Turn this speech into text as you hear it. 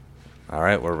All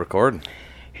right, we're recording.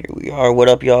 Here we are. What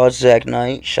up, y'all? It's Zach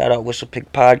Knight. Shout out Whistle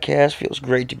Pick Podcast. Feels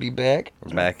great to be back.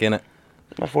 We're back in it.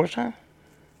 It's my fourth time.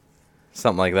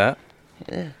 Something like that.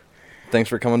 Yeah. Thanks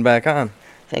for coming back on.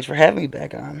 Thanks for having me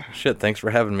back on. Shit, thanks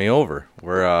for having me over.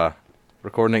 We're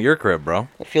recording at your crib, bro.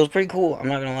 It feels pretty cool. I'm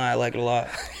not gonna lie, I like it a lot.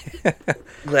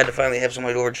 Glad to finally have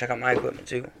somebody over to check out my equipment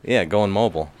too. Yeah, going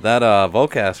mobile. That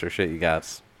Vocaster shit you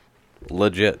got's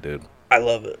legit, dude. I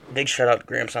love it. Big shout out to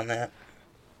Gramps on that.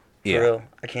 For Yeah. real.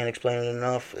 I can't explain it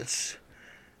enough. It's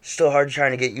still hard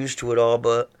trying to get used to it all,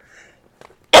 but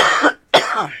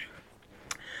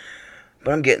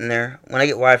I'm getting there. When I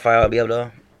get Wi-Fi, I'll be able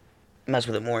to mess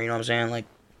with it more, you know what I'm saying? Like,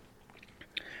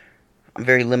 I'm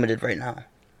very limited right now.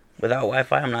 Without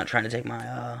Wi-Fi, I'm not trying to take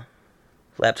my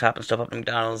laptop and stuff up to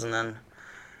McDonald's and then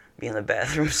be in the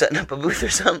bathroom setting up a booth or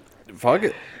something. Fuck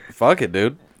it,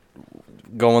 dude.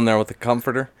 Go in there with a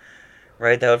comforter.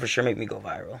 Right? That would for sure make me go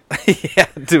viral. Yeah,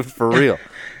 dude, for real.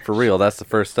 For real, that's the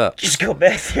first step. Just go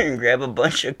back there and grab a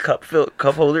bunch of cup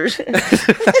holders.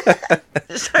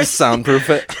 Start Soundproof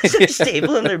it.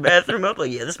 stapling their bathroom up. Like,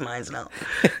 yeah, this mine's now.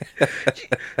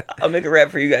 I'll make a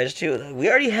rap for you guys, too. Like, we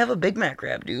already have a Big Mac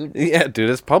wrap, dude. Yeah, dude,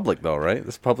 it's public, though, right?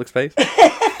 This public space?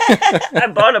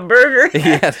 I bought a burger.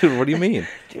 Yeah, dude, what do you mean?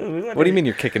 Dude, What do you mean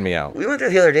you're kicking me out? We went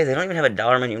there the other day. They don't even have a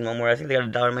dollar menu no more. I think they got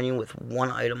a dollar menu with one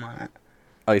item on it.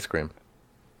 Ice cream.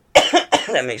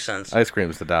 That makes sense. Ice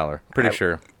cream is $1. Pretty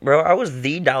sure. Bro, I was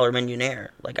the dollar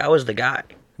millionaire. Like, I was the guy.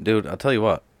 Dude, I'll tell you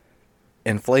what.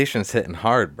 Inflation's hitting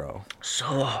hard, bro. So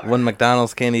hard. When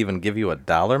McDonald's can't even give you a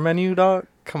dollar menu, dog?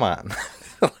 Come on.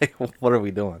 Like, what are we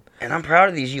doing? And I'm proud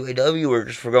of these UAW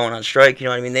workers for going on strike, you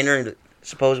know what I mean? They earned,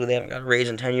 supposedly they haven't got a raise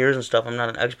in 10 years and stuff. I'm not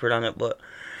an expert on it, but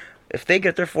if they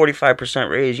get their 45%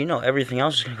 raise, you know everything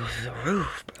else is going to go through the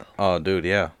roof, bro. Oh, dude,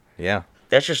 yeah. Yeah.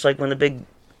 That's just like when the big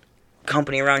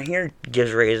company around here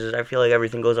gives raises. I feel like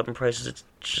everything goes up in prices. It's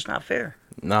just not fair.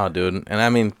 No, dude. And I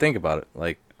mean, think about it.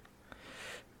 Like,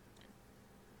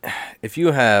 if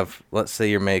you have, let's say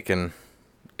you're making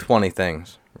 20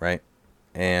 things, right?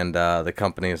 And the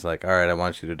company is like, all right, I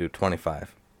want you to do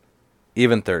 25.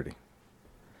 Even 30.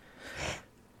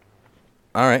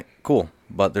 All right, cool.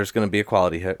 But there's going to be a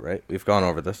quality hit, right? We've gone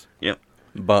over this. Yep.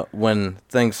 But when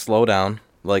things slow down,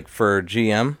 like for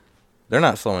GM, they're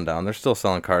not slowing down. They're still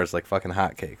selling cars like fucking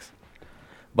hotcakes.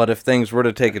 But if things were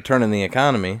to take a turn in the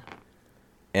economy,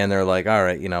 and they're like, all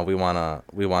right, you know, we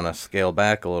wanna scale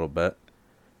back a little bit.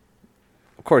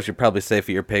 Of course, you're probably safe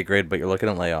at your pay grade, but you're looking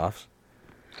at layoffs.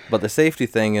 But the safety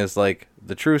thing is like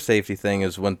the true safety thing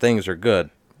is when things are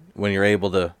good, when you're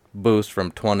able to boost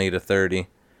from 20 to 30.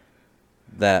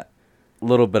 That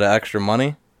little bit of extra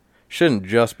money shouldn't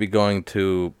just be going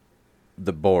to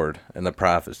the board and the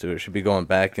profits, dude. It should be going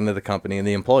back into the company and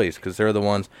the employees, because they're the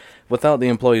ones. Without the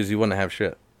employees, you wouldn't have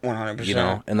shit. 100%. You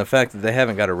know, and the fact that they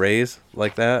haven't got a raise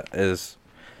like that is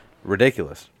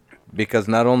ridiculous, because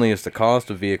not only is the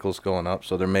cost of vehicles going up,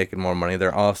 so they're making more money,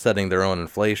 they're offsetting their own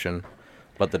inflation,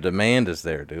 but the demand is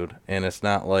there, dude, and it's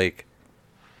not like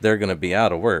they're gonna be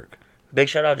out of work. Big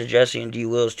shout out to Jesse and D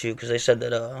Wills too, because they said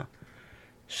that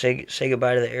say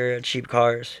goodbye to the era of cheap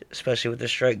cars, especially with the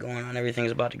strike going on.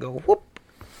 Everything's about to go whoop.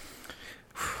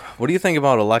 What do you think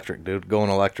about electric, dude?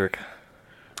 Going electric?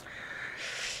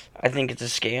 I think it's a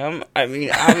scam. I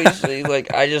mean, obviously,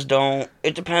 like, I just don't.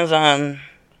 It depends on,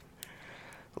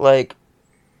 like,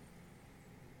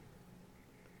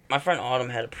 my friend Autumn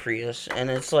had a Prius, and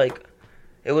it's like,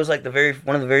 it was like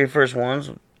one of the very first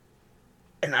ones,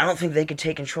 and I don't think they could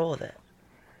take control of that.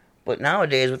 But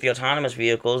nowadays, with the autonomous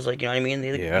vehicles, like, you know what I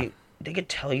mean? They could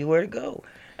tell you where to go.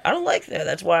 I don't like that.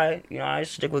 That's why, you know, I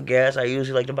stick with gas. I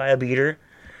usually like to buy a beater.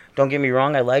 Don't get me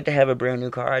wrong, I like to have a brand new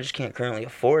car. I just can't currently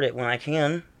afford it. When I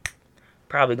can,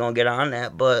 probably gonna get on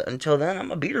that. But until then, I'm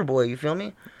a beater boy, you feel me?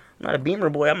 I'm not a Beamer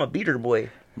boy, I'm a beater boy.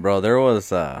 Bro, there was,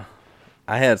 I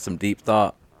had some deep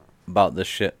thought about this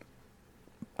shit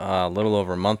a little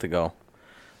over a month ago.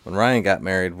 When Ryan got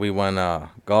married, we went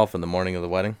golfing the morning of the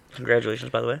wedding.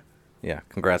 Congratulations, by the way. Yeah,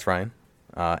 congrats, Ryan.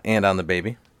 And on the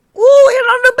baby. Woo, and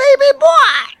on the baby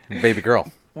boy! Baby girl.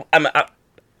 And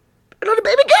on the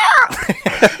baby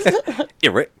girl! Yeah,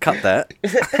 Rick, cut that.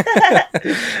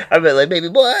 I bet, like, baby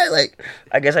boy, like,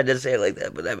 I guess I did say it like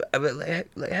that, but I bet,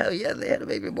 like, hell yeah, they had a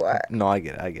baby boy. No, I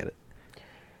get it.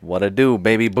 What a do,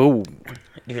 baby boo.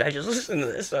 Dude, I just listened to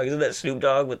this song. Isn't that Snoop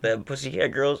Dogg with that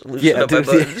Pussycat Girls? Yeah, up my dude.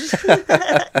 buttons?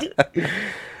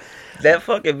 That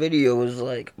fucking video was,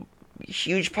 like, a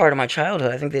huge part of my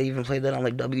childhood. I think they even played that on,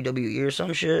 like, WWE or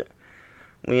some shit.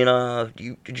 When,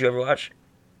 did you ever watch?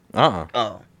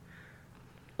 Uh-uh.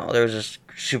 Oh, there was this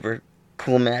super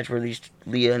cool match where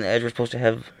Leah and Edge were supposed to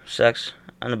have sex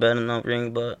on the bed in the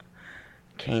ring, but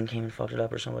Kane came and fucked it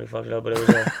up, or somebody fucked it up, but it was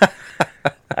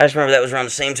I just remember that was around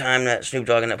the same time that Snoop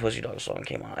Dogg and that Pussy Dog song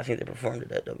came out. I think they performed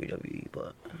it at WWE,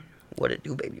 but what it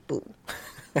do, baby boo?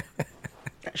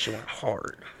 That shit went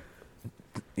hard.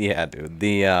 Yeah, dude.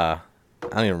 I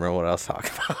don't even remember what I was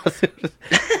talking about.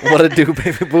 What it do,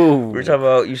 baby boo? We were talking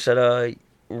about, you said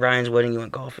Ryan's wedding, you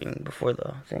went golfing before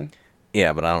the thing.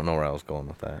 Yeah, but I don't know where I was going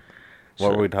with that.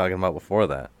 What were we talking about before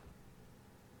that?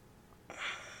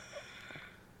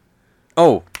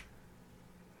 Oh,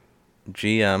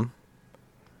 GM.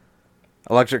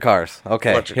 Electric cars.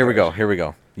 Okay, here we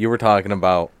go. You were talking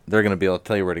about they're going to be able to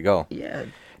tell you where to go. Yeah.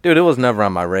 Dude, it was never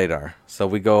on my radar. So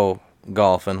we go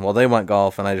golfing. Well, they went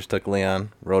golfing. I just took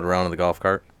Leon, rode around in the golf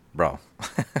cart. Bro.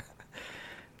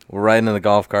 We're riding in the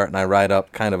golf cart, and I ride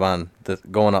up kind of on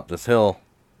going up this hill,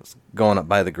 going up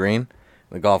by the green.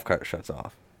 The golf cart shuts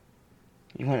off.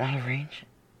 You went out of range?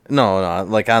 No,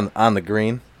 like on the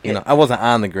green. You know, I wasn't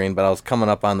on the green, but I was coming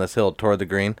up on this hill toward the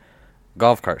green.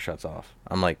 Golf cart shuts off.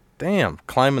 I'm like, damn,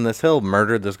 climbing this hill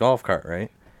murdered this golf cart, right?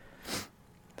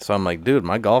 So I'm like, dude,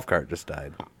 my golf cart just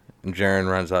died. And Jaron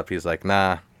runs up. He's like,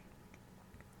 nah.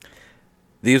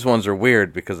 These ones are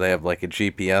weird because they have like a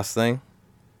GPS thing.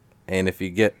 And if you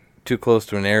get too close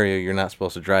to an area you're not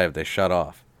supposed to drive, they shut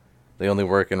off. They only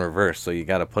work in reverse. So you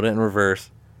got to put it in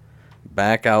reverse,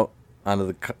 back out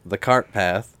onto the cart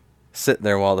path, sit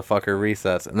there while the fucker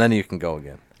resets, and then you can go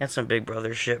again. That's some Big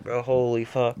Brother shit, bro. Holy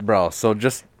fuck. Bro, so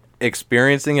just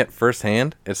experiencing it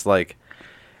firsthand, it's like,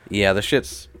 yeah, the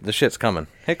shit's coming.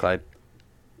 Hey, Clyde.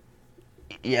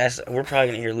 Yes, we're probably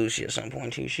gonna hear Lucy at some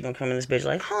point too. She gonna come in this bitch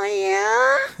like,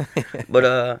 oh yeah.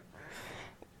 But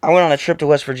I went on a trip to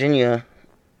West Virginia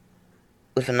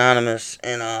with Anonymous,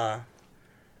 and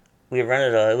we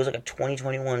rented it was like a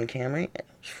 2021 Camry. It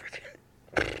was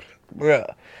freaking,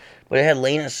 bruh. But it had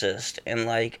lane assist, and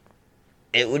like,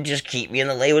 it would just keep me in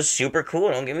the lane. It was super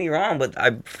cool, don't get me wrong, but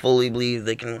I fully believe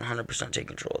they can 100% take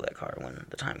control of that car when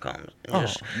the time comes.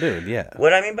 And dude, yeah.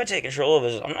 What I mean by take control of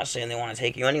is, I'm not saying they want to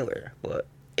take you anywhere, but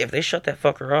if they shut that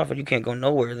fucker off and you can't go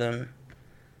nowhere, then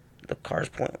the car's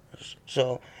pointless.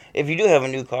 So, if you do have a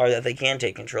new car that they can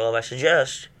take control of, I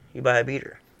suggest you buy a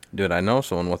beater. Dude, I know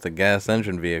someone with a gas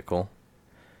engine vehicle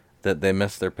that they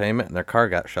missed their payment and their car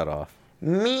got shut off.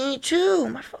 Me too.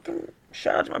 My fucking,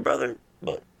 shout out to my brother,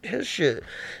 but his shit.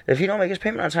 If he don't make his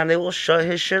payment on time, they will shut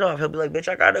his shit off. He'll be like, bitch,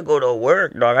 I gotta go to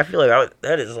work, dog. I feel like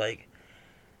that is like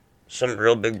some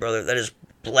real Big Brother. That is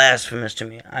blasphemous to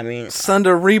me. I mean, send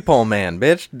a repo man,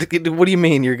 bitch. What do you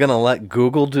mean you're gonna let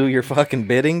Google do your fucking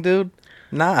bidding, dude?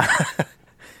 Nah.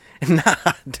 Nah,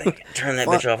 dude. Turn that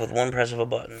bitch off with one press of a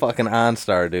button. Fucking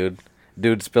OnStar, dude.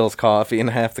 Dude spills coffee and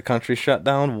half the country shut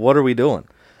down. What are we doing?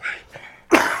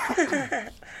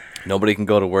 Nobody can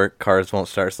go to work. Cars won't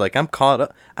start. It's like, I'm caught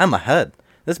up. I'm ahead.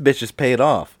 This bitch is paid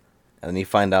off. And then you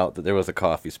find out that there was a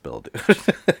coffee spill, dude.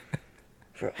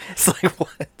 It's like,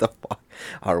 what the fuck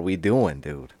are we doing,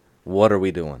 dude? What are we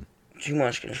doing? Too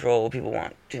much control. People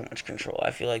want too much control.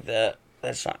 I feel like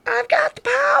that's not, I've got the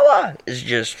power, is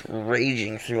just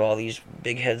raging through all these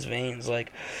big heads' veins.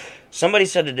 Like, somebody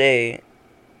said today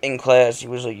in class, he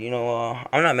was like,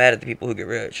 I'm not mad at the people who get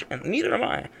rich. And neither am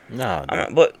I. No.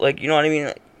 But, like, you know what I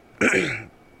mean? Like,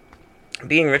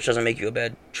 being rich doesn't make you a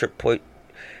bad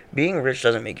Being rich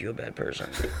doesn't make you a bad person.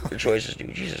 Your choices do.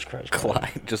 Jesus Christ.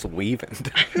 Clyde just weaving.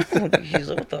 I know. He's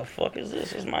like, what the fuck is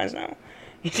this? It's mine now.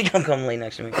 You think I'm coming lay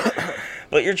next to me?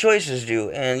 But your choices do,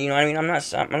 and you know what I mean. I'm not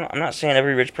saying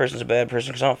every rich person's a bad person,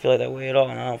 because I don't feel like that way at all,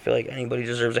 and I don't feel like anybody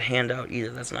deserves a handout either.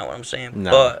 That's not what I'm saying.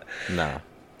 No.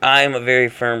 I am a very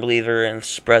firm believer in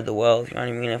spread the wealth. You know what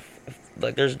I mean? If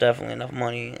like, there's definitely enough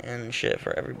money and shit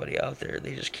for everybody out there.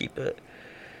 They just keep it.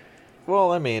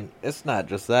 Well, I mean, it's not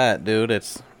just that, dude.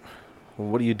 It's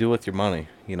what do you do with your money?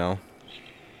 You know,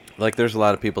 like there's a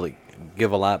lot of people that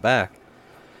give a lot back.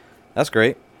 That's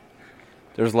great.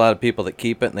 There's a lot of people that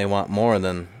keep it and they want more, and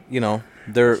then,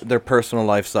 their personal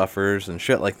life suffers and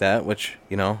shit like that, which,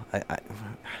 I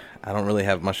don't really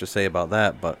have much to say about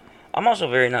that, but I'm also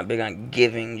very not big on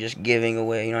just giving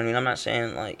away, you know what I mean? I'm not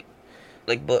saying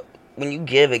but when you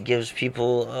give, it gives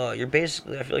people, you're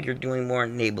basically, I feel like you're doing more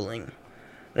enabling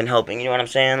than helping, you know what I'm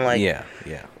saying? Like, yeah.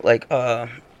 Like,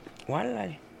 why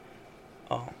did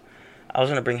I was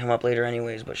gonna bring him up later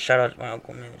anyways, but shout out to my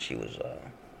Uncle Mitch. He was,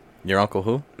 Your uncle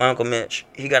who? My Uncle Mitch.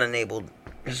 He got enabled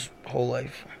his whole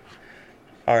life.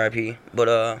 R.I.P. But,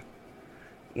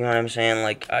 you know what I'm saying?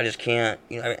 Like, I just can't,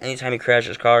 anytime he crashed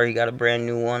his car, he got a brand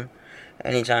new one.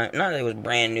 Anytime, not that it was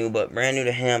brand new, but brand new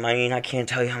to him. I mean, I can't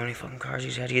tell you how many fucking cars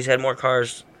he's had. He's had more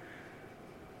cars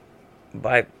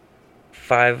by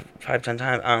 10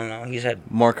 times. I don't know. He's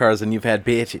had more cars than you've had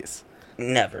bitches.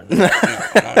 Never. No,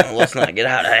 let's not get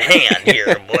out of hand here,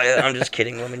 boy. I'm just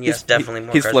kidding, women. Yes, definitely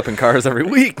more He's cars. flipping cars every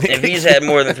week. If he's had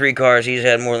more than 3 cars, he's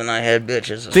had more than I had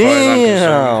bitches. As Damn! far as I'm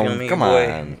concerned, you feel me, Come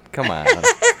boy? on. Come on.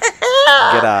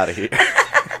 Get out of here.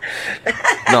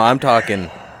 No, I'm talking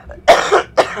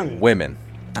women.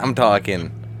 I'm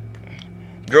talking...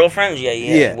 Girlfriends? Yeah, he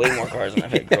had Yeah. way more cars than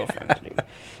I've had girlfriends, dude.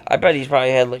 I bet he's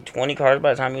probably had like 20 cars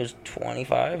by the time he was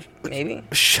 25, maybe.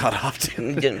 Shut up, He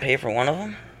dude. didn't pay for one of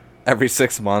them. Every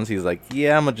 6 months, he's like,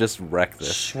 yeah, I'm going to just wreck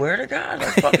this. Swear to God. Like,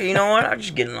 fuck it, you know what? I'll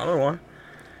just get another one.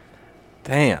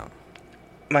 Damn.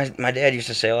 My dad used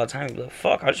to say all the time, he'd be like,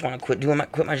 fuck, I just want to quit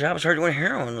my job and start doing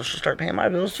heroin. Let's just start paying my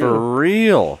bills too. For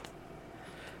real.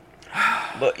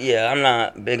 But yeah, I'm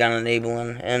not big on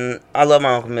enabling, and I love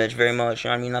my Uncle Mitch very much. You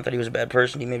know what I mean? Not that he was a bad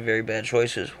person. He made very bad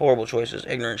choices, horrible choices,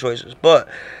 ignorant choices. But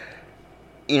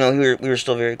you know, we were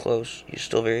still very close. He's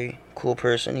still a very cool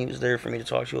person. He was there for me to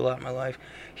talk to a lot in my life.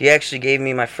 He actually gave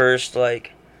me my first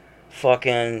like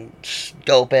fucking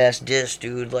dope ass diss,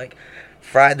 dude. Like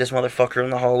fried this motherfucker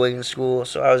in the hallway in school.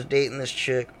 So I was dating this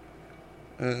chick.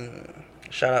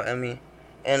 Shout out Emmy,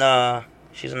 and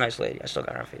she's a nice lady. I still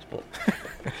got her on Facebook.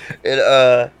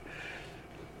 And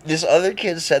this other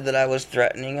kid said that I was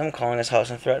threatening him, calling his house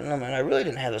and threatening him, and I really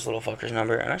didn't have this little fucker's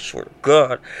number, and I swear to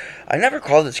God, I never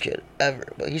called this kid, ever,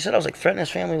 but he said I was, like, threatening his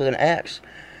family with an axe,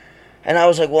 and I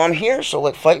was like, well, I'm here, so,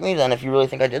 like, fight me then if you really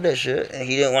think I did that shit, and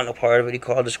he didn't want no part of it. He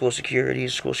called the school security.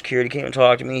 School security came and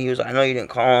talked to me. He was like, I know you didn't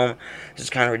call him. This is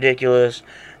kind of ridiculous.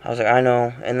 I was like, I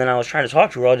know, and then I was trying to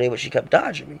talk to her all day, but she kept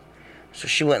dodging me. So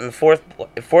she went in the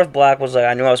fourth block was like,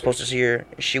 I knew I was supposed to see her.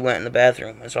 She went in the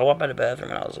bathroom. And so I walked by the bathroom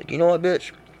and I was like, you know what,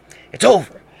 bitch? It's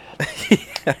over.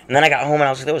 And then I got home and I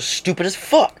was like, that was stupid as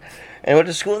fuck. And I went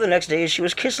to school the next day and she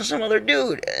was kissing some other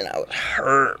dude. And I was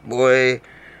hurt, boy.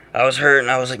 I was hurt and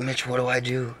I was like, Mitch, what do I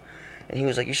do? And he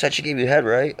was like, you said she gave you head,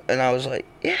 right? And I was like,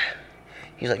 yeah.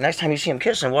 He's like, next time you see him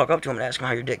kissing, walk up to him and ask him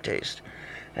how your dick tastes.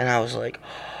 And I was like,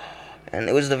 and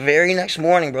it was the very next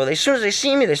morning, bro. As soon as they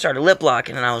see me, they started lip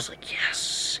locking, and I was like,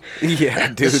 yes. Yeah,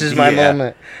 dude. This is my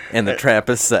moment. And the trap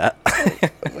is set.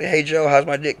 Hey, Joe, how's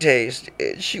my dick taste?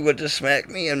 And she went to smack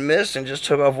me and missed and just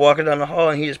took off walking down the hall,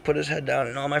 and he just put his head down,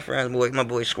 and all my friends, my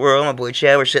boy Squirrel, my boy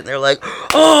Chad, were sitting there like,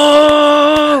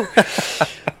 oh!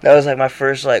 That was like my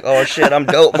first, like, oh, shit, I'm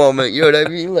dope moment. You know what I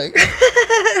mean? Like,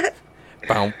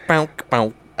 I'll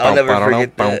never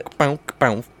forget that.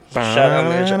 Shout out,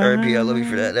 man. R.I.P. I love you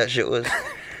for that. That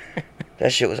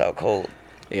shit was out cold.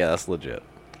 Yeah, that's legit.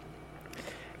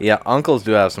 Yeah, uncles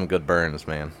do have some good burns,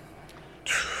 man.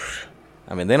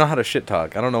 I mean, they know how to shit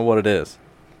talk. I don't know what it is,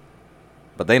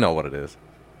 but they know what it is.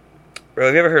 Bro,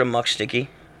 have you ever heard of Muck Sticky?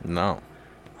 No.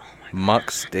 Muck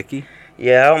Sticky?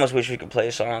 Yeah, I almost wish we could play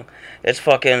a song. It's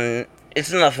fucking...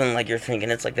 It's nothing like you're thinking.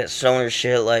 It's like that stoner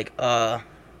shit, like,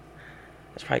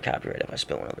 it's probably copyrighted if I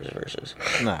spit one of his verses.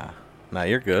 Nah,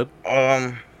 you're good.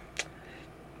 The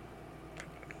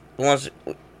ones...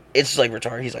 It's like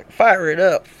retarded. He's like, fire it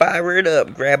up,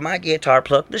 grab my guitar,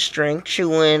 pluck the string,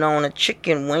 chewing on a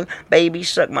chicken wing, baby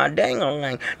suck my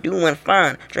dang-a-lang, doing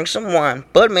fine, drink some wine,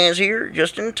 Budman's here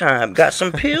just in time, got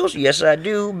some pills, yes I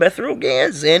do, Bethrogan,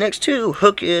 Xanax too,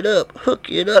 hook it up,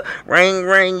 ring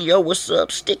ring, yo what's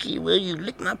up, Sticky, will you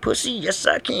lick my pussy, yes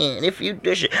I can, if you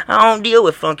dish it, I don't deal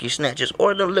with funky snatches,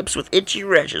 or the lips with itchy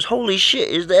rashes, holy shit,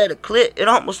 is that a clit, it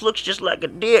almost looks just like a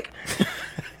dick.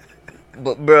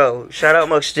 But, bro, shout out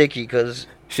Muck Sticky, because...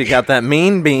 She got that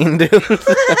mean bean, dude.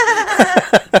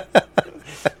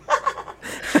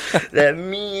 That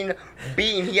mean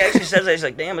bean. He actually says that. He's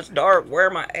like, damn, it's dark. Where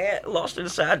am I at? Lost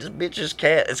inside this bitch's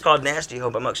cat. It's called Nasty Ho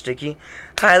by Muck Sticky.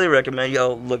 Highly recommend.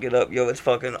 Yo, look it up. Yo, it's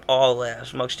fucking all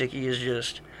laughs. Muck Sticky is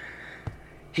just...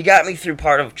 He got me through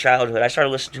part of childhood. I started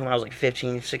listening to him when I was like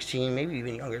 15, 16, maybe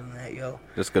even younger than that, yo.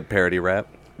 Just good parody rap.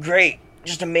 Great.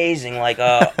 Just amazing. Like,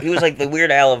 he was like the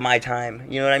Weird Al of my time.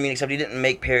 You know what I mean? Except he didn't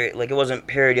make parody. Like, it wasn't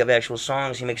parody of actual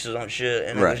songs. He makes his own shit.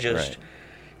 And it was just,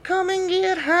 come and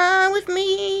get high with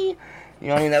me. You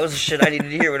know what I mean? That was the shit I needed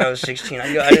to hear when I was 16.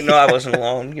 I didn't know I wasn't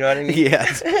alone. You know what I mean?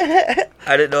 Yes.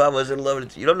 I didn't know I was in love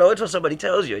with it. You don't know until somebody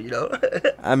tells you, you know?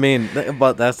 I mean,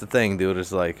 but that's the thing, dude.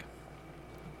 It's like,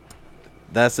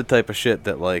 that's the type of shit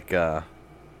that, like,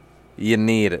 you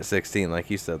need at 16.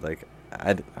 Like you said, like,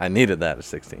 I needed that at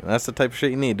 16. That's the type of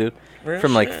shit you need, dude. Real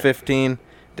From, like, shit. 15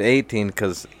 to 18,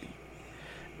 because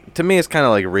to me it's kind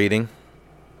of like reading.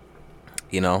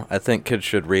 You know, I think kids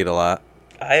should read a lot.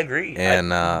 I agree.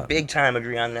 And I big time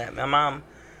agree on that. My mom,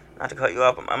 not to cut you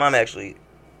off, but my mom actually,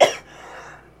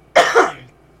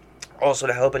 also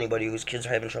to help anybody whose kids are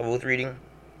having trouble with reading,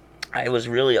 I was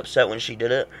really upset when she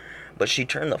did it. but she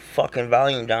turned the fucking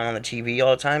volume down on the TV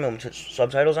all the time and put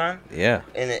subtitles on. Yeah.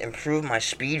 And it improved my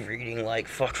speed reading like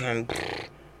fucking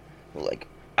like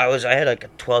I had like a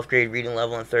 12th grade reading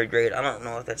level in 3rd grade. I don't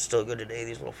know if that's still good today.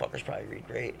 These little fuckers probably read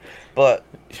great. But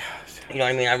you know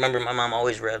what I mean? I remember my mom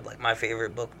always read, like, my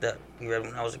favorite book that we read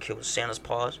when I was a kid was Santa's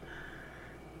Paws.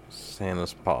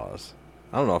 Santa's Paws.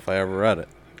 I don't know if I ever read it.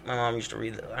 My mom used to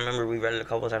read it. I remember we read it a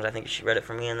couple of times. I think she read it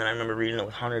for me, and then I remember reading it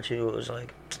with Hunter too. It was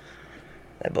like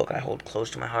that book I hold close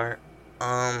to my heart.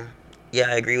 Yeah,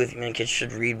 I agree with you, man. Kids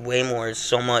should read way more. It's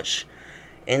so much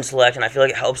intellect, and I feel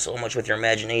like it helps so much with your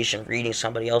imagination, reading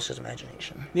somebody else's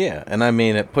imagination. Yeah, and I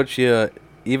mean, it puts you,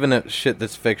 even at shit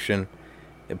that's fiction,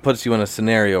 it puts you in a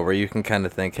scenario where you can kind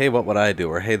of think, hey, what would I do?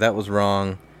 Or, hey, that was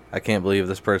wrong. I can't believe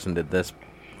this person did this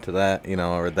to that, you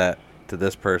know, or that to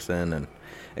this person. And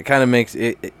it kind of makes,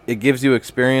 it gives you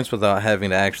experience without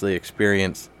having to actually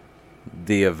experience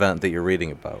the event that you're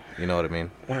reading about. You know what I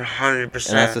mean? 100%.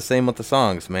 And that's the same with the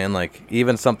songs, man. Like,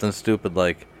 even something stupid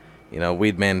like, you know,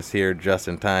 Weed Man's here just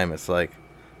in time. It's like,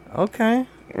 okay,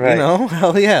 right. You know,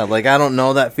 hell yeah. Like, I don't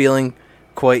know that feeling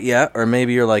quite yet. Or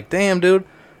maybe you're like, damn, dude,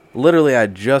 literally I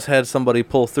just had somebody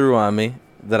pull through on me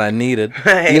that I needed.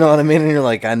 Right. You know what I mean? And you're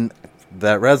like,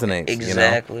 that resonates.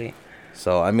 Exactly. You know?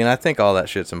 So, I mean, I think all that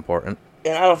shit's important.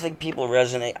 And I don't think people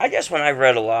resonate. I guess when I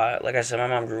read a lot, like I said,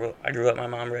 I grew up, my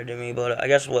mom read to me, but I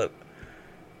guess what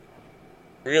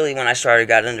really when I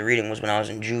got into reading was when I was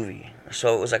in juvie.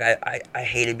 So it was like I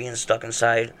hated being stuck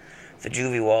inside the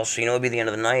juvie walls. So, you know, it'd be the end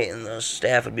of the night and the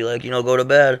staff would be like, you know, go to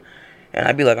bed. And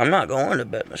I'd be like, I'm not going to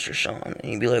bed, Mr. Sean. And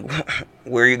he'd be like,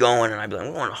 where are you going? And I'd be like,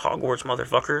 I'm going to Hogwarts,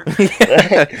 motherfucker.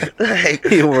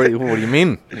 What do you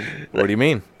mean? What do you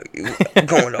mean? I'm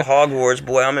going to Hogwarts,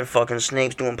 boy. I'm in fucking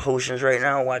Snape's doing potions right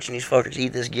now, watching these fuckers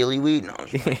eat this gillyweed. No,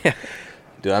 yeah.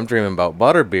 Dude, I'm dreaming about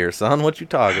butterbeer, son. What you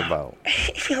talking about?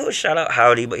 You know, shout out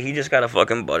Howdy, but he just got a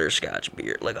fucking butterscotch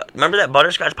beer. Like, remember that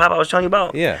butterscotch pop I was telling you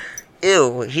about? Yeah.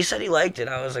 Ew. He said he liked it.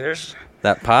 I was like, there's...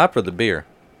 That pop or the beer?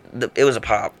 It was a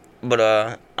pop. But,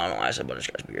 I don't know why I said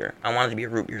butterscotch beer. I wanted it to be a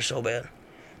root beer so bad.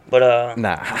 But,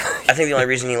 nah. I think the only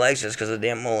reason he likes it is because of the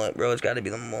damn mullet, bro. It's got to be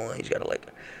the mullet. He's got to, like,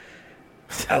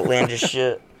 outlandish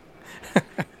shit.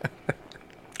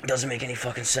 Doesn't make any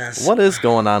fucking sense. What is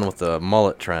going on with the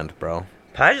mullet trend, bro?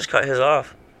 Pi just cut his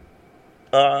off.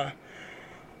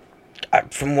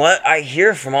 From what I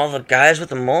hear from all the guys with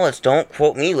the mullets, don't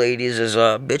quote me, ladies, is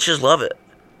bitches love it.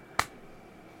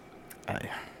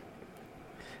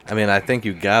 I mean, I think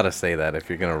you gotta say that if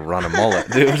you're gonna run a mullet,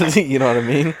 dude. You know what I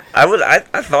mean? I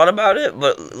thought about it,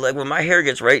 but like when my hair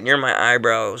gets right near my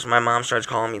eyebrows, my mom starts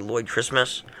calling me Lloyd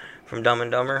Christmas from Dumb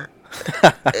and Dumber.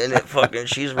 And it fucking,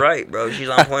 she's right, bro. She's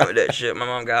on point with that shit. My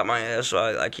mom got my ass,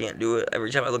 so I can't do it.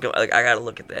 Every time I look at, like, I gotta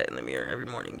look at that in the mirror every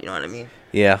morning. You know what I mean?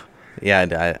 Yeah.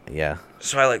 Yeah.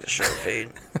 So I like the short fade.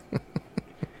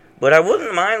 But I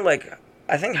wouldn't mind, like,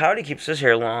 I think Howdy keeps his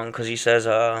hair long because he says,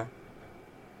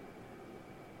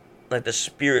 like, the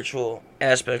spiritual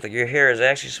aspect, like, your hair is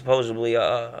actually supposedly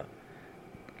a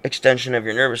extension of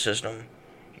your nervous system.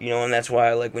 You know, and that's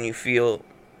why, like, when you feel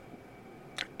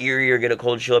eerie or get a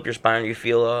cold chill up your spine, or you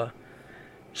feel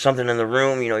something in the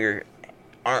room, you know,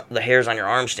 the hairs on your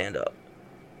arm stand up.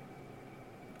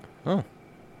 Oh,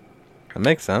 that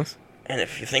makes sense. And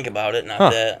if you think about it, not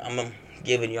that I'm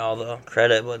giving y'all the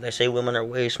credit, but they say women are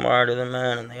way smarter than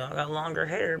men, and they all got longer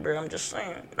hair, bro. I'm just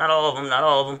saying. Not all of them. Not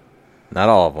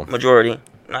all of them. Majority.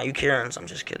 Not you Karens. I'm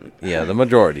just kidding. Yeah, the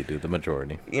majority, dude. The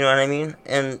majority. You know what I mean?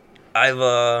 And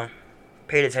I've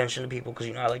paid attention to people because,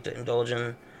 you know, I like to indulge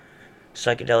in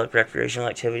psychedelic recreational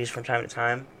activities from time to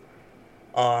time.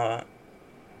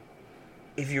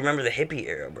 If you remember the hippie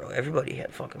era, bro, everybody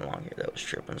had fucking long hair that was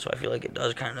tripping, so I feel like it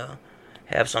does kind of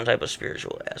have some type of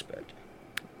spiritual aspect.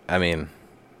 I mean,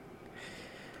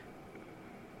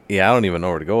 yeah, I don't even know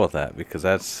where to go with that because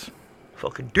that's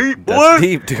fucking deep, boy. That's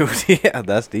deep, dude. Yeah,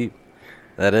 that's deep.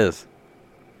 That is.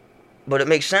 But it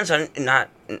makes sense. God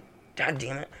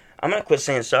damn it. I'm gonna quit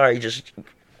saying sorry. Just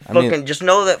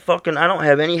know that fucking I don't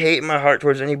have any hate in my heart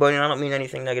towards anybody, and I don't mean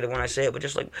anything negative when I say it, but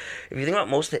just like, if you think about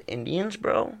most of the Indians,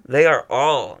 bro, they are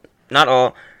not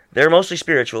all, they're mostly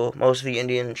spiritual, most of the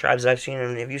Indian tribes I've seen,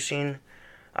 and have you seen,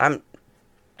 I've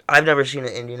never seen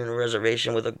an Indian in a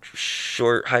reservation with a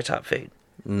short, high top fade.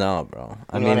 No, bro.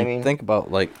 I know what I mean? Think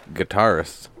about, like,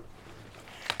 guitarists.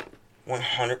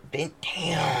 100,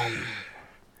 damn.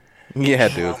 Yeah,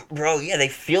 dude. Bro, yeah, they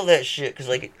feel that shit, because,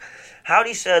 like,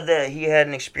 Howdy said that he had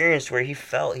an experience where he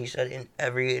said, in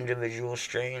every individual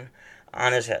strain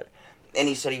on his head. And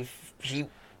he said he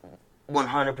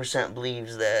 100%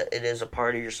 believes that it is a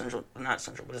part of your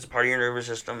but it's a part of your nervous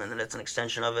system, and that it's an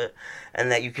extension of it,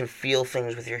 and that you can feel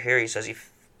things with your hair. He says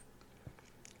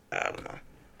I don't know.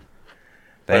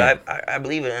 Damn. But I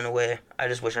believe it in a way. I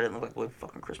just wish I didn't look like Lloyd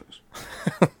fucking Christmas.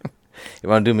 You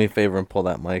want to do me a favor and pull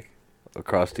that mic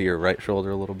across to your right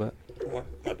shoulder a little bit? What?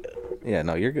 Okay. Yeah,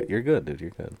 no, you're good. You're good, dude.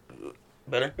 You're good.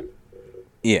 Better?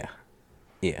 Yeah.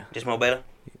 Yeah. Just more better?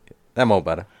 That more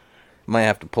better. Might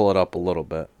have to pull it up a little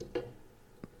bit.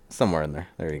 Somewhere in there.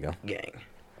 There you go. Gang.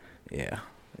 Yeah.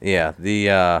 Yeah.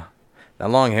 That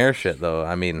long hair shit, though,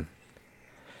 I mean,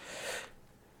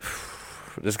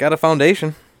 just got a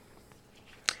foundation.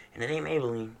 And it ain't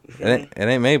Maybelline. You feel It me?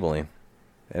 ain't Maybelline.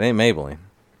 It ain't Maybelline.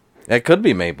 It could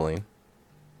be Maybelline.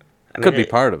 Could be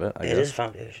part of it, I guess. It is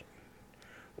foundation.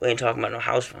 We ain't talking about no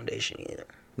house foundation either.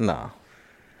 No.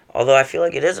 Although I feel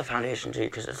like it is a foundation too,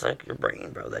 because it's like your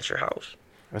brain, bro. That's your house.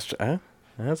 That's a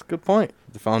good point.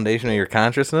 The foundation of your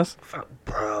consciousness.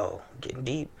 Bro, getting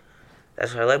deep.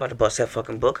 That's what I like about to bust that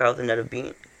fucking book out, The Net of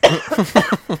Being.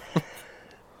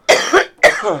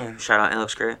 Shout out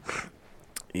Alex Gray.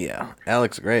 Yeah,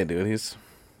 Alex Gray, dude. He's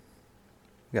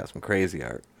got some crazy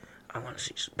art. I want to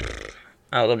see.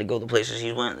 I would love to go the places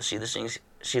he's went, see the things,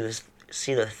 see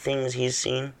the things he's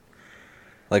seen.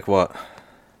 Like what?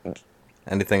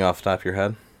 Anything off the top of your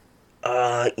head?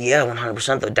 Yeah,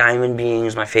 100%. The Diamond Being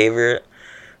is my favorite.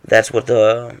 That's what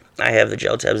I have the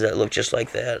gel tabs that look just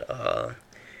like that.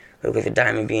 They look like the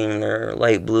Diamond Being. They're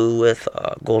light blue with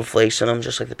gold flakes in them,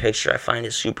 just like the picture. I find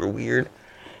it super weird.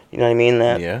 You know what I mean?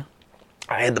 Yeah.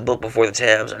 I had the book before the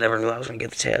tabs. I never knew I was going to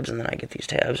get the tabs, and then I get these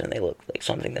tabs, and they look like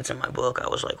something that's in my book. I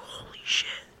was like, holy shit.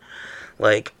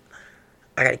 Like,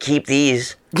 I got to keep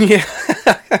these. Yeah.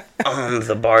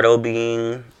 The Bardo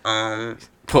Being,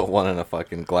 Put one in a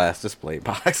fucking glass display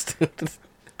box, dude.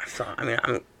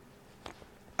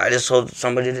 I just told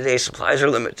somebody today supplies are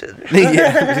limited.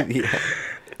 Yeah. Yeah.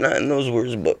 Not in those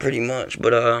words, but pretty much. But,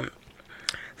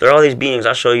 there are all these beings.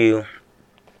 I'll show you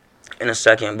in a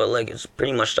second, but like it's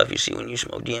pretty much stuff you see when you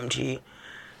smoke DMT.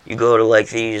 You go to like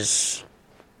these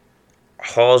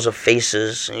halls of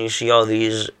faces and you see all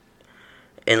these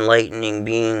enlightening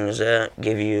beings that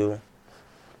give you.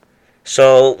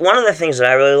 So one of the things that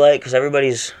I really like, because everybody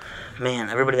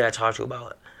that I talk to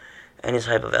about any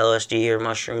type of LSD or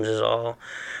mushrooms is all,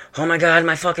 oh my god,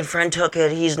 my fucking friend took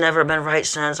it, he's never been right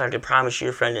since. I can promise you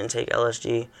your friend didn't take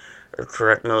LSD or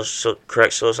correct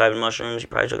psilocybin mushrooms. He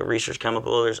probably took a research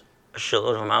chemical. There's a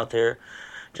shitload of them out there.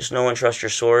 Just know and trust your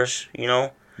source, you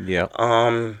know? Yeah.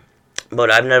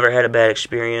 But I've never had a bad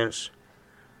experience.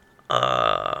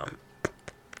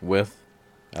 With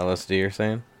LSD, you're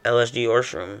saying? LSD or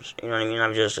shrooms. You know what I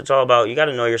mean? It's all about, you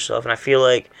gotta know yourself. And I feel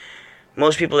like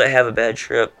most people that have a bad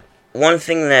trip, one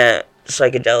thing that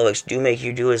psychedelics do make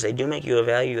you do is they do make you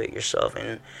evaluate yourself.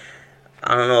 And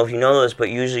I don't know if you know this,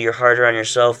 but usually you're harder on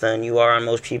yourself than you are on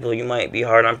most people. You might be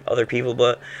hard on other people,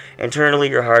 but internally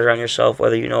you're harder on yourself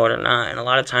whether you know it or not. And a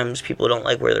lot of times people don't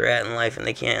like where they're at in life and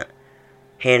they can't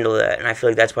handle that. And I feel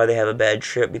like that's why they have a bad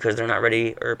trip, because they're not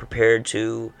ready or prepared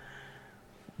to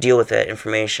deal with that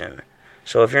information.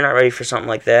 So if you're not ready for something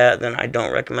like that, then I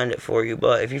don't recommend it for you.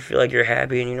 But if you feel like you're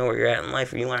happy and you know where you're at in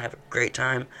life, or you want to have a great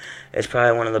time, it's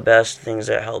probably one of the best things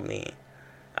that helped me.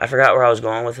 I forgot where I was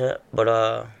going with it,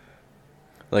 but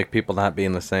like people not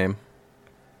being the same.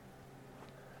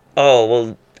 Oh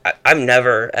well, I've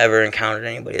never ever encountered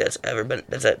anybody that's ever been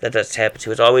that's happened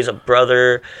to. It's always a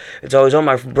brother. It's always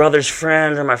my brother's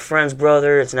friend or my friend's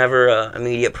brother. It's never a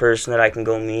immediate person that I can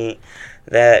go meet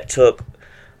that took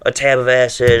a tab of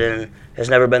acid and has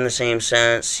never been the same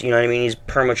since. You know what I mean? He's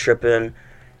perma-tripping.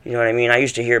 You know what I mean? I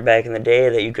used to hear back in the day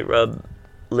that you could rub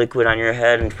liquid on your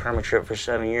head and perma-trip for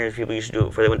 7 years. People used to do it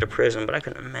before they went to prison, but I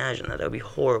couldn't imagine that. That would be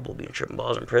horrible, being tripping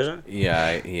balls in prison.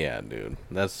 Yeah, dude.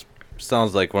 That's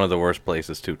sounds like one of the worst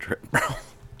places to trip, bro.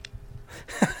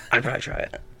 I'd probably try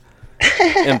it.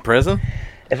 In prison?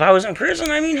 If I was in prison,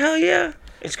 I mean, hell yeah.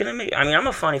 It's gonna make... I mean, I'm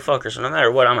a funny fucker, so no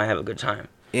matter what, I'm gonna have a good time.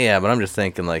 Yeah, but I'm just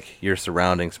thinking, like, your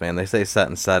surroundings, man. They say set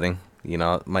and setting. You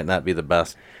know, it might not be the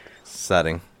best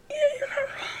setting. Yeah, you're not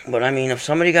wrong. But, I mean, if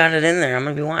somebody got it in there, I'm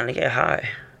gonna be wanting to get high.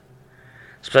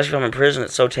 Especially if I'm in prison,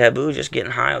 it's so taboo, just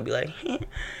getting high, I'll be like,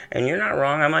 and you're not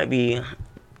wrong, I might be...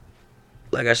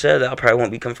 Like I said, I probably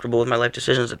won't be comfortable with my life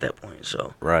decisions at that point,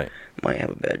 so... Right. Might have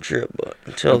a bad trip, but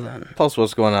until then... Plus,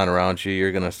 what's going on around you,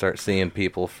 you're gonna start seeing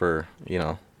people for, you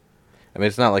know... I mean,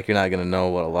 it's not like you're not going to know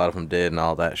what a lot of them did and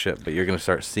all that shit, but you're going to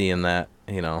start seeing that,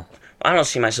 you know. I don't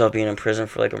see myself being in prison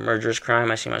for, like, a murderous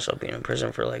crime. I see myself being in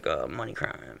prison for, like, a money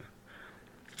crime.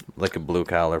 Like a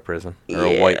blue-collar prison? Or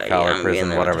a white-collar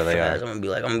prison, whatever they are. I'm going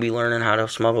to be learning how to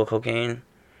smuggle cocaine.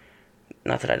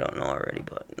 Not that I don't know already,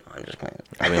 but no, I'm just playing.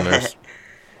 I mean, there's...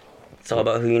 It's all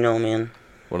about who you know, man.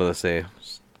 What do they say?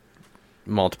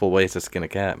 Multiple ways to skin a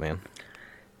cat, man.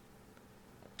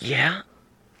 Yeah.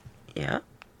 Yeah.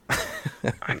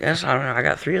 I guess, I don't know. I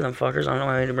got 3 of them fuckers. I don't know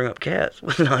why I need to bring up cats.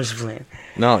 No, I'm just playing.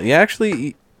 No, you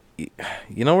actually,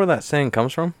 you know where that saying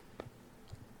comes from?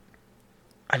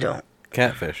 I don't.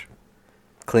 Catfish.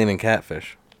 Cleaning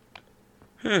catfish.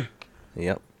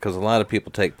 Yep. Because a lot of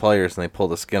people take pliers and they pull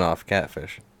the skin off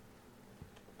catfish.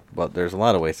 But there's a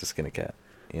lot of ways to skin a cat,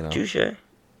 you know? Touche.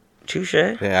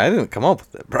 Yeah, I didn't come up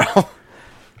with it, bro.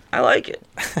 I like it.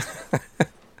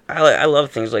 I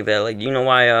love things like that. Like, you know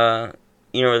why,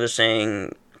 you know where the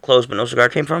saying, closed but no cigar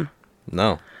came from?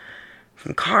 No.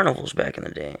 From carnivals back in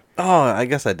the day. Oh, I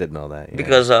guess I did know that. Yeah.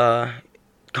 Because,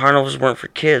 carnivals weren't for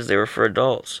kids, they were for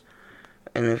adults.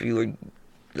 And if you were,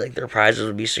 like, their prizes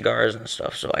would be cigars and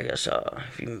stuff. So I guess,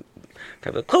 if you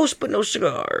have a close but no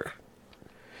cigar.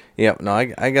 Yep, no,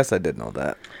 I guess I did know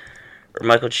that. Or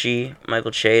Michael Che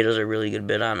does a really good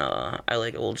bit on, I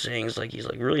like old sayings, like, he's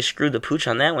like, really screwed the pooch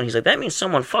on that one. He's like, that means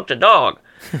someone fucked a dog.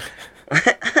 He's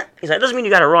like, that doesn't mean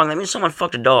you got it wrong, that means someone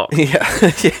fucked a dog.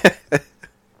 Yeah, yeah.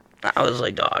 I was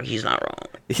like, dog, he's not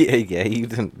wrong. Yeah, you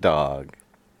didn't, dog.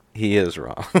 He is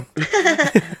wrong.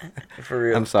 For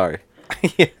real. I'm sorry.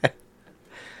 Yeah.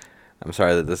 I'm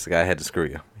sorry that this guy had to screw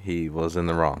you. He was in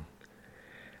the wrong.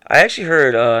 I actually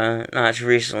heard, not too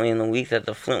recently in the week, that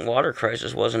the Flint water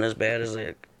crisis wasn't as bad as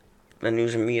the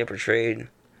news and media portrayed.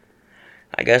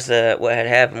 I guess that what had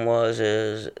happened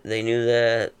is they knew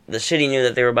that, the city knew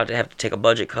that they were about to have to take a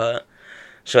budget cut.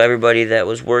 So everybody that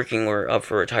was working were up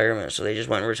for retirement. So they just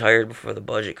went and retired before the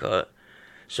budget cut.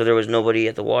 So there was nobody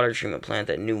at the water treatment plant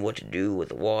that knew what to do with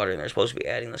the water. And they're supposed to be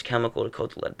adding this chemical to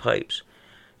coat the lead pipes.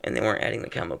 And they weren't adding the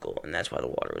chemical. And that's why the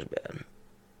water was bad.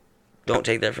 Don't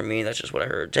take that from me. That's just what I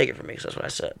heard. Take it from me because that's what I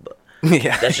said. But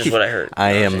yeah, that's just what I heard.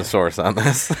 I am the source on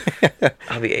this.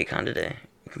 I'll be Akon today.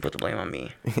 You can put the blame on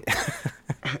me.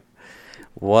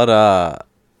 What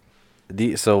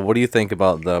so what do you think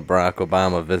about the Barack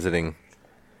Obama visiting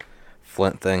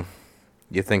Flint thing?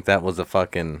 You think that was a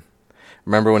fucking...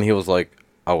 Remember when he was like,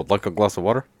 I would like a glass of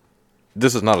water?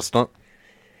 This is not a stunt.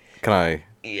 Can I...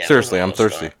 Yeah, Seriously, I'm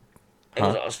thirsty. Stunt. It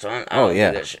was all a stunt. I Oh, don't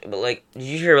yeah. do that shit. But, like, did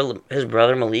you hear his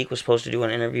brother Malik was supposed to do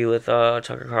an interview with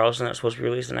Tucker Carlson that was supposed to be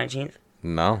released the 19th?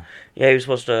 No. Yeah, he was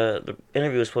supposed to... The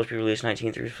interview was supposed to be released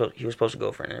 19th. He was supposed to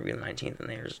go for an interview on the 19th, and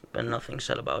there's been nothing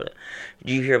said about it.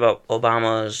 Did you hear about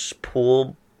Obama's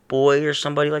pool boy or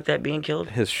somebody like that being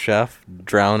killed? His chef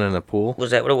drowned in a pool?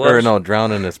 Was that what it was? Or no,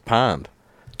 drowned in his pond.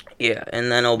 Yeah,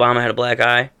 and then Obama had a black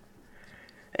eye.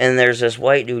 And there's this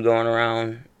white dude going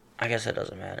around... I guess that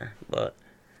doesn't matter, but...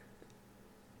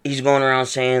 He's going around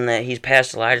saying that he's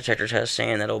passed the lie detector test,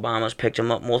 saying that Obama's picked him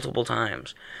up multiple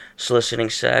times, soliciting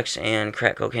sex and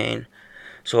crack cocaine.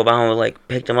 So Obama, like,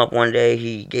 picked him up one day.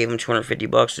 He gave him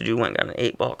 $250. The dude went and got an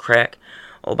 8-ball crack.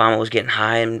 Obama was getting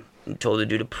high and told the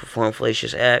dude to perform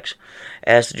fallacious acts.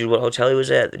 Asked the dude what hotel he was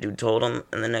at. The dude told him.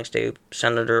 And the next day,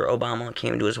 Senator Obama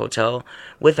came to his hotel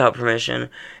without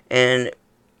permission and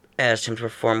asked him to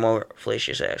perform more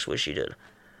fallacious acts, which he did.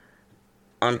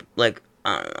 I don't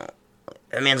know.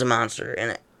 That man's a monster.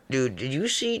 And, dude, did you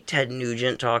see Ted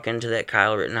Nugent talking to that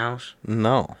Kyle Rittenhouse?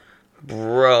 No.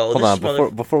 Bro, Hold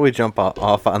on, before we jump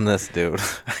off on this, dude,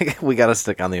 we gotta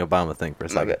stick on the Obama thing for a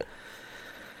second. Okay.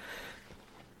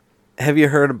 Have you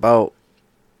heard about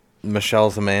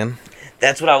Michelle's a man?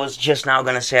 That's what I was just now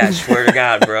gonna say, I swear to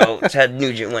God, bro. Ted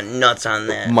Nugent went nuts on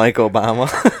that. Mike Obama?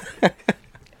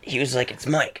 He was like, it's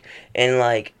Mike. And,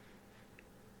 like,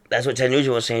 that's what Ted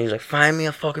Nugent was saying. He was like, find me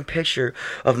a fucking picture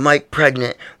of Mike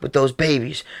pregnant with those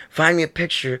babies. Find me a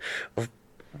picture of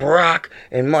Barack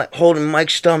and Mike holding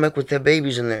Mike's stomach with their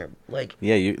babies in there. Like,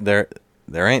 yeah,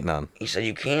 there ain't none. He said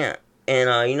you can't. And,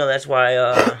 that's why,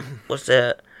 what's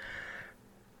that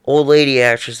old lady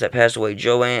actress that passed away?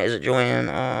 Joanne, is it Joanne?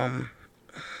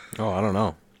 Oh, I don't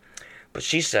know. But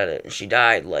she said it, and she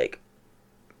died, like,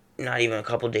 not even a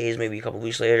couple days, maybe a couple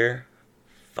weeks later.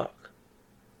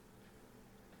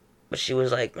 But she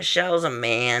was like, Michelle's a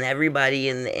man. Everybody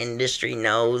in the industry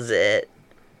knows it.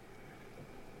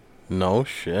 No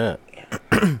shit.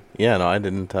 Yeah, no, I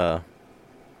didn't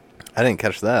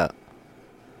catch that.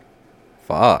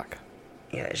 Fuck.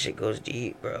 Yeah, that shit goes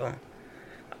deep, bro.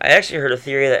 I actually heard a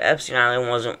theory that Epstein Island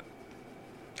wasn't...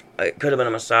 It could have been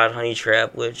a Mossad honey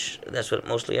trap, which that's what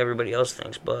mostly everybody else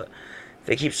thinks. But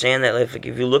they keep saying that, like,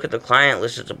 if you look at the client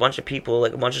list, it's a bunch of people,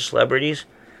 like a bunch of celebrities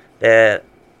that...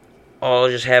 all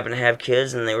just happen to have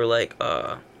kids, and they were like,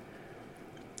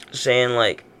 saying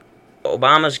like,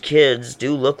 Obama's kids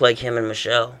do look like him and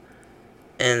Michelle,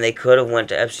 and they could have went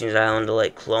to Epstein's Island to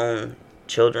like clone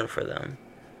children for them.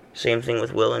 Same thing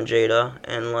with Will and Jada,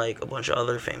 and like a bunch of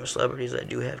other famous celebrities that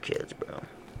do have kids, bro.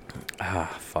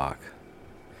 Ah, fuck.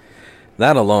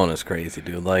 That alone is crazy,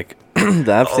 dude. Like,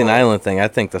 the Epstein Oh. Island thing, I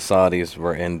think the Saudis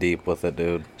were in deep with it,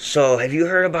 dude. So, have you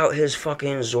heard about his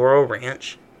fucking Zorro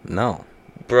Ranch? No.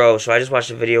 Bro, so I just watched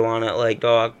a video on it, like,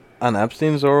 dog. On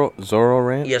Epstein Zorro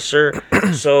Ranch? Yes, sir.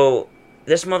 So,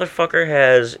 this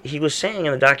motherfucker he was saying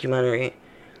in the documentary,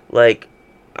 like,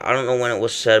 I don't know when it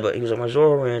was said, but he was like, my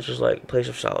Zorro Ranch is like a place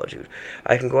of solitude.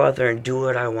 I can go out there and do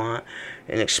what I want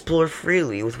and explore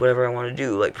freely with whatever I want to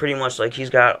do. Like, pretty much like he's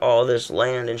got all this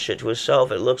land and shit to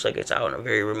himself. It looks like it's out in a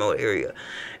very remote area.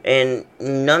 And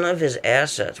none of his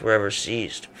assets were ever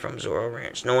seized from Zorro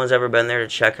Ranch. No one's ever been there to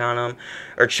check on him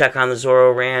or check on the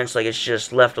Zorro Ranch. Like, it's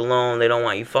just left alone. They don't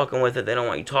want you fucking with it. They don't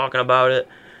want you talking about it.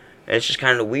 And it's just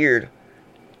kind of weird.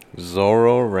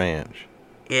 Zorro Ranch.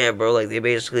 Yeah, bro, like, they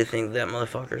basically think that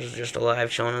motherfucker's just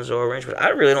alive chilling in Zorro Ranch, but I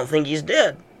really don't think he's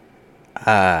dead.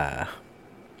 I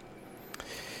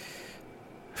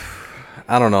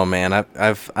don't know, man.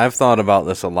 I've thought about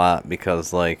this a lot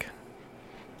because, like,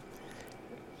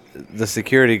 the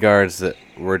security guards that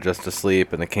were just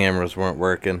asleep and the cameras weren't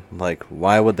working, like,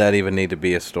 why would that even need to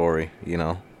be a story, you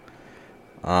know?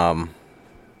 I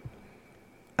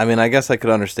mean, I guess I could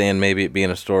understand maybe it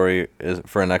being a story is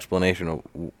for an explanation of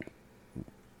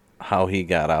how he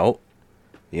got out,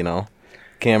 you know?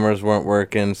 Cameras weren't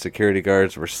working, security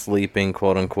guards were sleeping,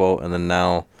 quote unquote, and then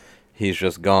now he's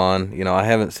just gone. You know, I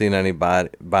haven't seen any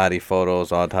body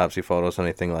photos, autopsy photos,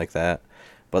 anything like that.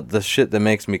 But the shit that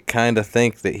makes me kind of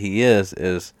think that he is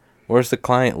where's the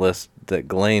client list that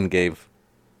Ghislaine gave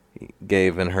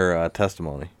in her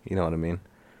testimony? You know what I mean?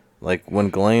 Like, when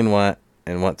Ghislaine went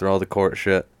through all the court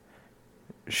shit,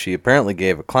 she apparently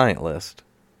gave a client list,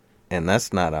 and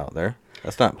that's not out there.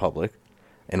 That's not public.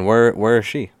 And where is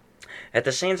she? At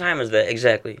the same time as that,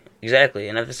 exactly,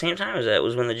 and at the same time as that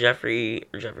was when the Johnny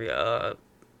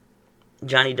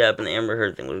Depp and the Amber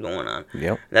Heard thing was going on.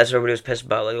 Yep. That's what everybody was pissed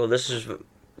about. Like, oh, this is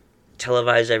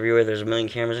televised everywhere. There's a million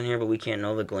cameras in here, but we can't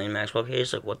know the Ghislaine Maxwell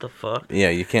case. Like, what the fuck? Yeah,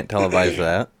 you can't televise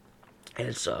that.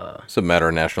 It's a matter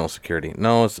of national security.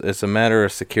 No, it's a matter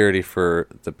of security for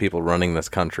the people running this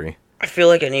country. I feel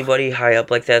like anybody high up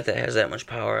like that has that much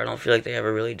power, I don't feel like they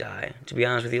ever really die. To be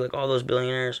honest with you, like all those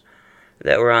billionaires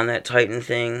that were on that Titan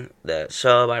thing, that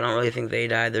sub, I don't really think they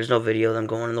died. There's no video of them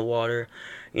going in the water.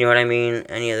 You know what I mean?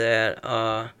 Any of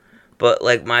that. But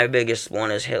like my biggest one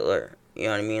is Hitler. You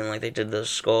know what I mean? Like they did the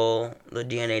skull, the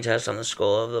DNA test on the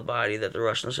skull of the body that the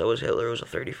Russians said was Hitler. It was a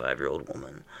 35-year-old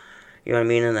woman. You know what I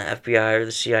mean? And the FBI or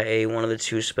the CIA, one of the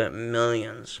two, spent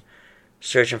millions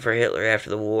searching for Hitler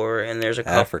after the war. And there's a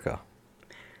couple, Africa.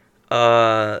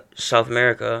 South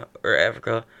America or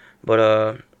Africa,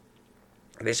 but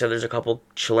they said there's a couple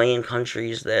Chilean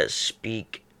countries that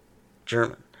speak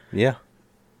German. Yeah,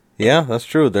 that's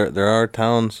true. There are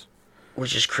towns,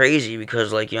 which is crazy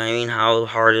because, like, you know what I mean. How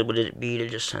hard would it be to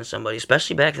just send somebody,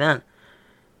 especially back then?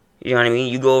 You know what I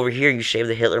mean. You go over here, you shave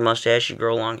the Hitler mustache, you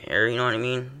grow long hair. You know what I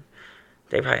mean.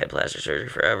 They probably had plastic surgery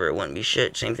forever. It wouldn't be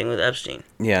shit. Same thing with Epstein.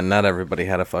 Yeah, not everybody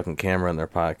had a fucking camera in their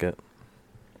pocket.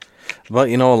 But,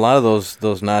 you know, a lot of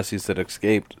those Nazis that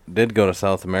escaped did go to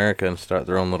South America and start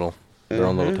their own little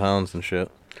towns and shit.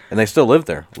 And they still live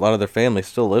there. A lot of their family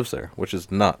still lives there, which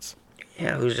is nuts.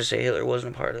 Yeah, who's to say Hitler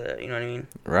wasn't a part of that? You know what I mean?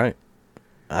 Right.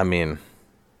 I mean,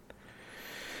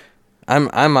 I'm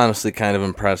honestly kind of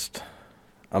impressed.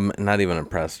 I'm not even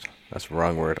impressed. That's the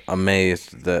wrong word.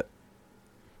 Amazed that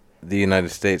the United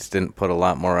States didn't put a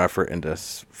lot more effort into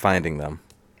finding them.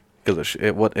 Because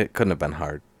it couldn't have been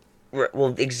hard.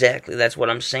 Well, exactly. That's what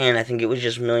I'm saying. I think it was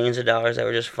just millions of dollars that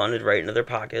were just funded right into their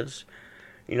pockets.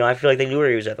 You know, I feel like they knew where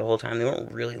he was at the whole time. They weren't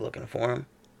really looking for him.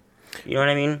 You know what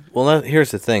I mean? Well,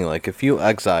 here's the thing. Like, if you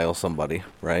exile somebody,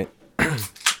 right?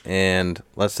 And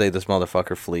let's say this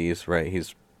motherfucker flees, right?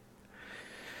 He's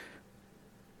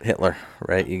Hitler,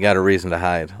 right? You got a reason to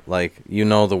hide. Like, you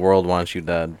know the world wants you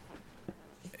dead.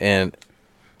 And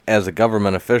as a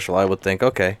government official, I would think,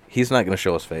 okay, he's not going to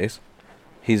show his face.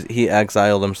 He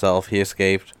exiled himself. He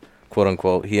escaped, quote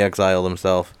unquote. He exiled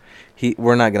himself.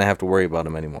 We're not going to have to worry about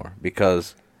him anymore,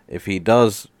 because if he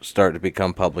does start to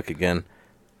become public again,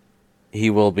 he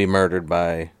will be murdered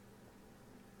by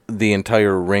the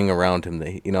entire ring around him.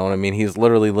 You know what I mean? He's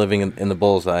literally living in the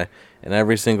bullseye, and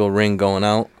every single ring going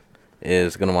out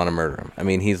is going to want to murder him. I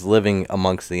mean, he's living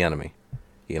amongst the enemy,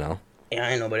 you know? Yeah,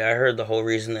 I know, but I heard the whole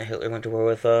reason that Hitler went to war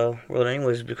with World Anyways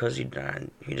was because he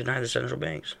denied the central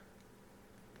banks.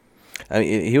 I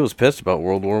mean, he was pissed about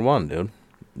World War I, dude.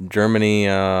 Germany,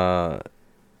 that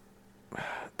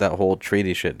whole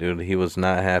treaty shit, dude. He was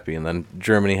not happy. And then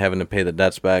Germany having to pay the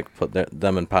debts back, put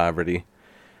them in poverty.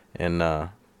 And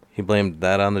he blamed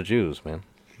that on the Jews, man.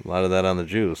 A lot of that on the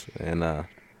Jews. And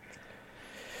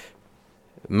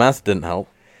Meth didn't help.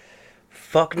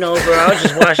 Fuck no, bro. I was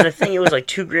just watching a thing. It was like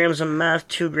 2 grams of meth,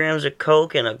 2 grams of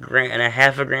coke, and a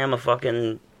half a gram of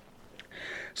fucking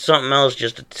something else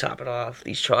just to top it off.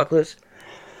 These chocolates.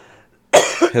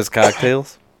 His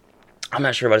cocktails? I'm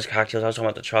not sure about his cocktails. I was talking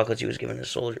about the chocolates he was giving his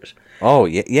soldiers. Oh,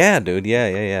 yeah, dude.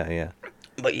 Yeah.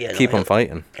 But yeah, Keep him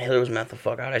fighting. Hitler was meth the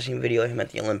fuck out. I seen video of him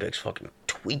at the Olympics fucking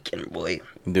tweaking, boy.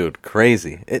 Dude,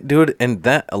 crazy. Dude, and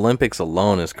that Olympics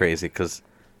alone is crazy because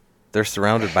they're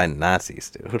surrounded by Nazis,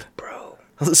 dude. Bro.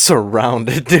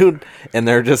 Surrounded, dude. And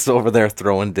they're just over there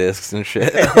throwing discs and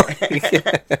shit.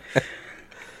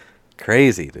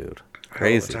 Crazy, dude.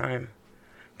 Crazy. Times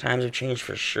have changed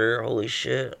for sure. Holy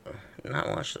shit. Not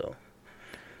much, though.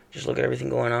 Just look at everything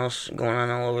going on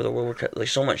all over the world. Like,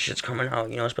 so much shit's coming out,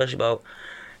 especially about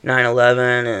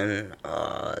 9/11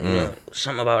 and,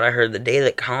 something about, I heard the day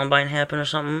that Columbine happened or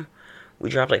something,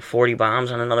 we dropped like 40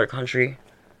 bombs on another country.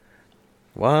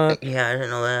 What? Yeah, I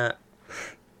didn't know that.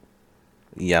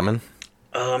 Yemen?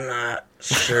 I'm not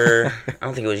sure. I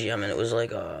don't think it was Yemen. It was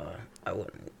like, I'd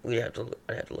have to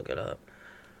look it up.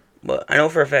 But I know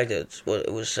for a fact that it's what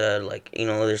it was said. Like,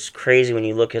 it's crazy when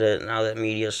you look at it now that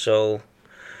media's so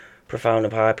profound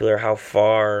and popular, how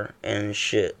far and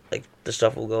shit, like, the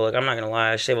stuff will go. Like, I'm not gonna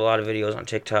lie, I save a lot of videos on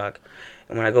TikTok,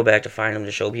 and when I go back to find them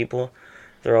to show people,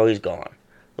 they're always gone.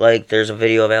 Like, there's a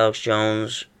video of Alex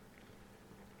Jones.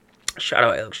 Shout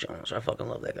out Alex Jones. I fucking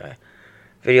love that guy.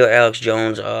 Video of Alex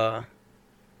Jones,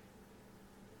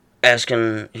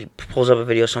 he pulls up a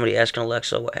video of somebody asking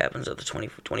Alexa what happens at the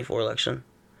 2024 election.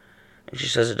 And she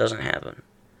says it doesn't happen.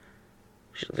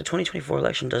 She's like, the 2024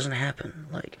 election doesn't happen.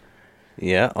 Like,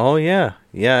 yeah. Oh, yeah.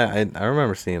 Yeah, I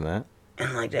remember seeing that.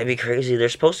 And, like, that'd be crazy.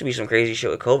 There's supposed to be some crazy shit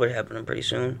with COVID happening pretty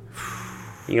soon.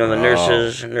 The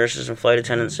nurses and flight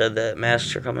attendants said that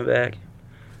masks are coming back.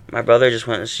 My brother just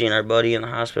went and seen our buddy in the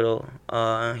hospital.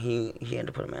 He had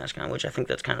to put a mask on, which I think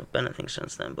that's kind of been a thing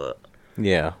since then, but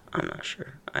yeah, I'm not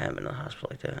sure. I haven't been to the hospital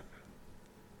like that.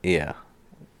 Yeah.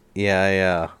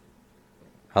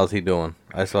 How's he doing?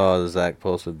 I saw Zach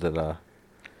posted that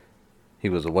he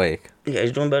was awake. Yeah,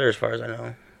 he's doing better as far as I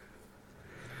know.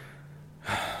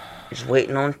 He's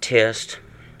waiting on test.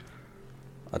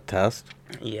 A test?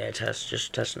 Yeah,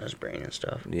 just testing his brain and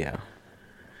stuff. Yeah.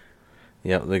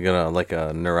 Yep, they're gonna, like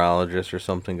a neurologist or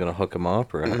something, gonna hook him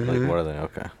up, or like, what are they?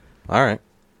 Okay. Alright.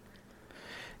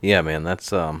 Yeah, man,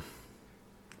 that's,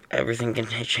 everything can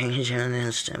change in an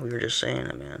instant. We were just saying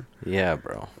it, man. Yeah,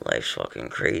 bro. Life's fucking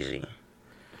crazy.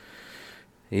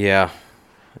 Yeah.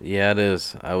 Yeah, it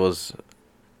is. I was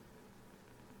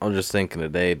just thinking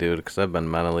today, dude, because I've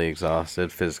been mentally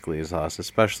exhausted, physically exhausted,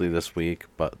 especially this week,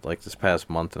 but, like, this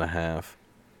past month and a half,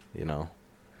 And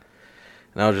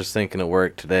I was just thinking at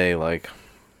work today, like,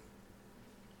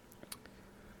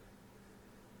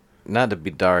 not to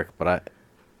be dark, but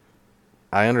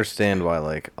I understand why,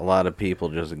 like, a lot of people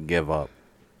just give up,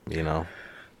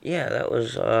 Yeah, that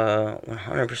was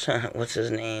 100%. What's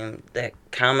his name? That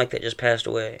comic that just passed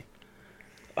away.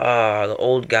 The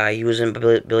old guy. He was in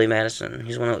Billy Madison.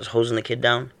 He's the one that was hosing the kid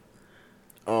down.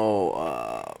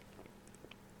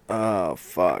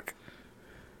 Fuck.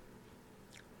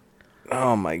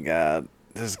 Oh my god.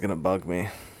 This is gonna bug me.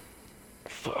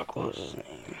 Fuck, what was his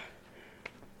name?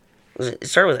 It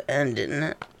started with an N, didn't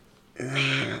it?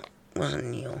 Neil. It wasn't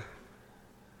Neil.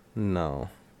 No.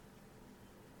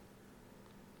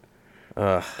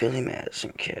 Billy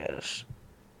Madison cast.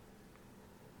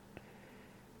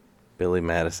 Billy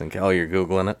Madison. Oh, you're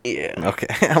Googling it? Yeah. Okay.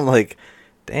 I'm like,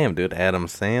 damn, dude, Adam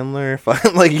Sandler?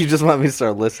 Like, you just want me to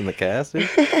start listing the cast, dude?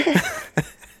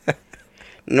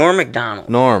 Norm Macdonald.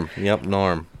 Yep,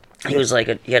 Norm. He was like,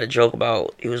 he had a joke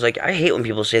about, he was like, I hate when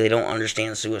people say they don't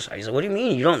understand suicide. He's like, what do you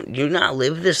mean? You not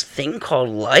live this thing called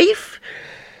life?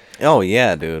 Oh,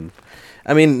 yeah, dude.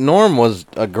 I mean, Norm was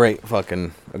a great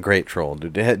troll,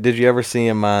 dude. Did you ever see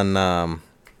him on,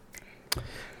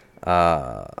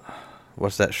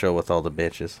 what's that show with all the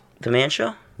bitches? The Man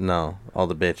Show? No, All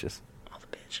the Bitches. All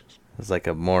the Bitches. It's like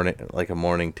a morning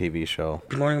TV show.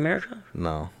 Good Morning America?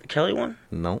 No. The Kelly one?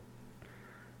 Nope.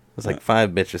 It's like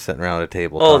 5 bitches sitting around a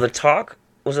table. Oh, talking. The Talk?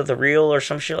 Was it The Real or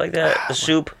some shit like that? The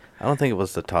Soup? I don't think it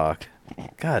was The Talk.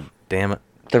 God damn it.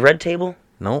 The Red Table?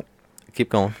 Nope. Keep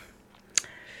going.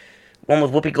 One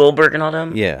with Whoopi Goldberg and all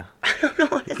them? Yeah. I don't know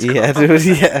what it's called.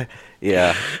 Dude,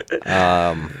 yeah.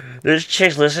 There's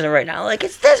chicks listening right now like,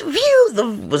 it's this View.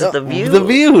 Was it The View? The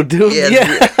View, dude.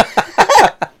 Yeah.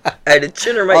 I had to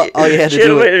chin her my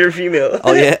female.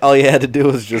 All you had to do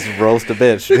was just roast a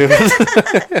bitch,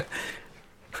 dude.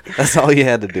 That's all you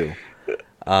had to do.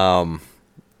 But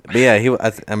yeah,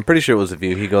 I'm pretty sure it was The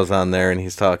View. He goes on there and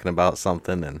he's talking about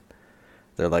something, and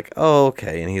they're like, oh,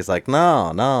 okay. And he's like,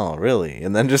 no, really.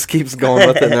 And then just keeps going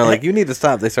with it. And they're like, you need to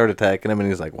stop. They start attacking him. And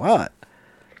he's like, what?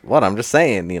 What? I'm just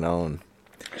saying, you know. And,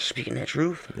 speaking that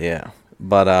truth. yeah.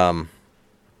 But,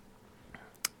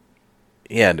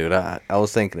 yeah, dude, I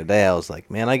was thinking today, I was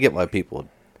like, man, I get why people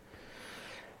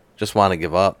just want to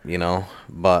give up, you know.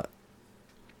 But,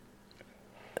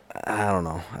 I don't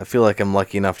know. I feel like I'm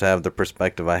lucky enough to have the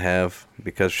perspective I have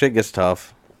because shit gets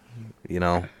tough, you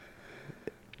know.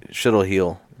 Shit'll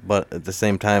heal, but at the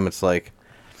same time, it's like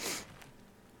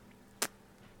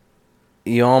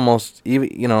you almost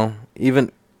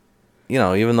even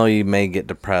though you may get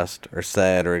depressed or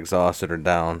sad or exhausted or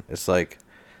down, it's like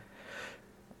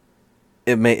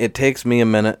it takes me a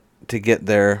minute to get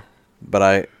there,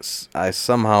 but I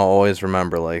somehow always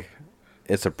remember like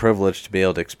it's a privilege to be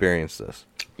able to experience this.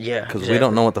 Yeah, because we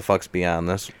don't know what the fuck's beyond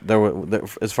this.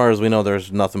 As far as we know,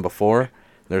 there's nothing before.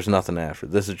 There's nothing after.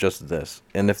 This is just this.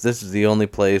 And if this is the only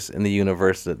place in the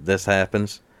universe that this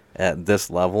happens at this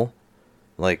level,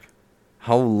 like,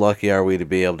 how lucky are we to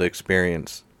be able to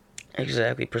experience?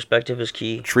 Exactly. Perspective is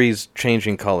key. Trees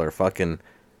changing color, fucking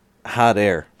hot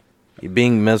air,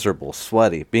 being miserable,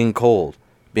 sweaty, being cold,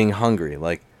 being hungry,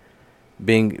 like,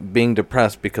 being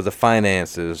depressed because of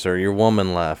finances or your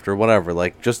woman left or whatever.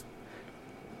 Like, just,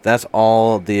 that's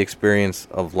all the experience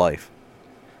of life.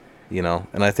 You know,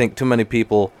 and I think too many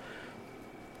people,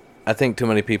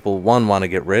 one, want to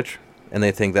get rich, and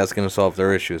they think that's going to solve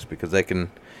their issues because they can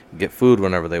get food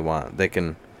whenever they want. They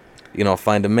can, you know,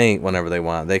 find a mate whenever they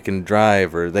want. They can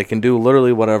drive, or they can do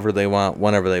literally whatever they want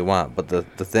whenever they want. But the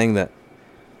thing that,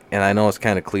 and I know it's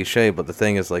kind of cliche, but the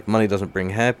thing is, like, money doesn't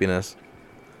bring happiness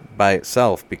by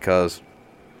itself because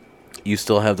you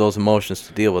still have those emotions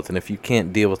to deal with. And if you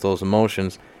can't deal with those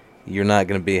emotions, you're not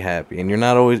going to be happy, and you're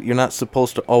not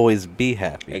supposed to always be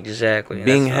happy. Exactly.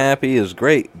 Being happy is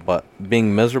great, but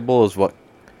being miserable is what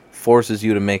forces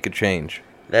you to make a change.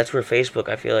 That's where Facebook,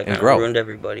 I feel like, kind of ruined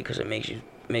everybody because it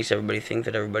makes everybody think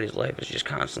that everybody's life is just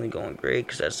constantly going great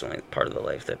because that's the only part of the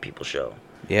life that people show.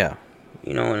 Yeah.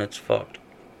 You know, and it's fucked.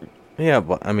 Yeah,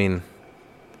 but I mean.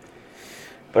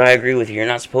 But I agree with you. You're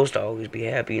not supposed to always be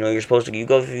happy. You know, you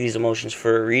go through these emotions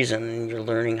for a reason, and you're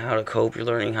learning how to cope. You're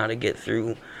learning how to get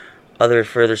through other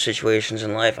further situations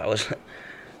in life.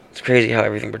 It's crazy how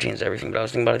everything pertains to everything, but I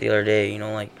was thinking about it the other day, you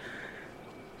know, like,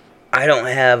 I don't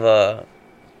have a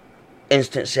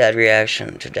instant sad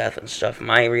reaction to death and stuff.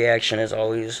 My reaction is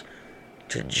always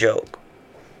to joke.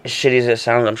 As shitty as it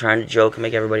sounds, I'm trying to joke and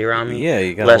make everybody around me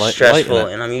you gotta less stressful,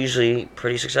 and I'm usually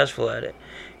pretty successful at it.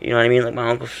 You know what I mean? Like my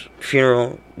uncle's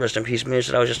funeral, rest in peace, Moose,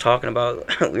 that I was just talking about.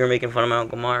 We were making fun of my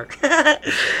Uncle Mark.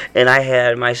 And I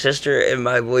had my sister and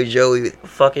my boy Joey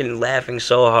fucking laughing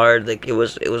so hard. Like it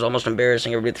was almost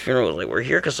embarrassing. Everybody at the funeral was like, we're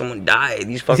here because someone died.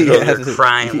 These fuckers over there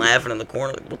crying, laughing in the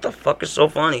corner. Like, what the fuck is so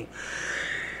funny?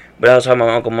 But I was talking about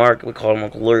my Uncle Mark. We called him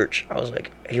Uncle Lurch.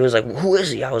 He was like, who is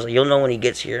he? I was like, you'll know when he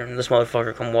gets here. And this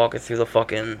motherfucker come walking through the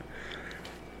fucking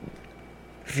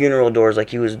funeral doors like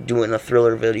he was doing a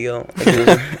Thriller video.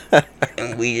 Like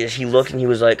and he looked and he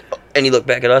was like, and he looked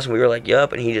back at us and we were like,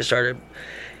 yup. And he just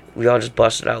we all just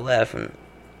busted out laughing.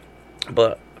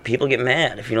 But people get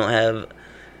mad if you don't have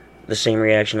the same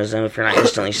reaction as them, if you're not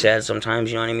instantly sad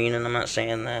sometimes, you know what I mean? And I'm not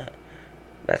saying that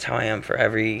that's how I am for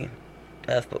every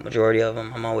death, but majority of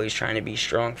them, I'm always trying to be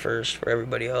strong first for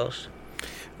everybody else.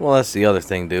 Well, that's the other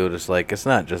thing, dude. It's like, it's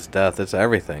not just death, it's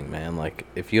everything, man. Like,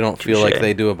 if you don't feel like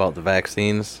they do about the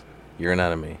vaccines, you're an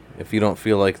enemy. If you don't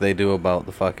feel like they do about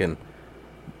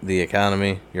the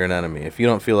economy, you're an enemy. If you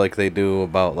don't feel like they do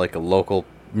about, like, a local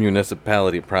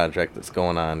municipality project that's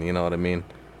going on, you know what I mean?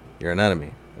 You're an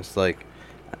enemy. It's like,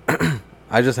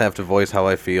 I just have to voice how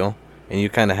I feel, and you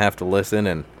kind of have to listen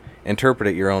and interpret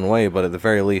it your own way, but at the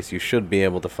very least, you should be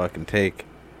able to fucking take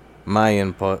my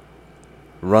input,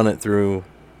 run it through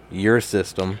your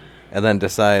system, and then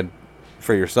decide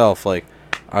for yourself, like,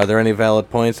 are there any valid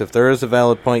points? If there is a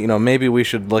valid point, you know, maybe we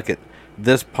should look at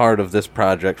this part of this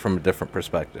project from a different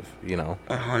perspective, you know?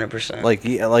 100%. Like,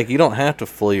 you don't have to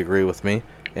fully agree with me,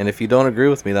 and if you don't agree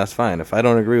with me, that's fine. If I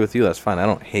don't agree with you, that's fine. I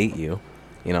don't hate you,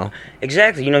 you know?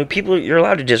 Exactly. You know, people, you're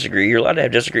allowed to disagree. You're allowed to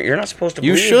have disagree. You're not supposed to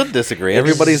believe. You should disagree.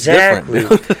 Everybody's different,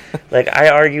 dude. Like, I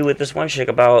argue with this one chick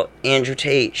about Andrew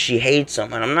Tate. She hates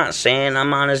him, and I'm not saying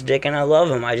I'm on his dick and I love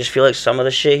him. I just feel like some of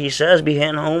the shit he says be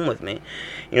hitting home with me.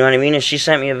 You know what I mean? And she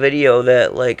sent me a video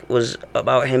that, like, was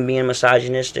about him being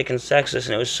misogynistic and sexist,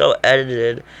 and it was so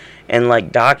edited and,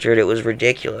 like, doctored, it was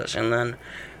ridiculous. And then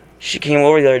she came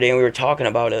over the other day and we were talking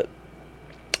about it.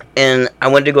 And I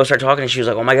went to go start talking, and she was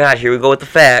like, oh my god, here we go with the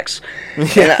facts.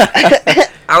 And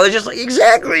I was just like,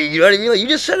 exactly, you know what I mean? Like, you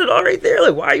just said it all right there.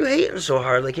 Like, why are you hating so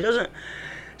hard? Like, he doesn't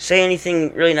say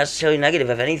anything really necessarily negative.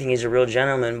 If anything, he's a real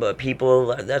gentleman. But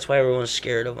people, that's why everyone's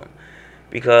scared of him,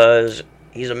 because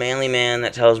he's a manly man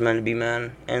that tells men to be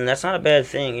men, and that's not a bad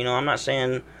thing. You know, I'm not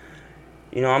saying,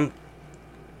 you know,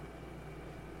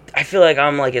 I feel like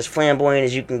I'm like as flamboyant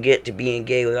as you can get to being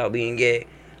gay without being gay.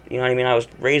 You know what I mean? I was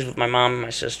raised with my mom and my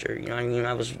sister. You know what I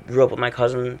mean? Grew up with my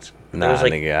cousins. Nah,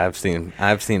 like, nigga,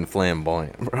 I've seen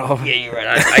flamboyant, bro. Yeah, you're right.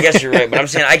 I guess you're right, but I'm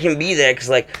saying I can be that because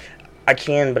like I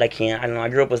can, but I can't. I don't know. I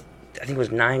grew up with, I think it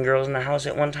was 9 girls in the house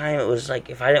at one time. It was like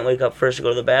if I didn't wake up first to go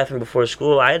to the bathroom before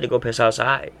school, I had to go piss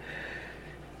outside.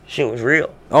 Shit was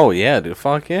real. Oh yeah, dude.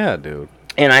 Fuck yeah, dude.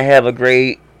 And I have a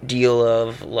great deal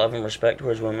of love and respect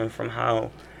towards women from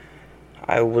how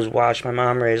I was watched my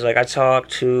mom raise. Like I talk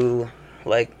to,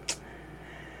 like,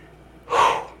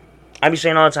 I be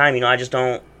saying all the time, you know, I just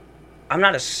don't. I'm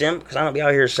not a simp because I don't be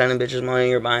out here sending bitches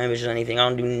money or buying bitches anything. I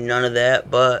don't do none of that,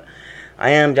 but I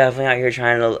am definitely out here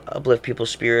trying to uplift people's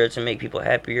spirits and make people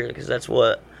happier because that's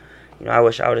what, you know, I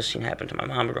wish I would have seen happen to my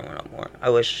mom growing up more. I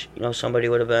wish, you know, somebody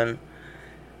would have been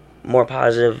more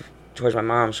positive towards my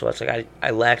mom. So it's like I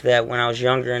lacked that when I was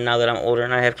younger, and now that I'm older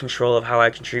and I have control of how I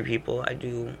can treat people, I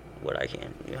do what I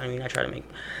can. You know what I mean? I try to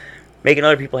making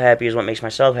other people happy is what makes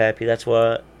myself happy. That's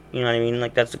what, you know what I mean?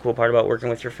 Like that's the cool part about working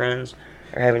with your friends.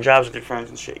 Or having jobs with your friends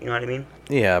and shit, you know what I mean?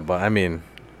 Yeah, but I mean,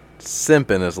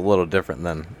 simping is a little different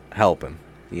than helping,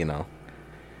 you know?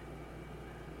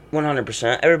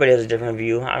 100%. Everybody has a different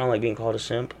view. I don't like being called a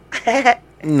simp.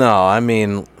 No, I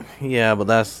mean, yeah, but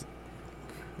that's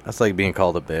like being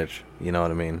called a bitch, you know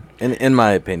what I mean? In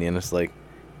my opinion, it's like,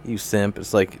 you simp,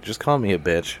 it's like, just call me a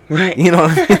bitch. Right. You know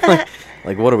what I mean?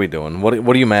 Like what are we doing? What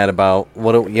are you mad about?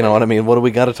 You know what I mean? What do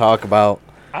we got to talk about?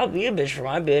 I'll be a bitch for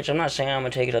my bitch. I'm not saying I'm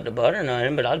going to take it up to butt or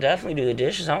nothing, but I'll definitely do the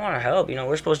dishes. I want to help. You know,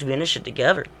 we're supposed to be in this shit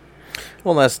together.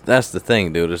 Well, that's the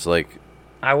thing, dude. It's like...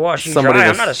 I wash you dry.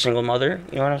 I'm not a single mother.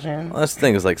 You know what I'm saying? Well, that's the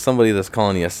thing. Is like somebody that's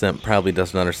calling you a simp probably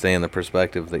doesn't understand the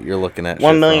perspective that you're looking at.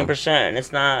 1,000,000%. And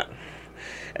it's not...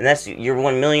 And that's... You're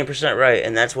 1,000,000% right.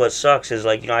 And that's what sucks is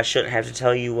like, you know, I shouldn't have to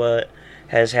tell you what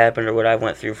has happened or what I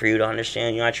went through for you to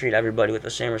understand. You know, I treat everybody with the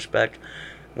same respect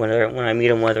when I meet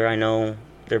them, whether I know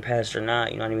their past or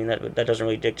not, you know what I mean? That doesn't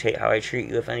really dictate how I treat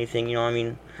you, if anything, you know what I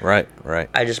mean? Right.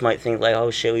 I just might think like, oh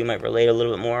shit, we might relate a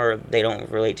little bit more, or they don't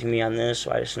relate to me on this,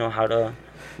 so I just know how to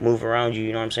move around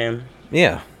you know what I'm saying?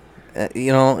 Yeah.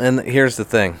 You know, and here's the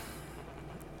thing.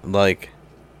 Like,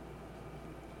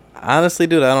 honestly,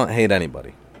 dude, I don't hate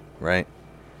anybody, right?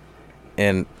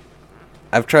 And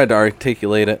I've tried to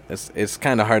articulate it. It's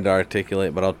kind of hard to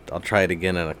articulate, but I'll try it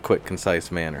again in a quick,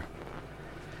 concise manner.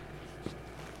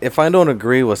 If I don't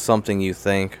agree with something you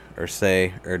think or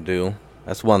say or do,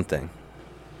 that's one thing.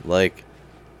 Like,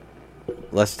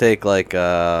 let's take like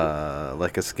a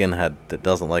skinhead that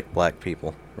doesn't like black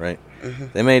people, right? Mm-hmm.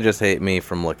 They may just hate me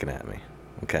from looking at me.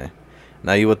 Okay.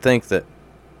 Now you would think that,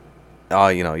 oh,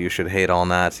 you know, you should hate all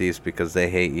Nazis because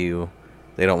they hate you.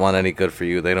 They don't want any good for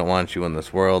you. They don't want you in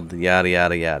this world. Yada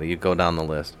yada yada. You go down the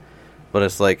list, but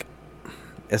it's like,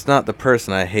 it's not the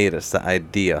person I hate. It's the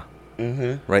idea.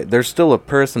 Mm-hmm. Right? There's still a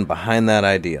person behind that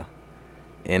idea.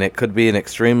 And it could be an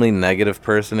extremely negative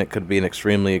person. It could be an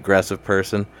extremely aggressive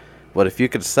person. But if you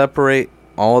could separate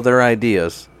all their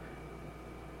ideas,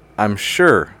 I'm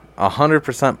sure,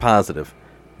 100% positive,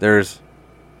 there's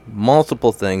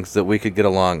multiple things that we could get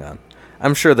along on.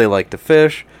 I'm sure they like to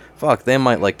fish. Fuck, they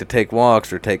might like to take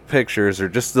walks or take pictures or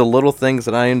just the little things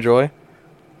that I enjoy.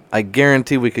 I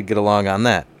guarantee we could get along on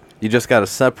that. You just got to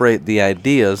separate the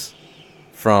ideas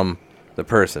from the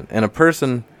person. And a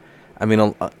person, I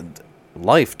mean,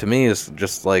 life to me is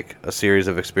just like a series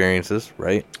of experiences,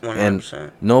 right? 100%.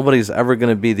 And nobody's ever going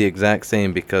to be the exact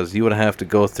same because you would have to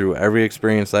go through every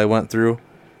experience I went through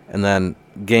and then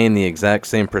gain the exact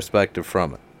same perspective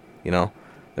from it. You know,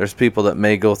 there's people that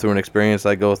may go through an experience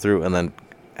I go through and then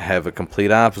have a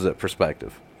complete opposite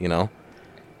perspective, you know?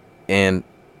 And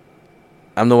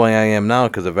I'm the way I am now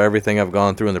because of everything I've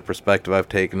gone through and the perspective I've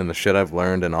taken and the shit I've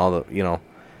learned and all the, you know,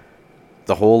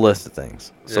 the whole list of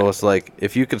things. Yeah. So it's like,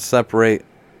 if you could separate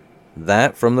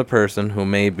that from the person who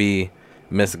may be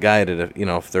misguided, you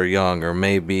know, if they're young, or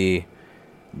maybe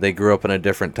they grew up in a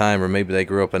different time, or maybe they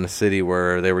grew up in a city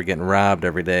where they were getting robbed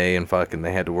every day and fucking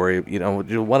they had to worry, you know,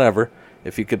 whatever.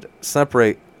 If you could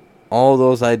separate all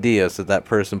those ideas that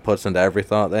person puts into every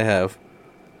thought they have,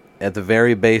 at the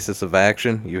very basis of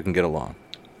action, you can get along.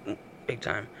 Big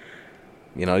time.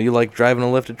 You know, you like driving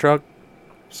a lifted truck?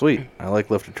 Sweet. I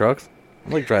like lifted trucks. I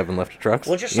like driving lifted trucks.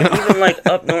 Well, just like, even like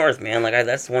up north, man. Like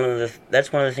that's one of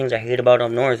the things I hate about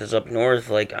up north is up north.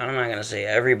 Like I'm not gonna say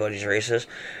everybody's racist,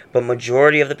 but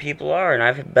majority of the people are. And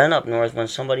I've been up north when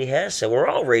somebody has said we're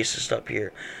all racist up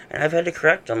here, and I've had to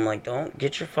correct them. Like don't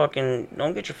get your fucking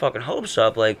hopes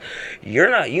up. Like you're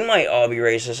not. You might all be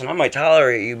racist, and I might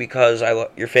tolerate you because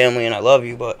your family and I love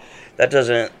you, but that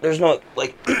doesn't. There's no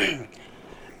like.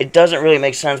 It doesn't really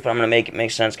make sense, but I'm gonna make it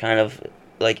make sense. Kind of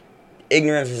like.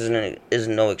 Ignorance is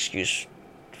no excuse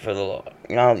for the law.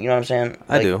 You know what I'm saying?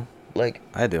 I do. Like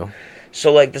I do.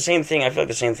 So like the same thing. I feel like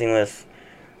the same thing with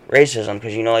racism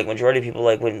because like majority of people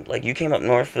like when like you came up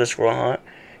north for the squirrel hunt.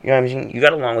 You know what I mean? You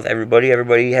got along with everybody.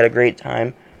 Everybody had a great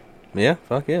time. Yeah.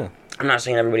 Fuck yeah. I'm not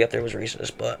saying everybody up there was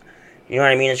racist, but you know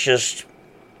what I mean. It's just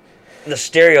the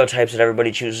stereotypes that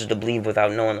everybody chooses to believe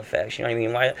without knowing the facts. You know what I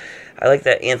mean? Why? I like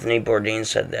that Anthony Bourdain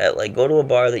said that. Like, go to a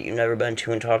bar that you've never been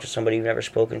to and talk to somebody you've never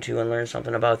spoken to and learn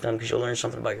something about them because you'll learn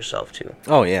something about yourself too.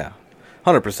 Oh yeah,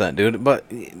 100%, dude. But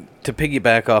to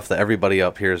piggyback off that everybody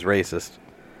up here is racist.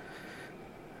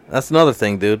 That's another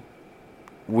thing, dude.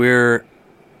 We're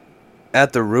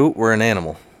at the root. We're an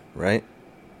animal, right?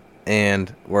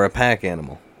 And we're a pack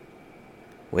animal.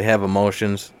 We have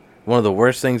emotions. One of the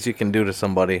worst things you can do to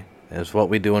somebody is what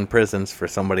we do in prisons for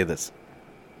somebody that's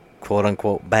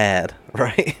quote-unquote bad,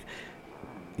 right?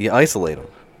 You isolate them.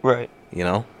 Right. You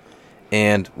know?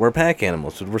 And we're pack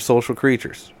animals. We're social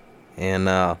creatures. And,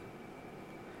 I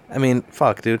mean,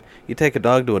 fuck, dude. You take a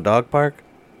dog to a dog park,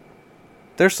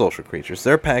 they're social creatures.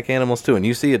 They're pack animals, too. And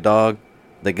you see a dog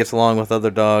that gets along with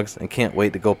other dogs and can't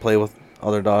wait to go play with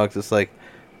other dogs. It's like,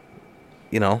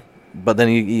 you know, but then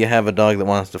you have a dog that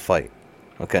wants to fight.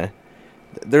 Okay?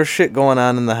 There's shit going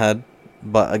on in the head,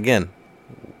 but again,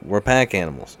 we're pack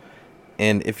animals.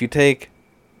 And if you take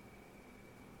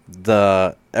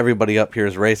the everybody up here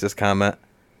is racist comment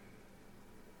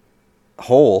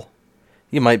whole,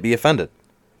 you might be offended.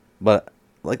 But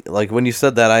like when you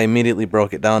said that, I immediately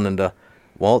broke it down into,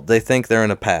 well, they think they're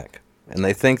in a pack. And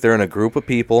they think they're in a group of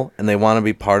people, and they want to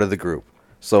be part of the group.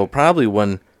 So probably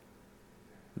when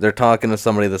they're talking to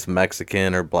somebody that's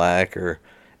Mexican or black or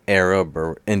Arab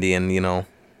or Indian, you know,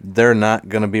 they're not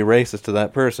going to be racist to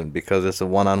that person because it's a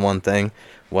one-on-one thing.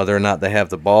 Whether or not they have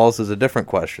the balls is a different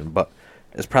question, but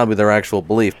it's probably their actual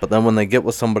belief. But then when they get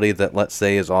with somebody that, let's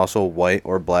say, is also white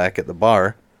or black at the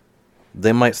bar,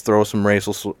 they might throw some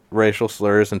racial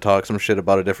slurs and talk some shit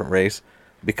about a different race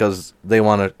because they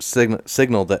want to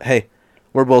signal that, hey,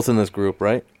 we're both in this group,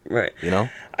 right? Right. You know?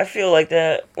 I feel like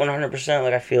that 100%.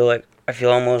 Like, I feel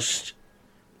almost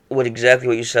exactly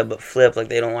what you said, but flip. Like,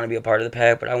 they don't want to be a part of the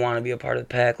pack, but I want to be a part of the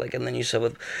pack. Like, and then you said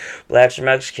with blacks or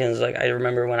Mexicans, like, I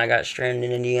remember when I got stranded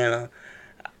in Indiana,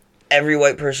 every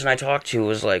white person I talked to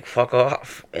was like, fuck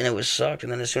off. And it was sucked.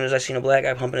 And then as soon as I seen a black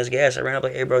guy pumping his gas, I ran up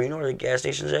like, hey, bro, you know where the gas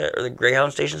station's at? Or the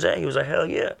Greyhound station's at? He was like, hell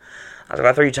yeah. I was like,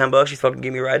 I'll throw you $10. You fucking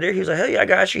give me a ride there? He was like, hell yeah, I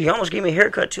got you. He almost gave me a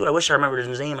haircut, too. I wish I remembered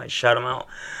his name. I'd shout him out.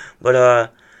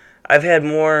 But I've had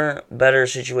better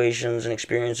situations and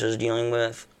experiences dealing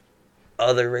with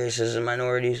other races and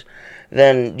minorities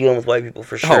than dealing with white people,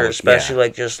 for sure. Especially,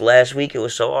 like, just last week, it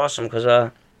was so awesome,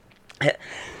 because, when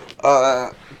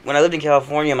I lived in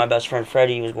California, my best friend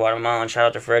Freddie was Guatemalan. Shout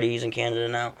out to Freddie, he's in Canada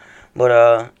now.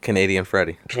 But, Canadian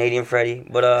Freddie.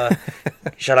 But,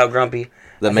 shout out Grumpy.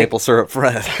 The maple syrup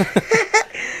Fred.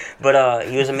 But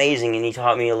he was amazing, and he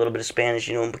taught me a little bit of Spanish,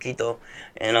 un poquito.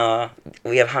 And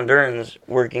we have Hondurans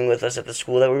working with us at the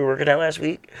school that we were working at last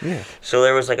week. Yeah. So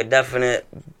there was like a definite,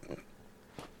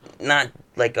 not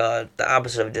like the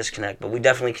opposite of a disconnect, but we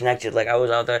definitely connected. Like I was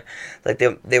out there, like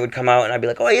they would come out, and I'd be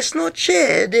like, oh, es noche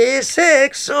de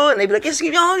sexo, and they'd be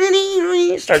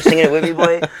like, start singing it with me,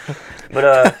 boy.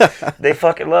 But they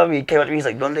fucking love me. He came up to me, he's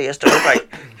like, ¿Dónde está cocaína?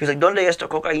 He was like, ¿Dónde está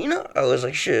cocaína? I was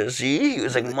like, shit, see? He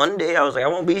was like, Monday. I was like, I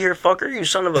won't be here, fucker, you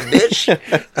son of a bitch.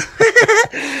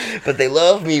 But they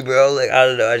love me, bro. Like, I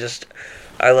don't know,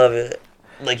 I love it.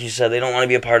 Like you said, they don't want to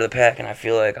be a part of the pack, and I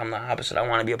feel like I'm the opposite. I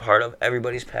want to be a part of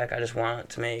everybody's pack. I just want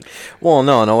to make... Well,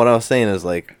 no, what I was saying is,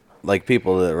 like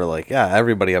people that were like, yeah,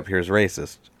 everybody up here is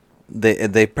racist.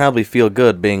 They probably feel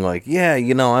good being like, yeah,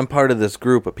 you know, I'm part of this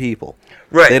group of people.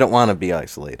 Right. They don't want to be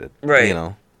isolated. Right. You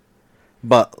know?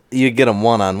 But you get them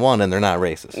one-on-one, and they're not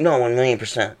racist. No,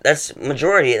 1,000,000%. That's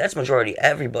majority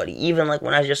everybody. Even like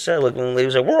when I just said, like when the lady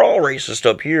was like, we're all racist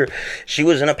up here. She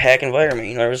was in a pack environment.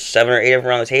 You know, there was 7 or 8 of them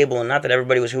around the table, and not that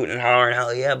everybody was hooting and hollering,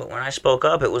 hell yeah, but when I spoke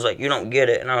up, it was like, you don't get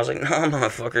it. And I was like, no,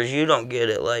 motherfuckers, you don't get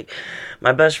it. Like,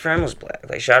 my best friend was black.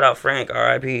 Like, shout out Frank,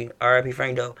 R.I.P.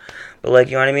 Frank Doe. But like,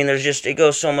 you know what I mean? There's just, it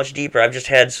goes so much deeper. I've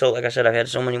had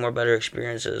so many more better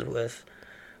experiences with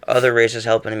other races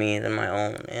helping me than my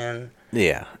own. And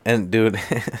Yeah, and dude,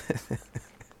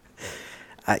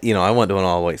 I went to an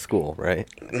all-white school, right?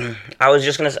 I meant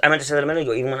to say that a minute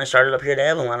ago. Even when I started up here at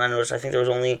Avalon, I noticed I think there was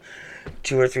only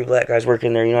 2 or 3 black guys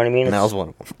working there. You know what I mean? And that was one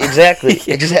of them. Exactly,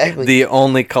 exactly. The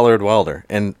only colored welder.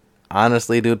 And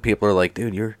honestly, dude, people are like,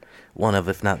 dude, you're one of,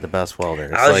 if not the best welder.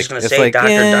 It's I was like, just gonna it's say, like, Dr.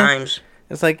 yeah, Dimes.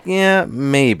 It's like, yeah,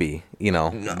 maybe,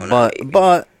 No,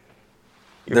 but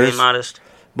you're there's being modest.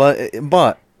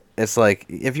 but it's like,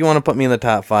 if you want to put me in the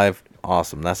top 5,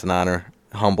 awesome. That's an honor,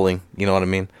 humbling. You know what I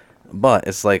mean? But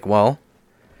it's like, well,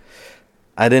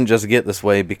 I didn't just get this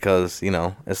way because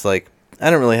it's like I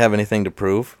didn't really have anything to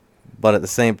prove. But at the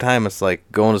same time, it's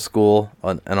like going to school,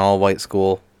 an all-white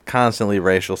school, constantly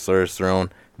racial slurs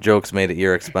thrown, jokes made at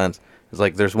your expense. It's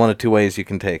like there's one of 2 ways you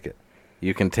can take it.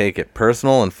 You can take it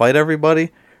personal and fight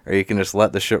everybody, or you can just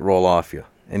let the shit roll off you.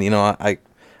 And a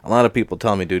lot of people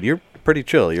tell me, dude, you're pretty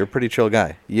chill. You're a pretty chill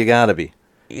guy. You gotta be.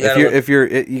 You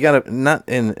gotta not.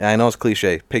 And I know it's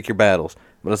cliche. Pick your battles,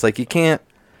 but it's like you can't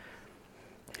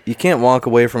walk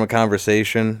away from a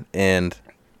conversation and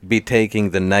be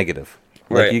taking the negative.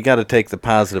 Like, Right. you got to take the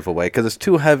positive away, because it's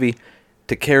too heavy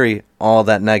to carry all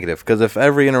that negative. Because if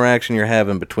every interaction you're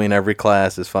having between every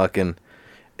class is fucking,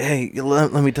 hey,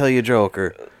 let me tell you a joke,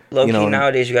 or Low key,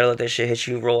 nowadays you gotta let that shit hit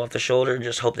you, roll off the shoulder, and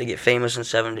just hope they get famous in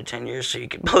 7 to 10 years so you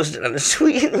can post it on the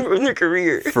tweet and ruin their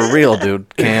career. for real,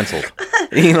 dude, canceled.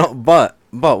 But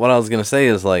what I was gonna say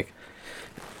is, like,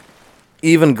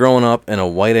 even growing up in a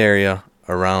white area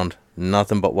around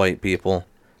nothing but white people,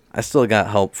 I still got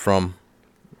help from,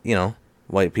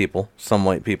 white people, some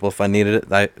white people. If I needed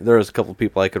it, there was a couple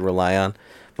people I could rely on,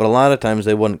 but a lot of times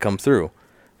they wouldn't come through.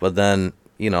 But then,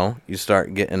 you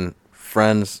start getting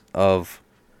friends of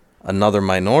another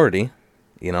minority,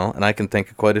 and I can think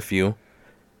of quite a few.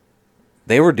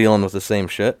 They were dealing with the same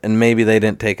shit, and maybe they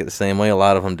didn't take it the same way. A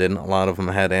lot of them didn't. A lot of them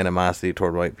had animosity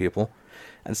toward white people.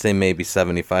 I'd say maybe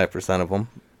 75% of them,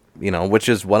 which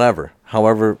is whatever.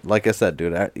 However, like I said,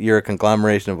 dude, you're a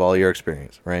conglomeration of all your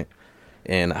experience, right?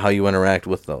 And how you interact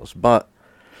with those. But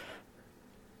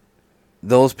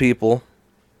those people,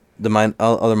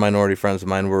 other minority friends of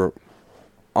mine, were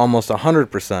almost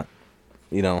 100%,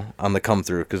 on the come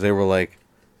through, because they were like,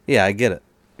 yeah, I get it,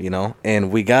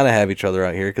 and we got to have each other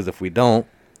out here, because if we don't,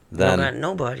 then... I don't got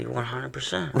nobody,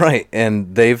 100%. Right,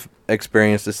 and they've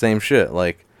experienced the same shit,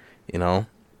 like,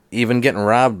 even getting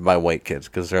robbed by white kids,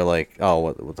 because they're like, oh,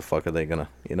 what the fuck are they gonna,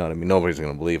 you know what I mean? Nobody's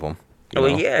gonna believe them. Well,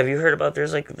 yeah, have you heard about,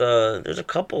 there's a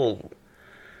couple,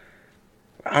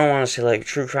 I don't want to say like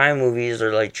true crime movies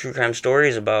or like true crime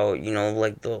stories about,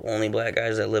 like the only black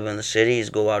guys that live in the cities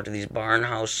go out to these barn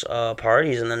house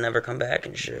parties and then never come back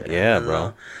and shit. Yeah, and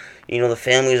bro. The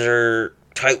families are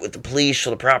tight with the police, so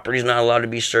the property's not allowed to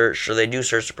be searched, so they do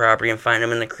search the property and find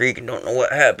them in the creek and don't know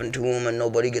what happened to them, and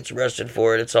nobody gets arrested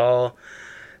for it. It's all,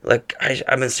 like,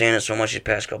 I've been saying it so much these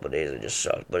past couple of days, it just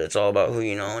sucked, but it's all about who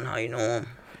you know and how you know them.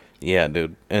 Yeah,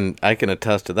 dude, and I can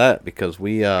attest to that, because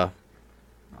we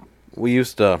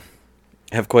used to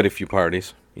have quite a few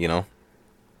parties, and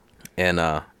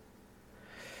the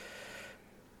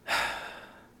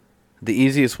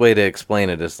easiest way to explain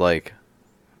it is, like,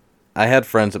 I had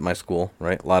friends at my school,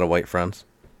 right? A lot of white friends,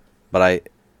 but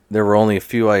there were only a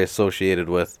few I associated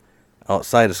with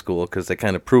outside of school, because they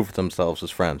kind of proved themselves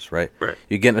as friends, right? Right.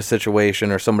 You get in a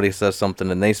situation, or somebody says something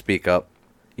and they speak up,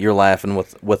 you're laughing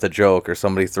with a joke, or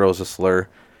somebody throws a slur,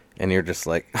 and you're just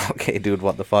like, okay, dude,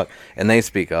 what the fuck? And they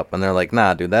speak up, and they're like,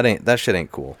 nah, dude, that shit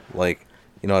ain't cool. Like,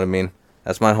 you know what I mean?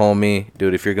 That's my homie,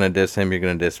 dude. If you're gonna diss him, you're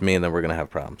gonna diss me, and then we're gonna have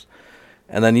problems.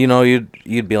 And then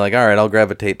you'd be like, all right, I'll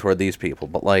gravitate toward these people,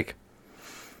 but like,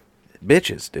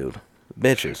 bitches, dude,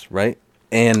 bitches, right?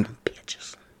 And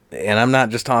Bitches. And I'm not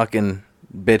just talking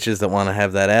bitches that want to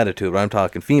have that attitude, but I'm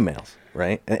talking females,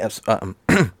 right? I'm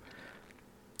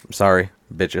sorry,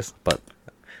 bitches, but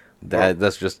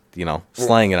that's just,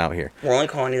 slang it out here. We're only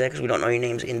calling you that because we don't know your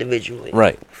names individually.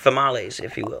 Right. Famales,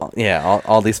 if you will. Yeah,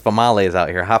 all these famales out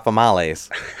here, hot famales.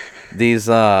 These,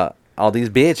 all these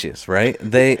bitches, right?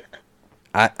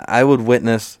 I would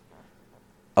witness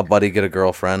a buddy get a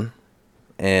girlfriend,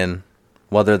 and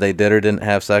whether they did or didn't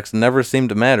have sex never seemed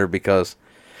to matter, because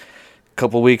a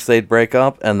couple weeks they'd break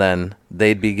up, and then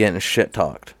they'd be getting shit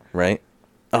talked, right?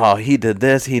 Oh, he did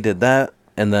this, he did that,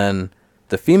 and then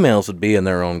the females would be in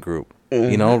their own group,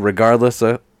 regardless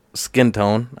of skin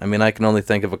tone. I mean, I can only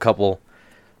think of a couple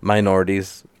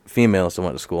minorities, females that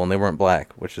went to school, and they weren't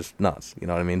black, which is nuts, you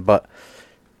know what I mean? But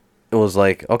it was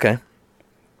like, okay,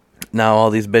 now all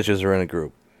these bitches are in a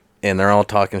group, and they're all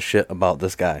talking shit about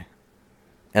this guy.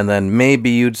 And then maybe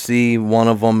you'd see one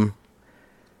of them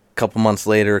couple months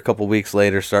later, a couple weeks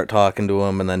later, start talking to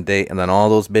him and then date, and then all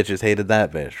those bitches hated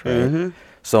that bitch, right? Mm-hmm.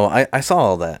 So I saw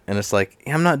all that, and it's like,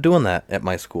 I'm not doing that at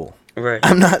my school. Right.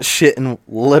 I'm not shitting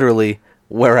literally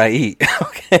where I eat,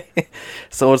 okay?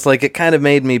 So it's like, it kind of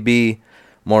made me be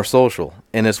more social.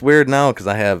 And it's weird now because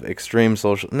I have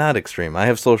not extreme, I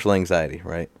have social anxiety,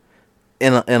 right?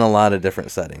 In a lot of different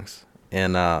settings.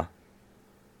 And,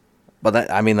 but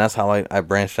that's how I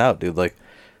branched out, dude. Like,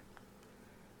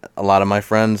 a lot of my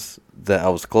friends that I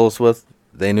was close with,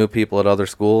 they knew people at other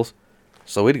schools.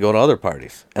 So we'd go to other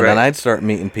parties. And then I'd start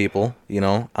meeting people,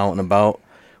 out and about.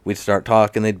 We'd start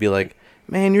talking. They'd be like,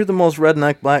 man, you're the most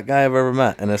redneck black guy I've ever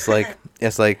met. And it's like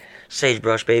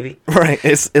sagebrush, baby. Right.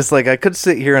 It's like I could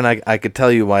sit here and I could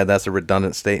tell you why that's a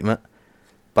redundant statement,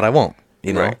 but I won't,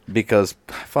 Right. Because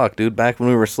fuck, dude, back when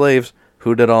we were slaves,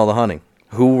 who did all the hunting?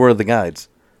 Who were the guides?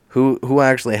 Who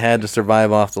actually had to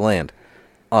survive off the land?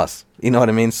 Us. You know what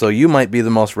I mean? So you might be the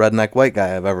most redneck white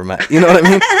guy I've ever met. You know what I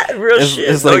mean? Real shit.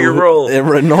 It's know your role.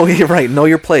 No, you're right. Know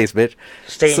your place, bitch.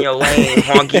 Stay in your lane,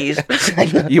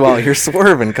 honkies. You out here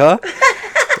swerving, cuh?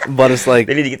 But it's like...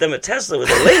 They need to get them a Tesla with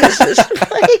a lane assist.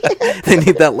 They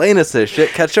need that lane assist shit.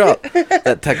 Catch up.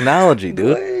 That technology,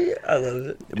 dude. I love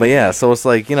it. But yeah, so it's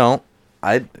like,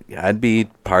 I'd be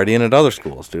partying at other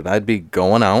schools, dude. I'd be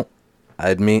going out.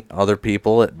 I'd meet other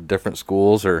people at different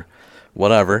schools or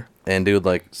whatever. And, dude,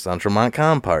 like, Central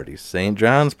Montcalm parties, St.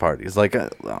 John's parties, like,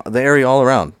 the area all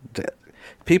around.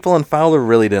 People in Fowler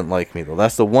really didn't like me, though.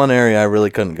 That's the one area I really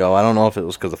couldn't go. I don't know if it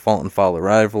was because of Fulton Fowler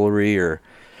rivalry or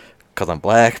because I'm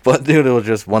black, but, dude, it was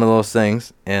just one of those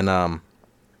things. And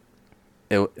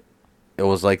it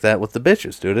was like that with the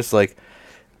bitches, dude. It's like,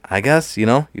 I guess,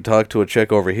 you talk to a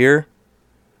chick over here,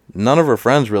 none of her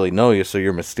friends really know you, so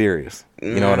you're mysterious.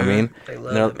 You know what I mean? They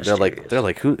love they're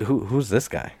like, who's this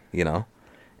guy,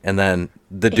 And then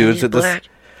the dudes at this... black.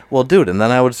 Well, dude, and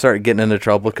then I would start getting into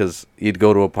trouble because you'd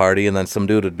go to a party and then some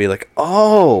dude would be like,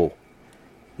 oh,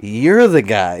 you're the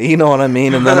guy. You know what I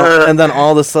mean? And then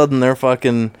all of a sudden they're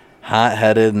fucking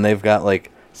hot-headed and they've got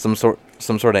like some sort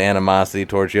of animosity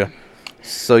towards you.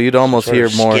 So you'd almost hear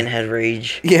more... skinhead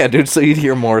rage. Yeah, dude, so you'd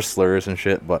hear more slurs and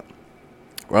shit. But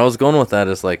where I was going with that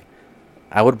is like,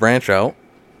 I would branch out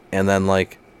and then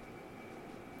like,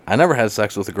 I never had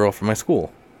sex with a girl from my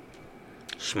school.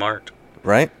 Smart.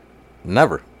 Right?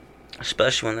 Never.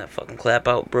 Especially when that fucking clap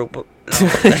out broke. No.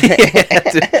 Yeah,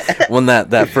 dude. When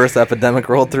that first epidemic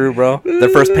rolled through, bro. The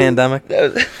first pandemic.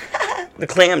 That was the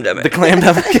clamdemic. The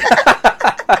clamdemic.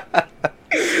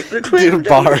 Dude,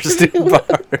 bars.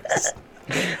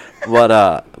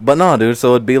 But no, dude.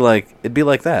 So it'd be like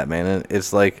that, man.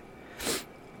 It's like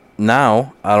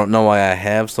now I don't know why I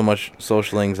have so much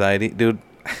social anxiety, dude.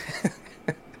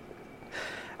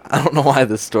 I don't know why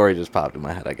this story just popped in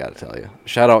my head. I gotta tell you.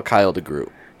 Shout out Kyle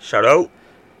DeGroot. Shout out.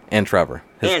 And Trevor.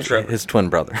 His twin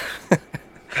brother.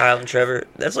 Kyle and Trevor.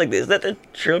 That's like, is that the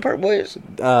Trailer Park Boys? Is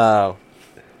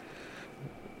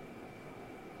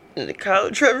it Kyle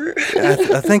and Trevor?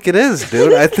 I think it is,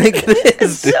 dude. I think it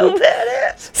is, dude. So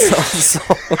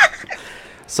badass.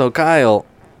 So Kyle,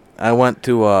 I went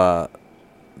to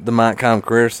the Montcalm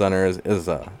Career Center is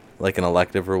like an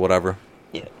elective or whatever.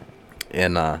 Yeah.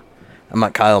 And I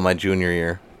met Kyle my junior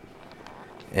year.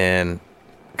 And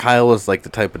Kyle was like the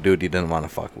type of dude you didn't want to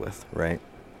fuck with, right?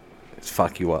 Just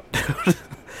fuck you up, dude.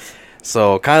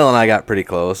 So Kyle and I got pretty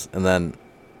close, and then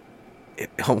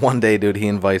one day, dude, he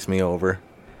invites me over.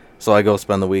 So I go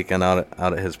spend the weekend out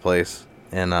at his place,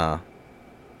 and I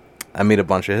meet a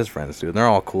bunch of his friends, dude. And they're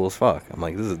all cool as fuck. I'm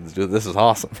like, this is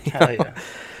awesome. Hell yeah.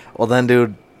 Well, then,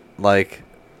 dude, like,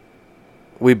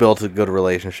 we built a good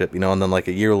relationship, and then like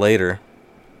a year later,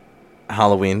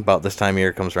 Halloween, about this time of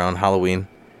year comes around, Halloween,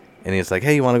 and he's like,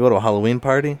 hey, you want to go to a Halloween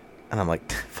party? And I'm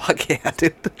like, fuck yeah,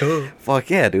 dude. Fuck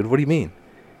yeah, dude. What do you mean?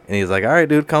 And he's like, all right,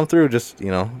 dude, come through. Just,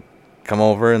 come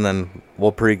over, and then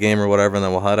we'll pregame or whatever, and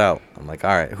then we'll head out. I'm like,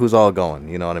 all right, who's all going?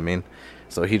 You know what I mean?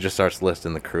 So he just starts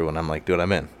listing the crew, and I'm like, dude,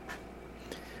 I'm in.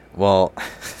 Well,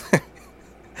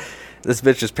 this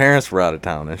bitch's parents were out of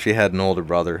town, and she had an older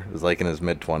brother who was like in his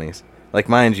mid-20s. Like,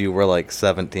 mind you, we're like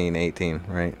 17, 18,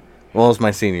 right? Well, it was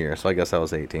my senior year, so I guess I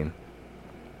was 18.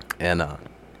 And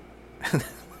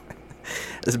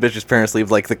this bitch's parents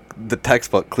leave like the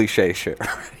textbook cliche shit,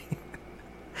 right?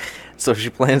 So she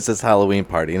plans this Halloween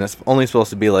party, and it's only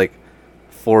supposed to be like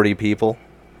 40 people.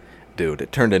 Dude,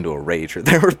 it turned into a rager.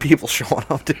 There were people showing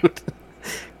up, dude.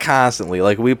 Constantly.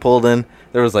 Like, we pulled in,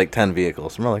 there was like 10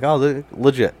 vehicles. And we're like, oh, they're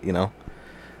legit,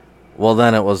 Well,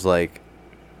 then it was like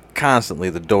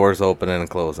constantly the doors opening and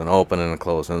closing.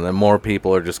 And then more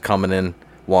people are just coming in,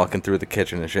 walking through the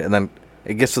kitchen and shit. And then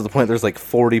it gets to the point there's like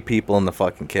 40 people in the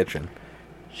fucking kitchen.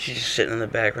 She's just sitting in the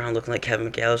background looking like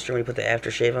Kevin McAllister when he put the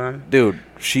aftershave on. Dude,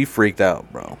 she freaked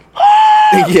out, bro.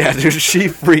 Yeah, dude, she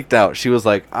freaked out. She was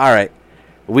like, all right,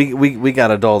 we got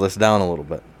to dull this down a little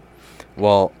bit.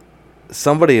 Well,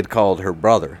 somebody had called her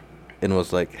brother and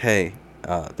was like, hey,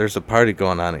 there's a party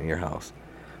going on at your house.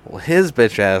 Well, his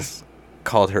bitch ass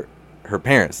called her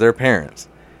parents, their parents.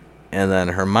 And then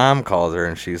her mom calls her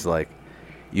and she's like,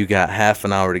 you got half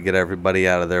an hour to get everybody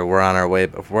out of there. We're on our way,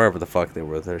 wherever the fuck they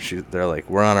were. They're like,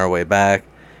 we're on our way back,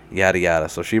 yada yada.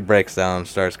 So she breaks down,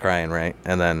 starts crying, right?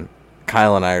 And then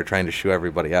Kyle and I are trying to shoo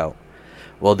everybody out.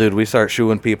 Well, dude, we start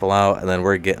shooing people out, and then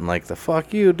we're getting like, the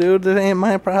fuck you, dude, that ain't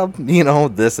my problem. You know,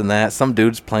 this and that. Some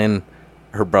dude's playing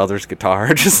her brother's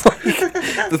guitar. Just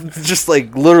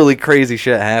like literally crazy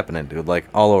shit happening, dude. Like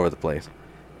all over the place.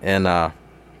 And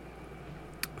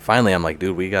finally I'm like,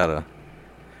 dude, we gotta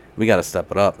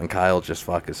step it up. And Kyle just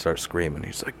fucking starts screaming.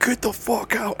 He's like, get the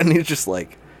fuck out. And he's just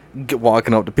like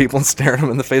walking up to people and staring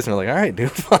them in the face. And they're like, all right, dude,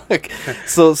 fuck.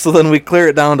 So then we clear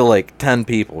it down to like 10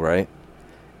 people, right?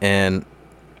 And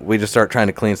we just start trying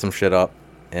to clean some shit up.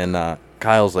 And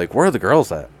Kyle's like, where are the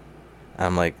girls at?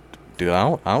 I'm like, dude,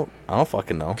 I don't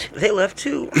fucking know. They left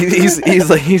too.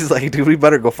 he's like, dude, we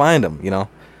better go find them, you know?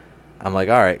 I'm like,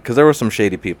 all right, because there were some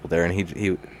shady people there, and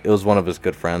it was one of his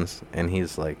good friends, and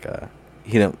he's like,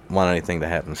 he didn't want anything to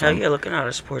happen. So Hell yeah, looking out, I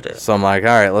support that. So I'm like, all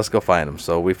right, let's go find him.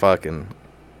 So we fucking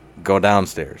go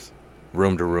downstairs,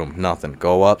 room to room, nothing.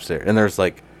 Go upstairs, and there's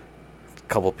like a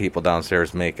couple people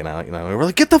downstairs making out, you know? And we're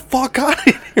like, get the fuck out of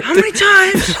here! How many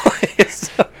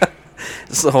times?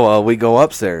 So we go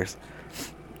upstairs,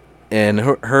 and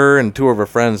her and two of her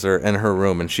friends are in her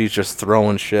room, and she's just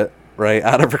throwing shit right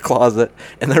out of her closet,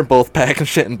 and they're both packing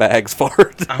shit in bags for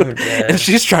her. Oh, yeah. And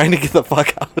she's trying to get the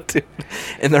fuck out, dude.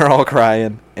 And they're all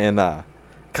crying, and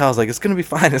Kyle's like, it's gonna be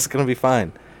fine, it's gonna be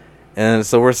fine. And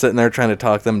so we're sitting there trying to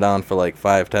talk them down for like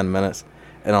 5-10 minutes,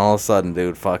 and all of a sudden,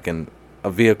 dude, fucking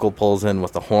a vehicle pulls in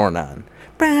with the horn on.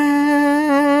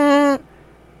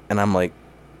 And I'm like,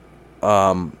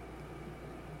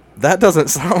 that doesn't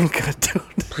sound good, dude.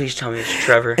 Please tell me it's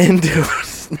Trevor. And dude,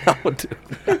 no.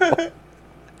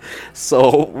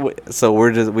 So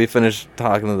we finished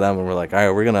talking to them, and we're like, all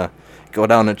right, we're gonna go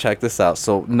down and check this out.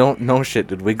 So no shit,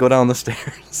 dude. We go down the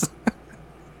stairs,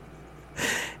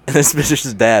 and this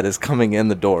bitch's dad is coming in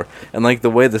the door. And like the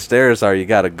way the stairs are, you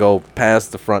gotta go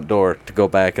past the front door to go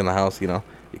back in the house. You know,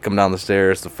 you come down the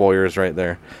stairs, the foyer is right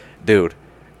there, dude.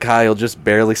 Kyle just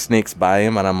barely sneaks by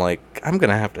him, and I'm like, I'm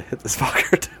gonna have to hit this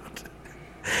fucker, dude.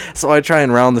 So I try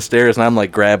and round the stairs, and I'm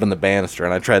like grabbing the banister,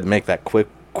 and I tried to make that quick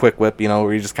whip, you know,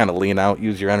 where you just kind of lean out,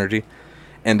 use your energy.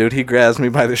 And dude, he grabs me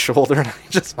by the shoulder, and I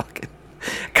just fucking,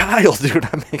 Kyle, dude,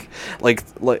 I mean,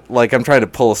 like I'm trying to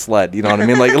pull a sled, you know what I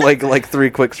mean? Like 3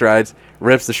 quick strides,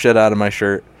 rips the shit out of my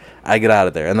shirt. I get out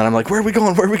of there, and then I'm like, where are we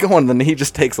going? And then he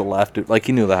just takes a left, dude, like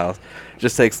he knew the house.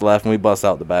 Just takes the left, and we bust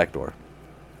out the back door.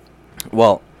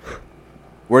 Well,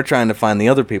 we're trying to find the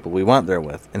other people we went there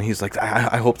with. And he's like,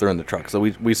 I hope they're in the truck. So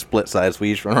we split sides.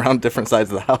 We each run around different sides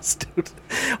of the house, dude.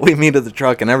 We meet at the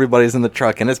truck, and everybody's in the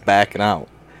truck, and it's backing out.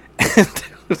 And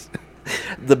dude,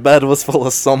 the bed was full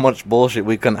of so much bullshit,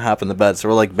 we couldn't hop in the bed. So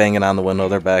we're like banging on the window.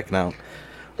 They're backing out.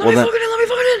 Let me fuck it.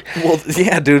 Well,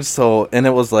 yeah, dude. So, and it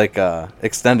was like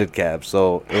extended cab.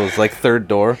 So it was like third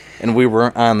door, and we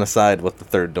were on the side with the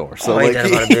third door. So ain't like,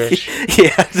 that about a bitch?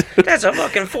 Yeah, dude. That's a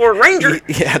fucking Ford Ranger.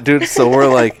 Yeah, dude. So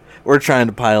we're trying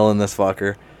to pile in this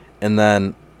fucker, and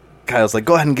then Kyle's like,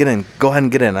 go ahead and get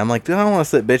in. I'm like, dude, I don't want to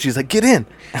sit, bitch. He's like, get in.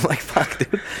 I'm like, fuck,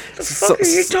 dude. The fuck are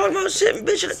you talking about sitting,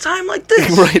 bitch, at a time like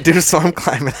this? Right, dude. So I'm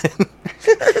climbing in,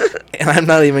 and I'm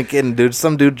not even kidding, dude.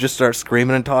 Some dude just starts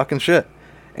screaming and talking shit.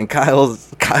 And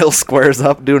Kyle squares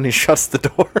up, dude, and he shuts the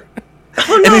door.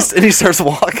 Oh, no. and he starts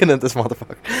walking at this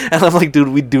motherfucker. And I'm like, dude,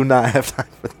 we do not have time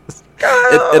for this.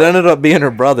 It ended up being her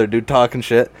brother, dude, talking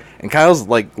shit. And Kyle's,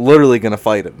 like, literally going to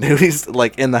fight him. Dude, he's,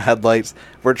 like, in the headlights.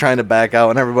 We're trying to back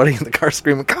out, and everybody in the car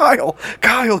screaming, Kyle,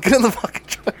 get in the fucking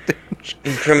truck, dude.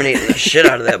 Incriminating the shit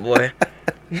out of that boy.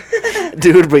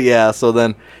 Dude, but yeah, so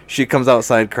then she comes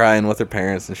outside crying with her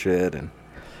parents and shit, and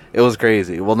it was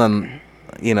crazy. Well, then,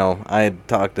 you know, I had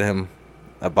talked to him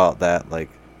about that, like,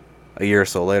 a year or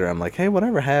so later. I'm like, hey,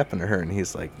 whatever happened to her? And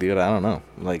he's like, dude, I don't know.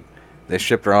 Like, they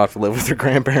shipped her off to live with her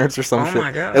grandparents or some shit. Oh,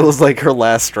 my God. It was, like, her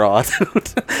last straw,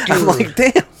 dude. I'm like,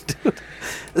 damn, dude.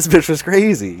 This bitch was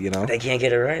crazy, you know? They can't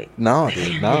get it right. No,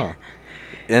 dude, no.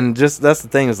 And just, that's the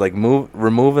thing, is, like,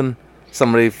 removing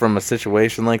somebody from a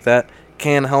situation like that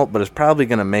can help, but it's probably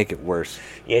going to make it worse.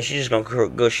 Yeah, she's just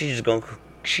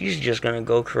gonna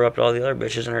go corrupt all the other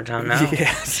bitches in her town now.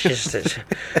 Yes.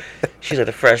 She's like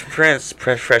the Fresh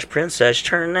Princess,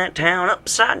 turn that town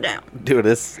upside down. Dude,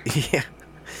 yeah.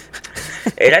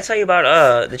 Hey, did I tell you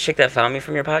about the chick that found me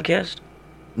from your podcast?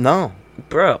 No.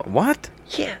 Bro. What?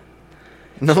 Yeah.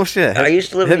 No shit. I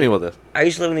used to live Hit in, me with this. I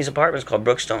used to live in these apartments called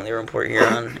Brookstone. They were in Port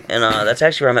Huron. And that's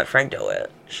actually where I met Frank Doe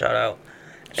at. Shout out.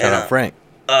 Shout out Frank.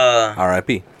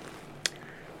 R.I.P.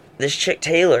 This chick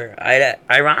Taylor, I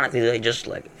ironically just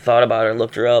thought about her and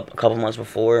looked her up a couple months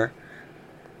before.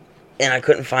 And I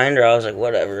couldn't find her. I was like,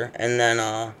 whatever. And then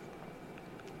a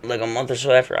month or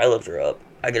so after I looked her up,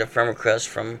 I get a friend request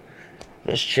from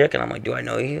this chick, and I'm like, do I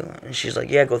know you? And she's like,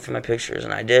 yeah, go through my pictures.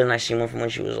 And I did, and I seen one from when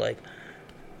she was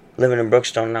living in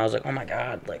Brookstone, and I was like, oh my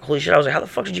god, holy shit. I was like, how the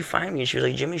fuck did you find me? And she was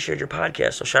like, Jimmy shared your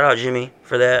podcast. So shout out Jimmy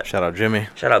for that. Shout out Jimmy.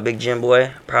 Shout out Big Jim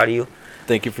boy. Proud of you.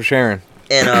 Thank you for sharing.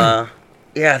 And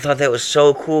yeah, I thought that was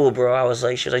so cool, bro. I was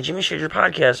like, she was like, Jimmy shared your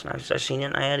podcast, and I seen it,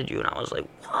 and I added you, and I was like,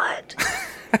 what?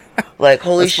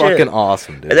 Holy That's shit. fucking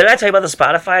awesome, dude. And then I tell you about the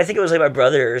Spotify. I think it was my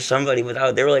brother or somebody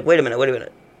they were like, wait a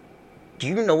minute. Do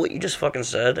you know what you just fucking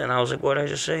said? And I was like, what did I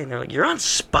just say? And they're like, you're on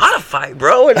Spotify,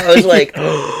 bro. And I was like,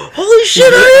 holy shit,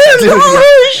 I am. Dude,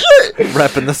 Holy shit.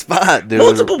 Repping the spot, dude.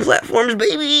 Multiple platforms,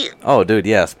 baby. Oh, dude,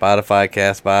 yeah. Spotify,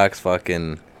 CastBox,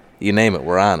 fucking, you name it,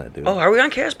 we're on it, dude. Oh, are we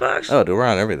on CastBox? Oh, dude, we're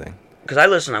on everything. Because I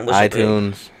listen on WhistlePig.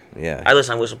 iTunes, yeah. I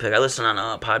listen on WhistlePig. I listen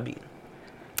on Podbean.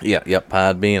 Yep,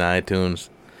 Podbean, iTunes,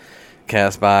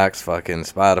 CastBox, fucking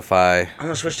Spotify. I'm going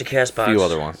to switch to CastBox. A few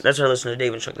other ones. That's where I listen to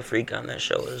Dave and Chuck the Freak on. That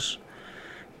show is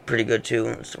pretty good, too.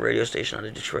 It's the radio station out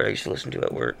of Detroit I used to listen to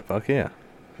at work. Fuck yeah.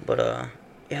 But,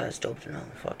 yeah, that's dope to know.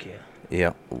 Fuck yeah.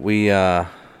 Yeah,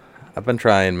 I've been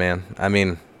trying, man. I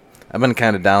mean, I've been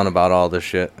kind of down about all this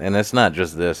shit. And it's not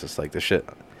just this, it's like the shit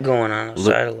going on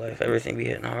outside of life. Everything be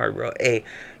hitting hard, bro. Hey,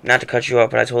 not to cut you off,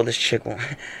 but I told this chick one.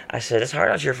 I said, it's hard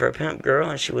out here for a pimp, girl.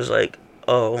 And she was like,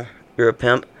 oh, you're a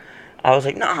pimp? I was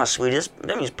like, nah, sweetie,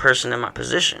 that means person in my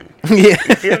position. Yeah.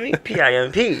 You feel me?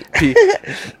 P-I-M-P.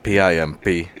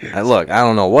 P-I-M-P. Look, I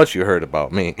don't know what you heard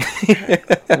about me.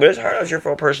 But it's hard out here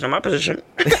for a person in my position.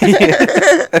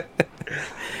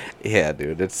 Yeah,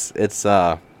 dude. It's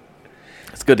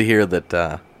good to hear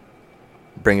that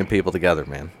bringing people together,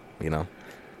 man. You know?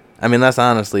 I mean, that's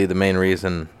honestly the main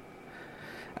reason.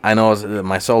 I know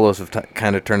my solos have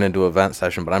kind of turned into an event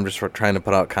session, but I'm just trying to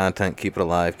put out content, keep it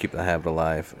alive, keep the habit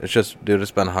alive. It's just, dude,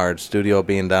 it's been hard. Studio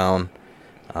being down.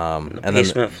 The and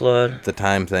basement then flood. The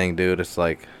time thing, dude, it's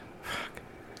like, fuck.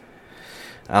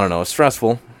 I don't know. It's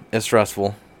stressful.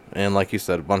 And like you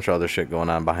said, a bunch of other shit going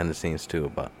on behind the scenes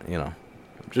too. But, you know,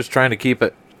 just trying to keep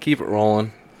it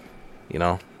rolling. You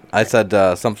know, I said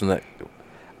something that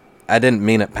I didn't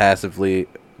mean it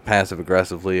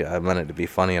passive-aggressively. I meant it to be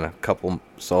funny in a couple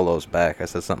solos back. I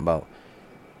said something about,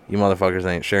 you motherfuckers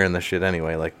ain't sharing this shit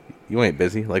anyway. Like, you ain't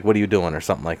busy. Like, what are you doing? Or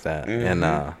something like that. Mm-hmm.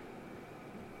 And,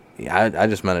 yeah, I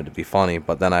just meant it to be funny.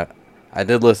 But then I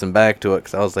did listen back to it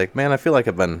because I was like, man, I feel like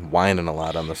I've been whining a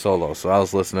lot on the solo. So I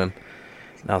was listening,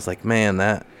 and I was like, man,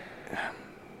 that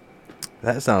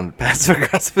sounded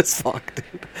passive-aggressive as fuck,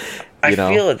 dude. I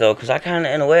feel it, though, because I kind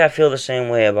of, in a way, I feel the same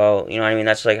way about, you know what I mean?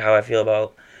 That's like how I feel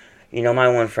about, you know,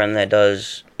 my one friend that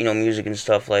does, you know, music and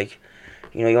stuff. Like,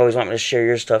 you know, you always want me to share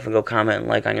your stuff and go comment and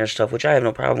like on your stuff, which I have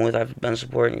no problem with. I've been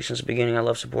supporting you since the beginning. I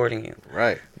love supporting you.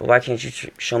 Right. But why can't you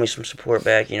show me some support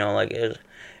back? You know, like,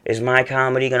 is my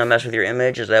comedy going to mess with your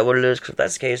image? Is that what it is? Because if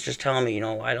that's the case, just tell me,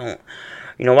 why don't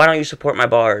you support my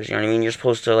bars? You know what I mean? You're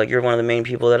supposed to, like, you're one of the main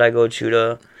people that I go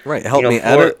to right, help me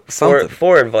edit something.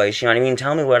 For advice, you know what I mean?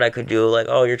 Tell me what I could do. Like,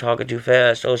 oh, you're talking too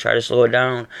fast. Oh, try to slow it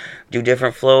down. Do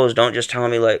different flows. Don't just tell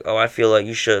me, like, oh, I feel like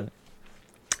you should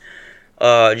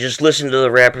just listen to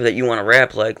the rapper that you want to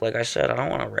rap like. Like I said, I don't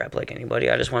want to rap like anybody.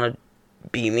 I just want to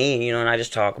be me, and I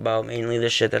just talk about mainly the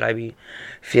shit that I be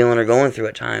feeling or going through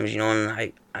at times, and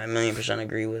I 1,000,000%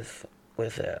 agree with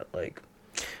that. Like,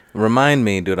 remind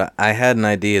me, dude, I had an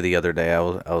idea the other day. I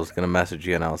was going to message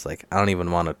you, and I was like, I don't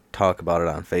even want to talk about it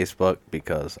on Facebook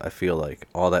because I feel like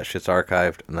all that shit's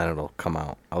archived, and then it'll come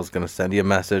out. I was going to send you a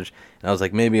message, and I was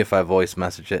like, maybe if I voice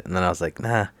message it, and then I was like,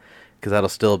 nah, because that'll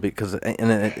still be,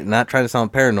 and not trying to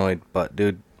sound paranoid, but,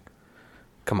 dude,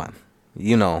 come on.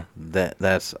 You know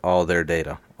that's all their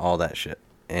data, all that shit.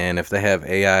 And if they have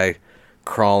AI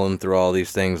crawling through all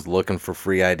these things looking for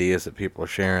free ideas that people are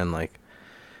sharing, like,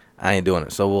 I ain't doing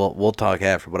it. So we'll talk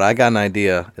after. But I got an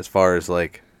idea as far as,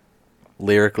 like,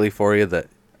 lyrically for you that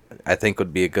I think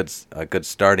would be a good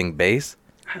starting base,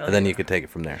 and then you could take it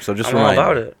from there. So just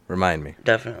remind me.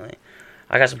 Definitely.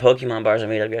 I got some Pokemon bars I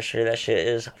made up yesterday. That shit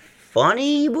is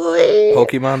funny, boy.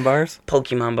 Pokemon bars?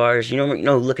 Pokemon bars. You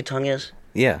know who Lick a Tongue is?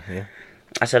 Yeah.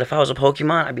 I said if I was a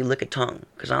Pokemon, I'd be Lick a Tongue.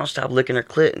 Because I don't stop licking her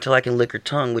clit until I can lick her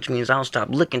tongue, which means I don't stop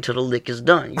licking till the lick is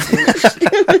done. You feel me?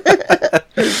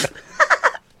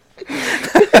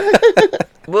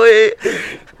 Boy,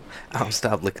 I'll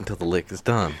stop licking till the lick is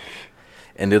done.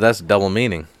 And dude, that's double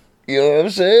meaning. You know what I'm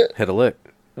saying? Hit a lick.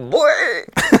 Boy!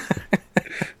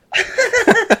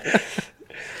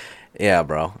 Yeah,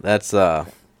 bro. That's, But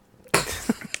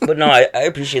no, I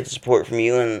appreciate the support from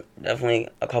you and definitely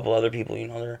a couple other people, you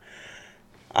know, they're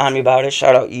on me about it.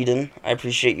 Shout out Eden. I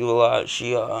appreciate you a lot.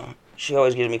 She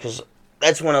always gives me, because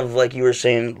that's one of, like you were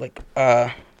saying, like,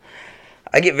 I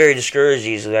get very discouraged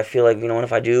easily. I feel like, you know,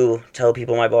 if I do tell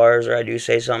people my bars or I do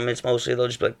say something, it's mostly they'll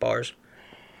just be like, bars.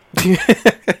 They'll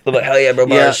be like, hell yeah, bro,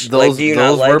 bars. Yeah, like, do you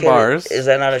not like were it? bars. Is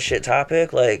that not a shit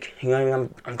topic? Like, you know what I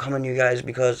mean? I'm coming to you guys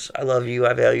because I love you,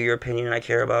 I value your opinion, and I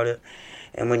care about it.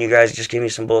 And when you guys just give me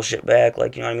some bullshit back,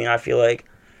 like, you know what I mean? I feel like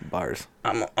Bars.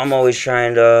 I'm always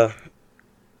trying to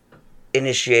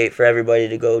initiate for everybody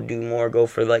to go do more, go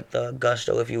for, like, the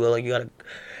gusto, if you will. Like, you gotta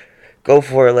go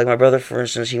for it. Like, my brother, for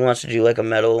instance, he wants to do, like, a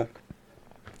metal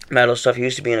stuff. He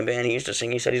used to be in a band. He used to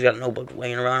sing. He said he's got a notebook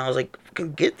laying around. I was like,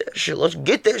 fucking get that shit. Let's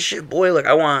get that shit, boy. Like,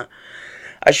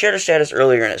 I shared a status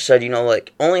earlier, and it said, you know,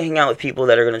 like, only hang out with people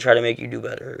that are going to try to make you do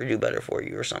better or do better for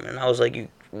you or something. And I was like, you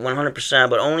 100%,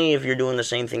 but only if you're doing the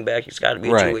same thing back. It's got to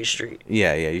be a two-way street.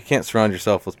 Yeah. You can't surround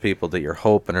yourself with people that you're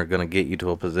hoping are going to get you to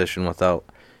a position without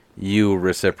you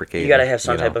reciprocating. You got to have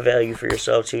some type of value for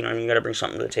yourself, too. You know what I mean? You got to bring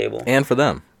something to the table. And for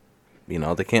them. You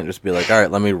know, they can't just be like, all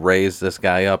right, let me raise this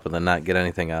guy up and then not get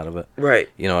anything out of it. Right.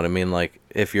 You know what I mean? Like,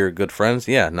 if you're good friends,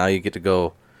 yeah, now you get to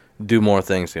go do more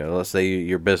things together. Let's say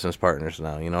you're business partners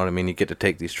now. You know what I mean? You get to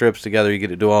take these trips together. You get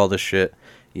to do all this shit.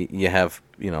 You have,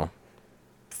 you know,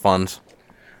 funds,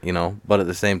 you know. But at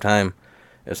the same time,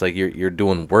 it's like you're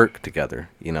doing work together,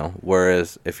 you know.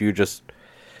 Whereas if you just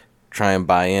try and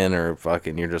buy in or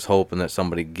fucking you're just hoping that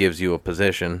somebody gives you a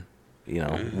position, you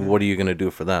know, what are you going to do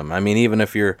for them? I mean, even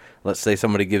if let's say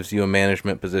somebody gives you a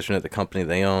management position at the company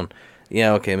they own,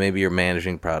 yeah, okay, maybe you're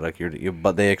managing product,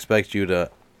 but they expect you to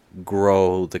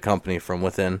grow the company from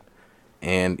within,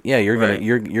 and yeah, you're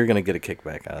gonna get a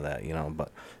kickback out of that, you know.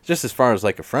 But just as far as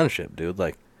like a friendship, dude,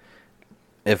 like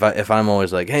if I'm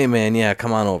always like, hey man, yeah,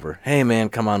 come on over, hey man,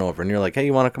 come on over, and you're like, hey,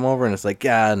 you want to come over, and it's like,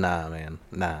 yeah, nah, man,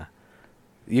 nah.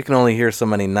 You can only hear so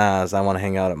many nahs. I want to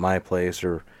hang out at my place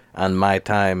or on my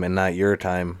time and not your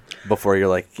time before you're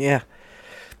like, yeah.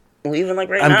 Well, even like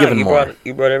right I'm now, giving more.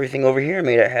 You brought everything over here and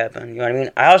made it happen. You know what I mean?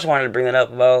 I also wanted to bring that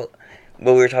up about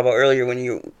what we were talking about earlier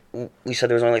when we said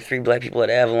there was only like 3 black people at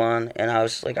Avalon, and I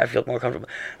was like, I feel more comfortable.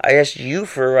 I asked you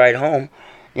for a ride home.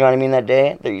 You know what I mean? That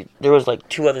day, there was like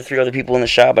 3 other people in the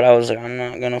shop, but I was like, I'm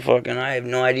not gonna fucking. I have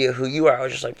no idea who you are. I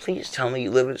was just like, please tell me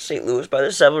you live in St. Louis by the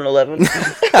 7-Eleven.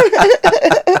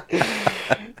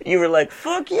 You were like,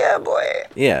 fuck yeah, boy.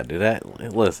 Yeah, dude.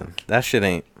 Listen, that shit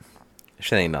ain't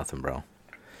nothing, bro.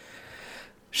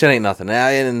 Shit ain't nothing.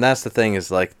 And that's the thing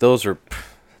is like those are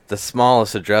the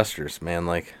smallest of gestures, man.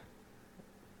 Like,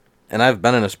 and I've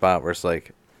been in a spot where it's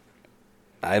like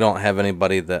I don't have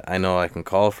anybody that I know I can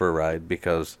call for a ride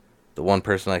because the one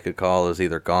person I could call is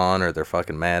either gone or they're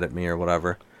fucking mad at me or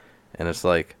whatever. And it's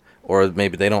like, or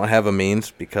maybe they don't have a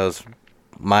means because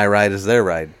my ride is their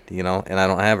ride, you know, and I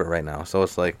don't have it right now. So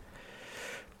it's like,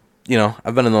 you know,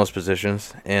 I've been in those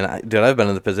positions, and I've been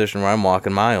in the position where I'm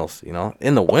walking miles, you know,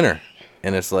 in the winter,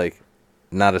 and it's like,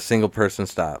 not a single person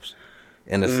stops,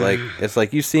 and it's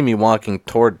like you see me walking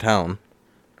toward town.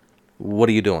 What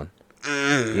are you doing?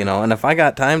 You know, and if I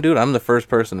got time, dude, I'm the first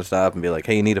person to stop and be like,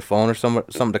 hey, you need a phone or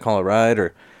something to call a ride,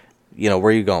 or, you know,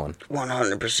 where are you going?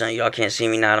 100%. Y'all can't see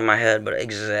me nodding my head, but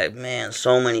man,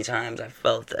 so many times I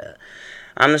felt that.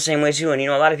 I'm the same way too, and you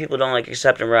know, a lot of people don't like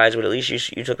accepting rides, but at least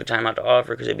you took the time out to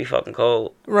offer because it'd be fucking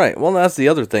cold. Right. Well, that's the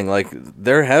other thing. Like,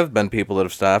 there have been people that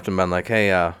have stopped and been like,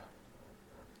 hey,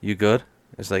 you good?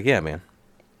 It's like, yeah, man.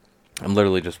 I'm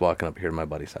literally just walking up here to my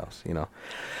buddy's house, you know.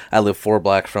 I live 4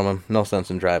 blocks from him. No sense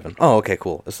in driving. Oh, okay,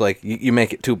 cool. It's like you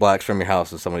make it 2 blocks from your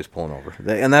house and somebody's pulling over.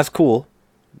 And that's cool.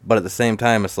 But at the same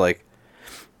time, it's like,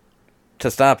 to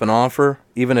stop and offer,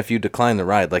 even if you decline the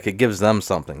ride, like, it gives them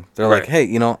something. They're right. Like, hey,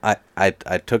 you know,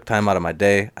 I took time out of my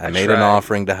day. I made an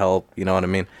offering to help, you know what I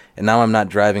mean? And now I'm not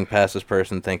driving past this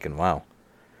person thinking, wow,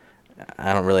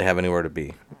 I don't really have anywhere to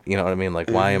be. You know what I mean? Like,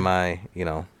 why am I, you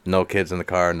know, no kids in the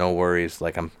car, no worries,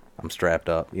 like I'm strapped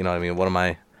up. You know what I mean? What am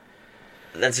I?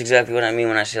 That's exactly what I mean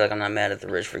when I say, like, I'm not mad at the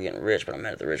rich for getting rich, but I'm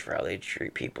mad at the rich for how they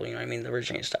treat people. You know what I mean? The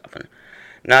rich ain't stopping.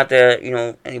 Not that, you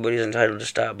know, anybody's entitled to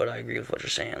stop, but I agree with what you're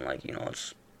saying. Like, you know,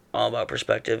 it's all about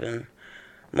perspective, and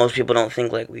most people don't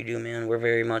think like we do, man. We're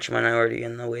very much a minority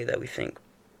in the way that we think.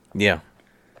 Yeah.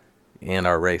 And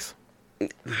our race.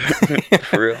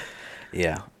 For real.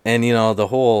 Yeah. And, you know, the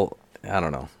whole, I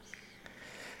don't know.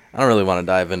 I don't really want to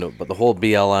dive into it, but the whole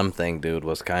BLM thing, dude,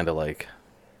 was kind of like,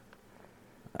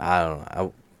 I don't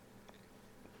know.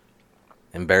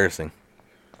 embarrassing.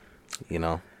 You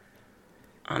know.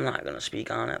 I'm not gonna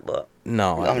speak on it, but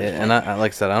No, I'm just and I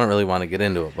like I said, I don't really want to get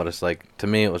into it, but it's like to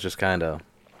me, it was just kind of.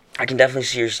 I can definitely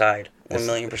see your side, It's-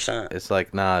 1,000,000%. It's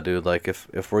like, nah, dude. Like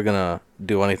if we're gonna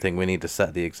do anything, we need to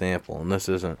set the example, and this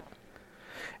isn't.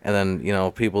 And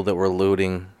then people that were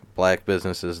looting black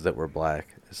businesses that were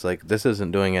black. It's like this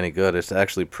isn't doing any good. It's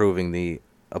actually proving the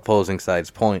opposing side's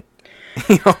point.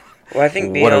 you know. Well, I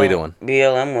think What are we doing?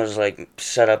 BLM was like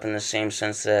set up in the same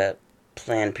sense that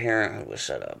Planned Parenthood was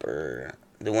set up, or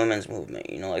the women's movement.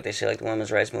 Like they say, like the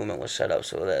women's rights movement was set up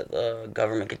so that the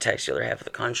government could tax the other half of the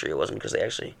country. It wasn't because they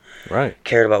actually Right.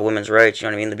 cared about women's rights. You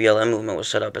know what I mean? The BLM movement was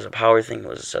set up as a power thing. It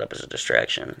was set up as a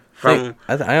distraction from.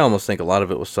 I almost think a lot of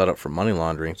it was set up for money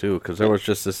laundering too, because there was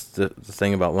just the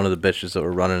thing about one of the bitches that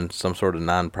were running some sort of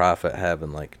nonprofit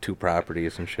having like 2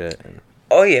 properties and shit. And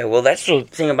Oh yeah, well that's the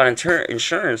thing about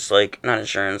insurance, like not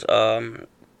insurance.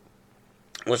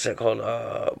 What's that called?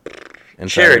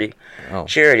 Charity. Oh.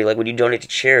 Charity, like when you donate to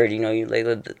charity,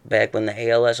 back when the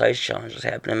ALS Ice Challenge was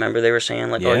happening, remember they were saying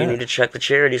like, oh, Yeah. you need to check the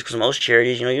charities, because most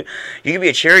charities, you could be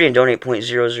a charity and donate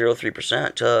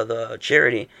 0.003% to the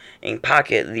charity and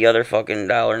pocket the other fucking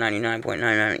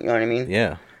 $99.99. You know what I mean?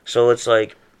 Yeah. So it's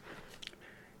like,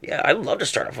 yeah, I'd love to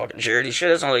start a fucking charity. Shit,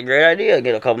 that sounds like a great idea.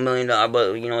 Get a couple $1 million,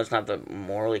 but it's not the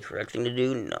morally correct thing to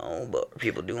do. No, but are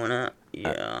people doing it?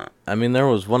 Yeah. I mean, there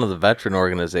was one of the veteran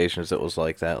organizations that was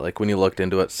like that. Like when you looked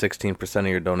into it, 16% of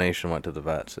your donation went to the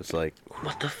vets. It's like,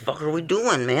 What the fuck are we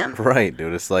doing, man? right,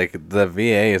 dude. It's like the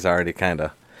VA is already kind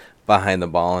of behind the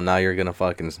ball, and now you're gonna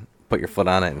fucking put your foot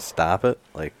on it and stop it.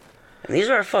 Like, And these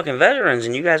are our fucking veterans,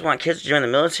 and you guys want kids to join the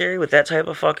military with that type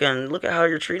of fucking... Look at how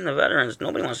you're treating the veterans.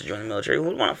 Nobody wants to join the military. Who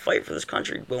would want to fight for this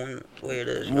country going the way it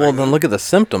is? You know well, what I then mean? look at the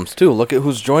symptoms too. Look at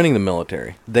who's joining the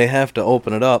military. They have to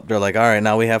open it up. They're like, all right,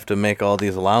 now we have to make all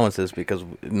these allowances because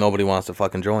nobody wants to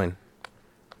fucking join.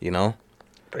 You know?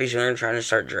 Pretty soon they're trying to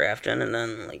start drafting, and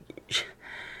then, like...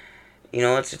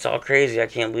 it's all crazy. I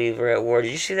can't believe we're at war.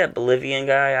 Did you see that Bolivian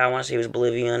guy? I want to say he was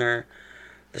Bolivian or...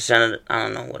 The Senate, I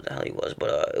don't know what the hell he was,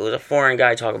 but it was a foreign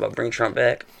guy talking about bring Trump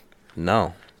back.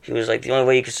 No. He was like, the only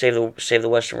way you could save the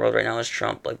Western world right now is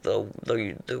Trump. Like the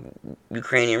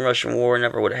Ukrainian-Russian war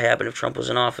never would have happened if Trump was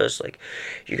in office. Like,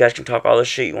 you guys can talk all this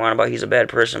shit you want about he's a bad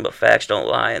person, but facts don't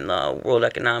lie. And the World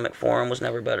Economic Forum was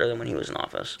never better than when he was in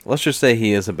office. Let's just say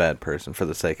he is a bad person for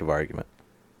the sake of argument.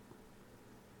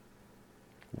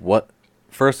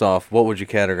 First off, what would you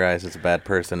categorize as a bad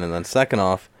person? And then second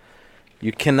off,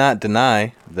 you cannot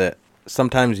deny that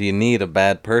sometimes you need a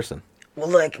bad person. Well,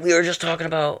 like, we were just talking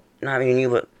about, not me and you,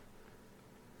 but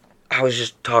I was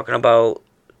just talking about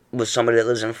with somebody that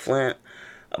lives in Flint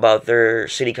about their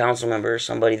city council member,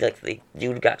 somebody that the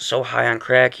dude got so high on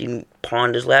crack he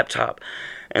pawned his laptop,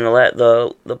 and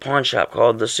the pawn shop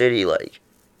called the city like,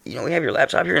 we have your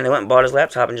laptop here, and they went and bought his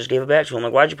laptop and just gave it back to him.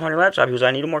 Like, why'd you pawn your laptop? He was, I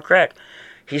needed more crack.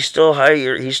 He's still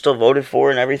hired. He's still voted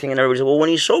for and everything, and everybody said, well, when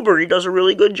he's sober, he does a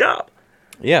really good job.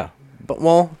 Yeah, but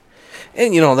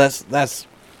and that's. I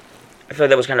feel like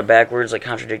that was kind of backwards, like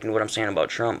contradicting what I'm saying about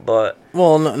Trump, but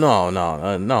Well,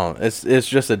 no. It's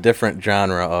just a different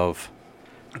genre of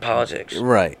politics.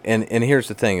 right. And here's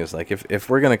the thing: is like if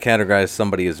we're gonna categorize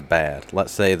somebody as bad,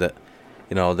 let's say that,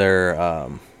 they're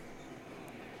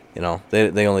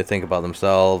they only think about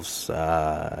themselves.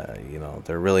 They're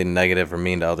really negative or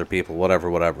mean to other people.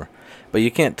 Whatever. But you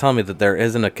can't tell me that there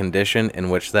isn't a condition in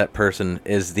which that person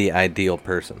is the ideal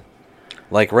person.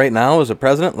 Like right now as a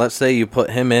president, let's say you put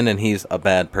him in and he's a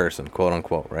bad person, quote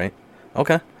unquote, right?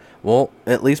 Okay. Well,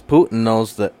 at least Putin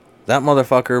knows that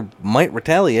motherfucker might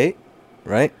retaliate,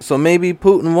 right? So maybe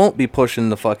Putin won't be pushing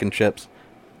the fucking chips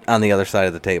on the other side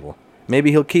of the table.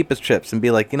 Maybe he'll keep his chips and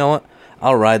be like, you know what?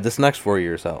 I'll ride this next 4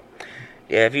 years out.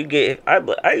 Yeah,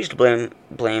 I used to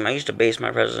blame. I used to base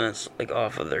my presidents like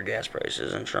off of their gas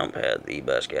prices, and Trump had the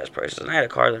best gas prices, and I had a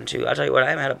car then too. I tell you what, I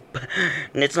haven't had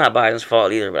and it's not Biden's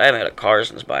fault either, but I haven't had a car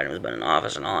since Biden has been in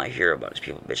office, and all I hear about is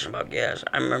people bitching about gas.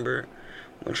 I remember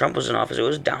when Trump was in office, it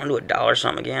was down to $1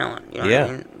 something a gallon. You know what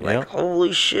I mean? Like,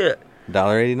 holy shit.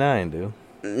 $1.89, dude.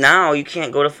 Now you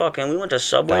can't go to fucking. We went to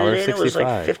Subway today, and it was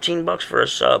like $1.65. $15 for a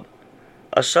sub.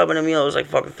 A sub and a meal was like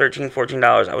fucking $13,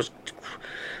 $14.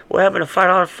 What happened to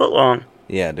 $5 footlong?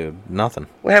 Yeah, dude, nothing.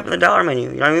 What happened to the dollar menu?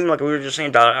 You know what I mean? Like we were just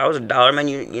saying, I was a dollar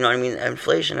menu. You know what I mean?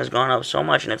 Inflation has gone up so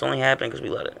much, and it's only happening because we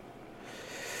let it.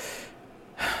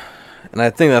 And I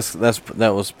think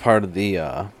that was part of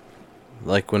the,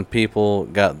 like when people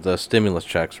got the stimulus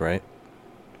checks, right?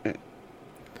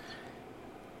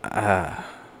 I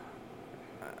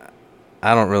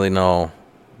don't really know,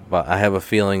 but I have a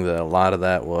feeling that a lot of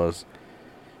that was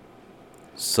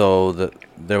so that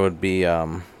there would be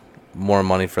more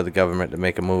money for the government to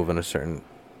make a move in a certain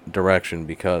direction,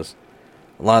 because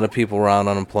a lot of people were on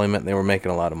unemployment and they were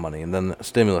making a lot of money, and then the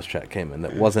stimulus check came in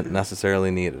that wasn't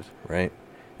necessarily needed, right?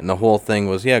 And the whole thing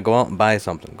was, yeah, go out and buy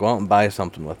something. Go out and buy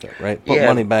something with it, right? Put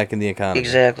money back in the economy.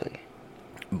 Exactly.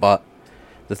 But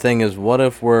the thing is, what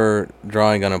if we're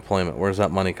drawing unemployment? Where's that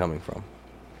money coming from?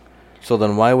 So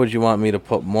then why would you want me to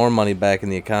put more money back in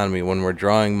the economy when we're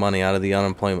drawing money out of the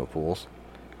unemployment pools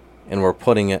and we're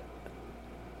putting it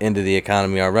into the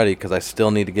economy already, because I still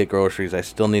need to get groceries, I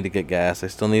still need to get gas, I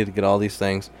still need to get all these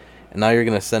things, and now you're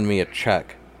going to send me a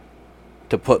check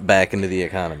to put back into the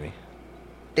economy.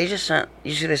 They just sent,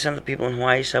 you see they sent the people in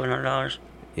Hawaii $700?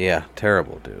 Yeah,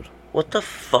 terrible, dude. What the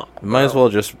fuck, bro? Might as well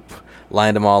just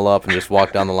line them all up and just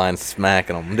walk down the line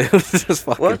smacking them, dude. Just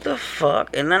fucking... What the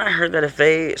fuck? And then I heard that if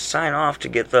they sign off to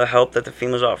get the help that the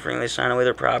FEMA's offering, they sign away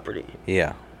their property.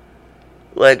 Yeah.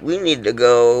 Like, we need to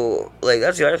go... Like,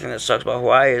 that's the other thing that sucks about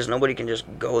Hawaii is nobody can just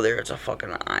go there. It's a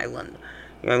fucking island.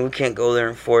 You know, we can't go there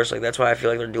and force. Like, that's why I feel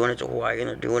like they're doing it to Hawaii and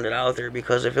they're doing it out there.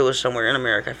 Because if it was somewhere in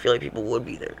America, I feel like people would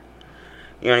be there.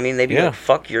 You know what I mean? They'd be like,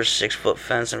 fuck your 6-foot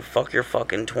fence and fuck your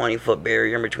fucking 20-foot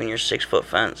barrier in between your 6-foot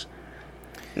fence.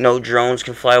 No drones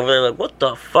can fly over there. Like, what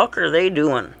the fuck are they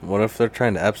doing? What if they're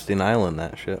trying to Epstein Island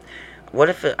that shit? What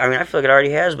if it, I mean, I feel like it already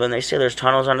has been. They say there's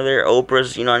tunnels under there.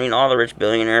 Oprah's, you know what I mean? All the rich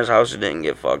billionaires' houses didn't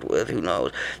get fucked with. Who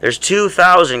knows? There's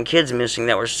 2,000 kids missing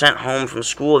that were sent home from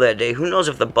school that day. Who knows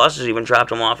if the buses even dropped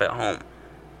them off at home?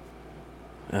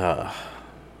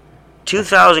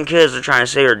 2,000 kids they're trying to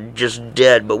say are just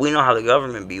dead, but we know how the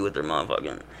government be with their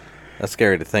motherfucking... That's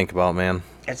scary to think about, man.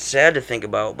 It's sad to think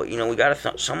about, but, you know, we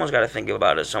gotta someone's got to think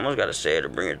about it. Someone's got to say it or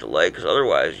bring it to light, because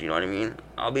otherwise, you know what I mean?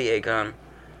 I'll be Akon.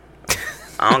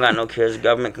 I don't got no kids. The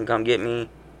government can come get me.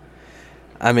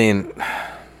 I mean,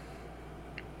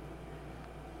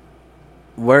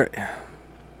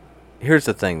 here's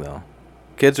the thing, though.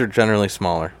 Kids are generally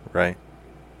smaller, right?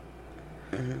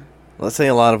 Mm-hmm. Let's say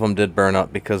a lot of them did burn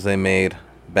up because they made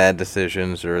bad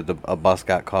decisions, or a bus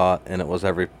got caught and it was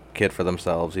every kid for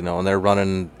themselves, you know, and they're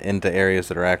running into areas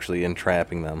that are actually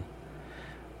entrapping them.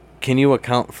 Can you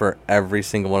account for every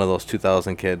single one of those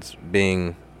 2,000 kids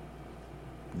being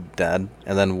dead?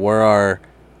 And then where are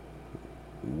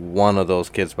one of those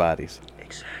kids' bodies?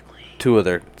 Exactly. Two of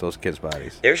those kids'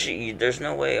 bodies. There's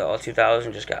no way all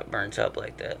 2,000 just got burnt up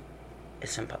like that.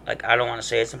 It's like, I don't want to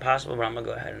say it's impossible, but I'm gonna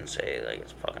go ahead and say like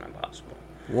it's fucking impossible.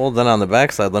 Well, then on the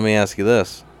backside, let me ask you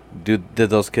this: did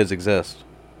those kids exist?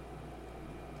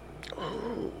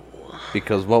 Ooh.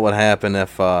 Because what would happen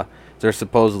if there's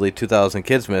supposedly 2,000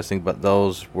 kids missing, but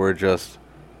those were just,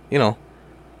 you know,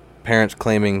 parents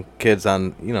claiming kids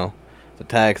on, you know, the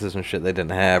taxes and shit they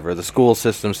didn't have, or the school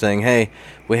system saying, hey,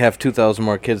 we have 2,000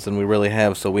 more kids than we really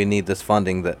have, so we need this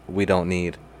funding that we don't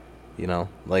need, you know,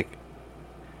 like,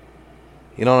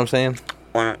 you know what I'm saying?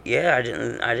 Well, yeah, I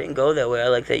didn't go that way. I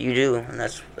like that you do, and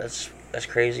that's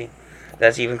crazy.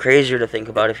 That's even crazier to think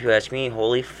about if you ask me.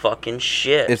 Holy fucking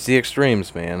shit. It's the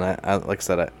extremes, man. I like I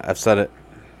said, I've said it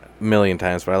a million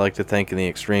times, but I like to think in the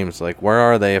extremes. Like, where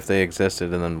are they if they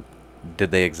existed, and then did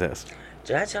they exist?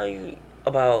 Did I tell you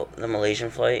about the Malaysian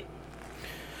flight?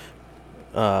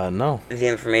 No. The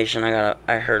information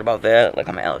I heard about that, like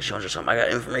I'm Alex Jones or something. I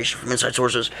got information from inside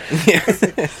sources.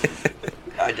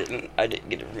 I didn't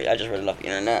get it. I just read it off the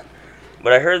internet.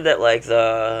 But I heard that, like,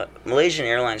 the Malaysian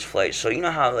Airlines flight, so you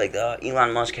know how, like,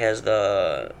 Elon Musk has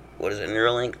the, what is it,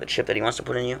 Neuralink, the chip that he wants to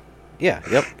put in you? Yeah,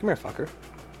 yep. Come here, fucker.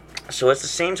 So it's the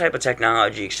same type of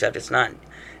technology, except it's not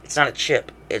a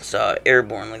chip. It's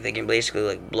airborne. Like, they can basically,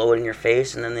 like, blow it in your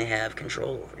face, and then they have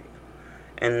control over you.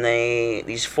 And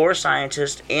these 4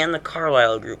 scientists and the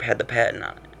Carlyle Group had the patent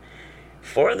on it.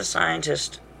 4 of the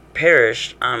scientists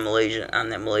perished on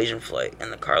that Malaysian flight,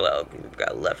 and the Carlyle Group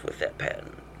got left with that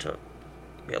patent to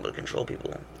be able to control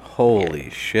people. Holy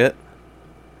shit.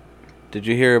 Did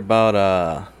you hear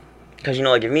about, Because, you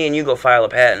know, like, if me and you go file a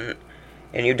patent,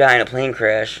 and you die in a plane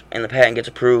crash, and the patent gets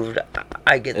approved,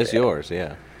 I get that. It's yours,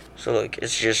 yeah. So, like,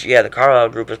 it's just, yeah, the Carlyle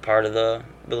Group is part of the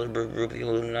Bilderberg Group, the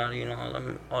Illuminati, you know,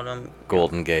 all them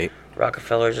Golden Gate.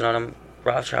 Rockefellers and all them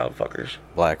Rothschild fuckers.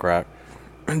 BlackRock.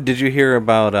 Did you hear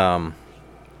about,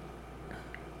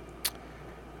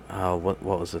 what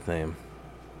was his name?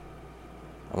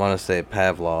 I want to say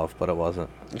Pavlov, but it wasn't.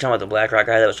 You talking about the BlackRock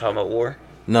guy that was talking about war?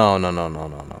 No.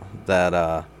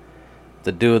 That,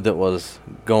 the dude that was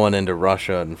going into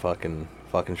Russia and fucking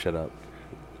shit up.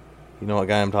 You know what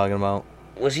guy I'm talking about?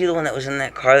 Was he the one that was in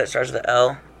that car that starts with the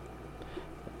L?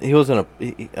 He was in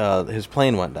his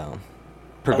plane went down.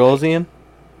 Prigozhin?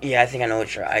 Okay. Yeah, I think I know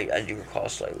what I do recall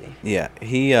slightly. Yeah,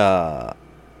 he,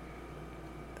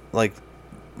 like,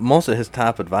 most of his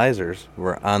top advisors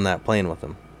were on that plane with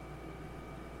him.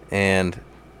 And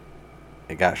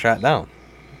it got shot down.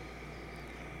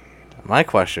 My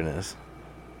question is,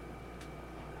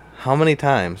 how many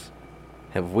times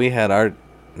have we had our,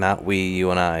 not we,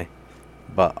 you and I,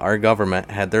 but our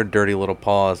government had their dirty little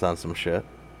paws on some shit?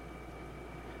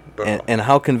 And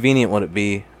how convenient would it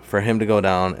be for him to go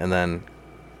down and then,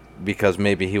 because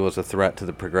maybe he was a threat to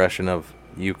the progression of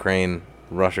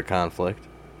Ukraine-Russia conflict,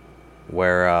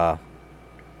 where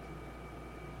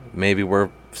maybe we're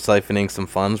siphoning some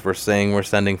funds, we're saying we're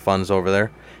sending funds over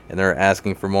there, and they're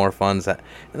asking for more funds.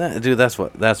 Dude, that's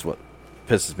what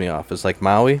pisses me off. It's like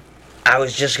Maui. I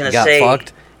was just gonna got say,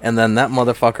 fucked, and then that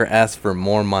motherfucker asked for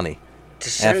more money to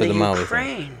send after to the Maui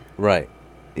Ukraine. thing. Right?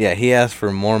 Yeah, he asked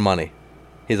for more money.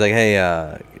 He's like,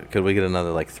 hey, could we get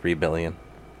another like $3 billion?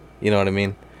 You know what I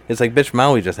mean? It's like, bitch,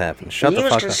 Maui just happened. Shut the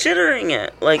fuck up. He was considering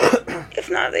it. Like, if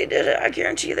not, they did it. I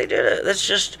guarantee you they did it. That's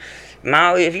just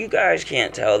Maui. If you guys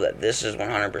can't tell that this is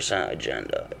 100%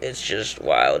 agenda, it's just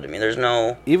wild to me. There's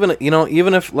no even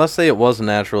if, let's say, it was a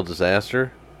natural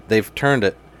disaster, they've turned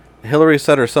it. Hillary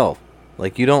said herself,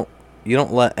 like, you don't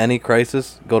let any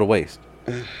crisis go to waste.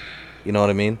 You know what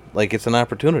I mean? Like, it's an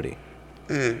opportunity.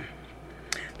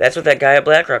 That's what that guy at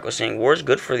BlackRock was saying. War's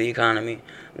good for the economy.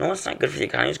 No, it's not good for the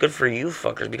economy. It's good for you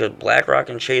fuckers, because BlackRock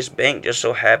and Chase Bank just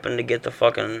so happened to get the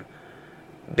fucking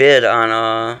bid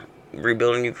on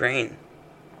rebuilding Ukraine.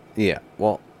 Yeah,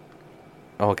 well,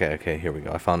 okay, here we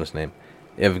go. I found his name.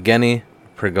 Evgeny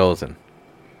Prigozhin.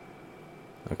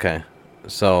 Okay,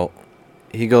 so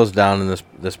he goes down in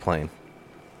this plane.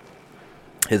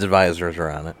 His advisors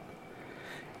are on it.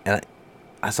 And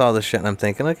I saw this shit and I'm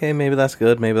thinking, okay, maybe that's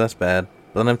good, maybe that's bad.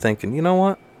 But then I'm thinking, you know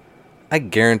what? I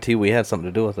guarantee we had something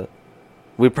to do with it.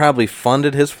 We probably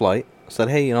funded his flight. Said,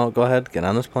 hey, go ahead, get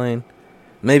on this plane.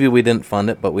 Maybe we didn't fund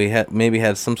it, but we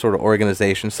had some sort of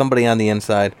organization, somebody on the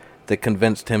inside that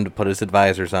convinced him to put his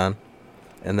advisors on.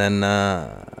 And then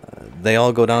they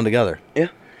all go down together. Yeah.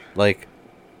 Like,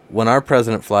 when our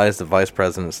president flies, the vice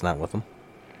president's not with him.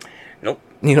 Nope.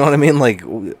 You know what I mean? Like.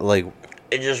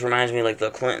 It just reminds me like the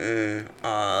Clinton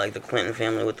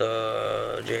family with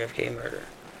the JFK murder.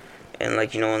 And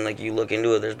when you look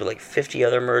into it, there's been like 50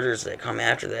 other murders that come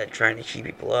after that, trying to keep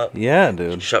people up. Yeah,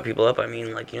 dude. Shut people up. I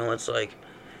mean, it's like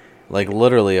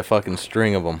literally a fucking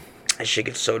string of them. That shit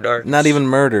gets so dark. Not even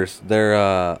murders.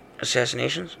 They're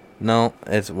assassinations. No,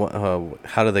 it's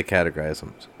how do they categorize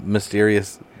them?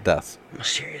 Mysterious deaths.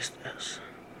 Mysterious deaths.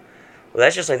 Well,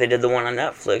 that's just like they did the one on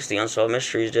Netflix. The Unsolved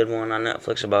Mysteries did one on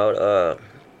Netflix about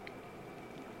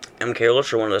MK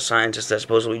Ultra, one of the scientists that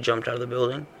supposedly jumped out of the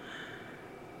building.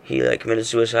 He committed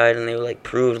suicide, and they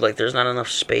proved there's not enough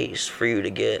space for you to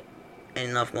get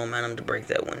enough momentum to break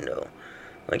that window.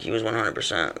 He was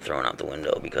 100% thrown out the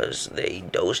window because they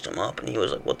dosed him up, and he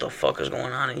was like, "What the fuck is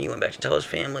going on?" And he went back to tell his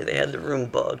family they had the room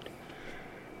bugged.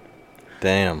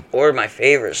 Damn. Or my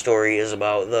favorite story is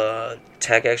about the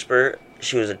tech expert.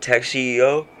 She was a tech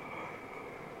CEO.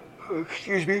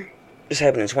 Excuse me. This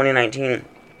happened in 2019,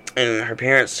 and her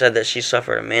parents said that she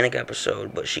suffered a manic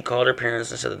episode, but she called her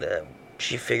parents and said that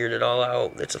she figured it all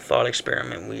out. It's a thought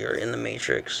experiment. We are in the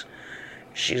Matrix.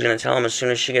 She's going to tell them as soon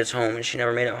as she gets home, and she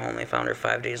never made it home. They found her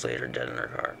 5 days later dead in her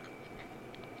car.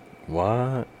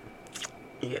 What?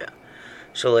 Yeah.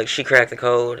 So, she cracked the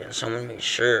code, and someone made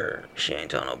sure she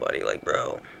ain't tell nobody.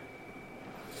 Bro.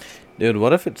 Dude,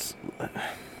 what if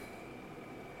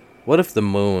the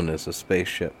moon is a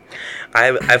spaceship?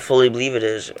 I fully believe it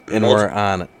is. And we're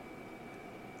on it.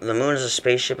 The moon is a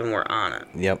spaceship, and we're on it.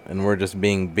 Yep, and we're just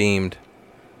being beamed.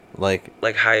 What's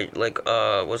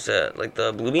that? Like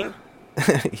the blue beam?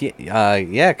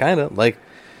 Yeah, kind of.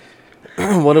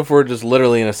 What if we're just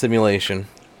literally in a simulation?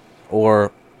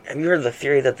 Or... Have you heard the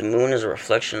theory that the moon is a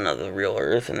reflection of the real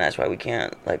Earth, and that's why we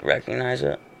can't, recognize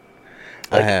it?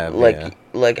 I have, yeah.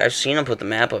 I've seen them put the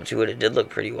map up to it. It did look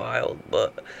pretty wild,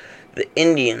 but the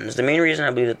Indians, the main reason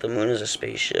I believe that the moon is a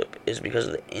spaceship is because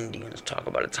the Indians talk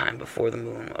about a time before the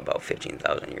moon, about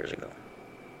 15,000 years ago.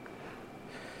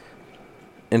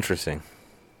 Interesting.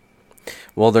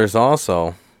 Well, there's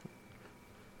also...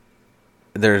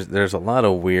 There's a lot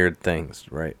of weird things,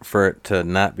 right? For it to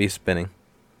not be spinning.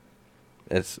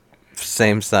 It's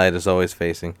same side as always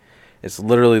facing. It's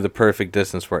literally the perfect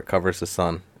distance where it covers the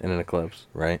sun in an eclipse,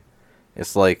 right?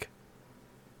 It's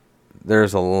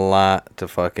there's a lot to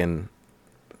fucking...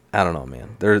 I don't know,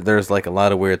 man. There's a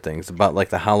lot of weird things about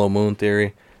the hollow moon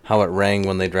theory, how it rang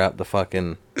when they dropped the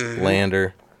fucking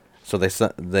lander. So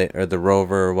or the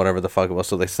rover or whatever the fuck it was.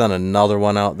 So they sent another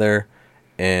one out there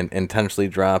and intentionally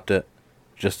dropped it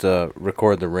just to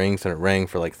record the rings, and it rang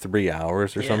for 3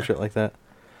 hours or some shit like that.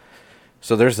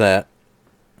 So there's that.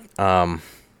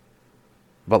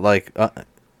 But like,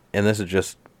 and this is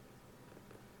just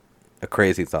a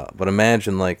crazy thought, but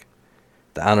imagine like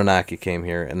the Anunnaki came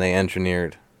here and they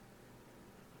engineered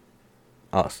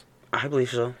us. I believe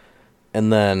so.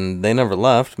 And then they never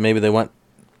left. Maybe they went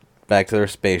back to their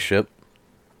spaceship.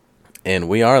 And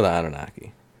we are the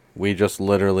Anunnaki. We just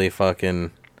literally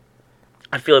fucking...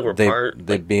 I feel like we're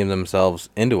They beam themselves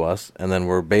into us. And then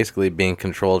we're basically being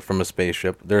controlled from a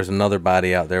spaceship. There's another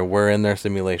body out there. We're in their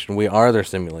simulation. We are their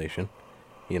simulation.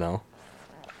 You know?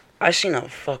 I seen a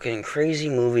fucking crazy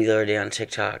movie the other day on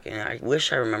TikTok. And I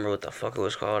wish I remember what the fuck it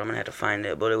was called. I'm gonna have to find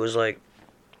it. But it was like...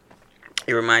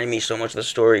 It reminded me so much of the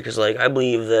story. Because like, I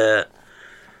believe that...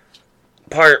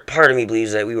 Part of me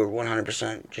believes that we were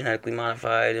 100% genetically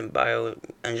modified and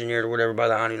bioengineered or whatever by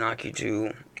the Anunnaki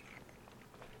to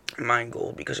mine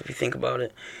gold. Because if you think about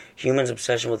it, humans'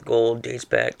 obsession with gold dates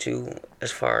back to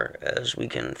as far as we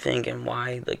can think and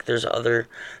why. Like there's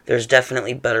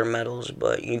definitely better metals,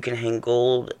 but you can hang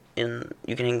gold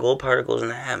particles in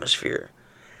the atmosphere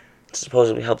to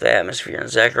supposedly help the atmosphere. And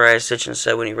Zechariah Sitchin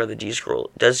said when he read the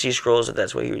Dead Sea Scrolls that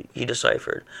that's what he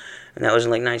deciphered. And that was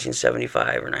in like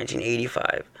 1975 or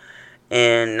 1985.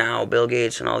 And now Bill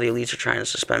Gates and all the elites are trying to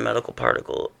suspend gold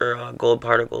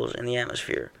particles in the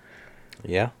atmosphere.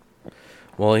 Yeah.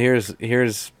 Well, here's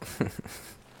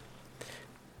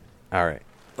all right.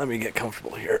 Let me get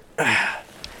comfortable here.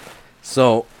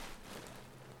 So,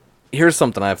 here's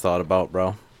something I've thought about,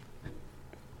 bro.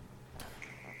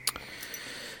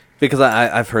 Because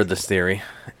I've heard this theory,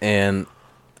 and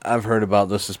I've heard about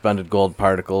the suspended gold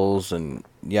particles and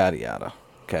yada yada.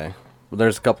 Okay. Well,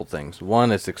 there's a couple things.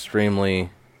 One, it's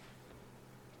extremely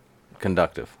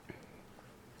conductive.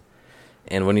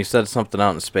 And when you set something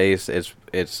out in space,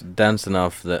 it's dense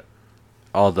enough that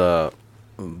all the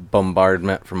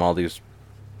bombardment from all these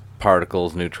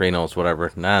particles, neutrinos,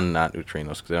 whatever, not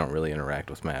neutrinos because they don't really interact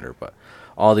with matter, but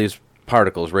all these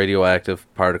particles, radioactive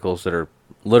particles that are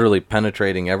literally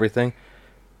penetrating everything,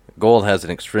 gold has an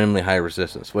extremely high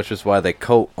resistance, which is why they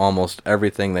coat almost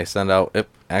everything they send out,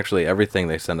 actually everything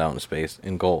they send out in space,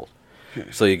 in gold.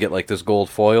 So you get like this gold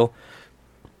foil,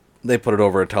 they put it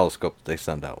over a telescope that they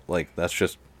send out. Like, that's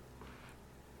just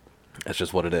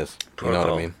what it is. Protocol. You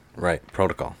know what I mean? Right,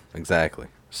 protocol, exactly.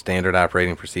 Standard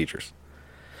operating procedures.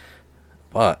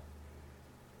 But,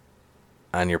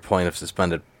 on your point of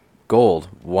suspended gold,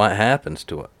 what happens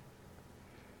to it?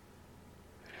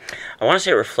 I want to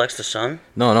say it reflects the sun.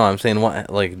 No, I'm saying what?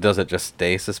 Like, does it just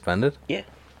stay suspended? Yeah.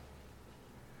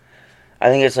 I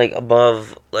think it's like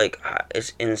above, like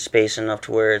it's in space enough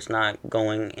to where it's not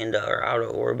going into or out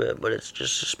of orbit, but it's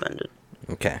just suspended.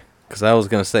 Okay. Because I was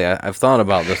going to say, I've thought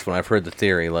about this when I've heard the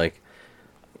theory. Like,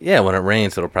 yeah, when it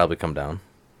rains, it'll probably come down.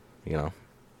 You know?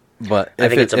 But I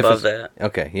think it's above that.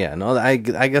 Okay, yeah. No, I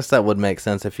guess that would make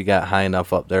sense if you got high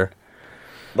enough up there.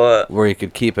 But where you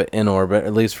could keep it in orbit,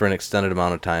 at least for an extended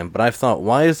amount of time. But I've thought,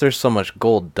 why is there so much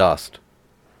gold dust?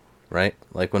 Right?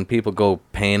 Like when people go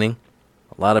painting,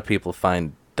 a lot of people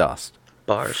find dust.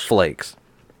 Bars. Flakes.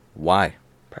 Why?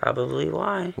 Probably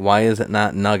why. Why is it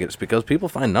not nuggets? Because people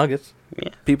find nuggets. Yeah.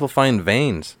 People find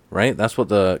veins, right? That's what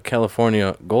the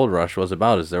California gold rush was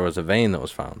about, is there was a vein that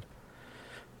was found.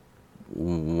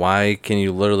 Why can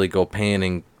you literally go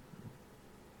painting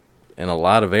in a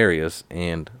lot of areas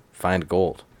and find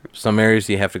gold? Some areas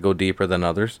you have to go deeper than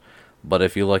others, but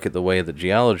if you look at the way the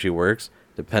geology works,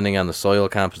 depending on the soil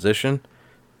composition,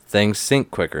 things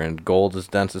sink quicker and gold is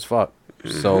dense as fuck.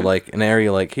 Mm-hmm. So like an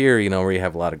area like here, you know, where you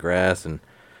have a lot of grass and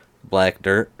black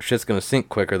dirt, shit's gonna sink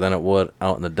quicker than it would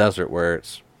out in the desert where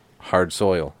it's hard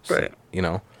soil. Right. You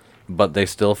know, but they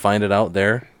still find it out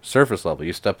there, surface level.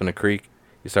 You step in a creek,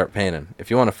 you start panning. If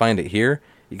you want to find it here,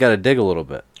 you got to dig a little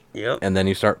bit. Yep. And then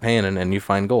you start panning and you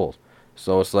find gold.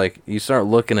 So it's like you start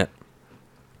looking at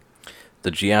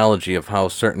the geology of how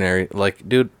certain area, like,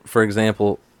 dude, for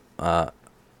example,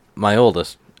 my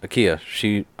oldest,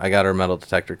 Akia, I got her a metal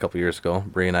detector a couple years ago.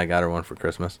 Bree and I got her one for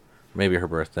Christmas, maybe her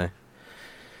birthday.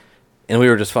 And we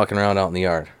were just fucking around out in the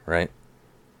yard, right?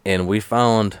 And we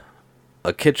found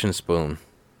a kitchen spoon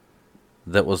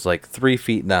that was like 3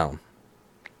 feet down.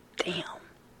 Damn.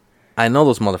 I know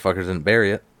those motherfuckers didn't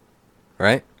bury it,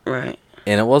 right? Right.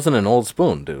 And it wasn't an old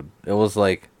spoon, dude. It was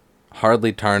like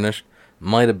hardly tarnished.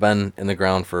 Might have been in the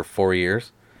ground for 4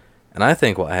 years. And I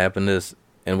think what happened is,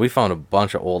 and we found a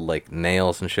bunch of old like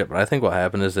nails and shit, but I think what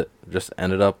happened is it just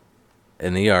ended up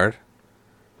in the yard.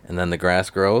 And then the grass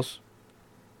grows.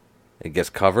 It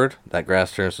gets covered. That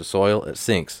grass turns to soil. It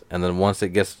sinks. And then once it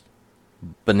gets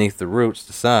beneath the roots,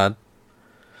 the sod,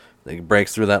 it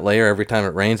breaks through that layer. Every time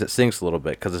it rains, it sinks a little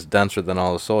bit because it's denser than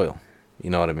all the soil. You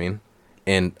know what I mean?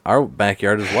 And our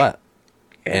backyard is wet.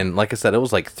 And like I said, it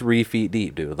was like 3 feet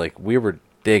deep, dude. Like, we were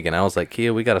digging. I was like,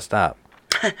 Kia, we got to stop.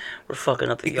 We're fucking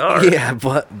up the yard. Yeah,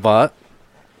 but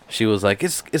she was like,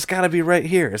 it's got to be right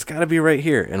here. It's got to be right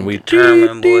here. And we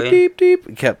Determined, boy.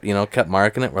 kept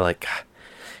marking it. We're like, God,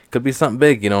 could be something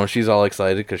big, and she's all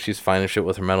excited because she's finding shit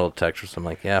with her metal detector. So I'm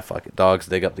like, yeah, fuck it. Dogs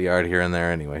dig up the yard here and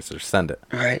there anyway, so just send it.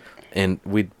 Right. And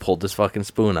we pulled this fucking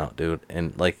spoon out, dude.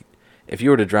 And, like, if you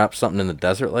were to drop something in the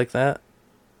desert like that,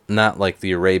 not like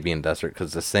the Arabian desert,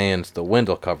 because the sands, the wind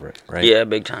will cover it, right? Yeah,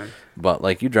 big time. But,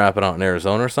 like, you drop it out in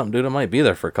Arizona or something, dude, it might be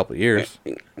there for a couple of years.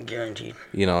 Guaranteed.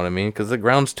 You know what I mean? Because the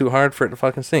ground's too hard for it to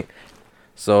fucking sink.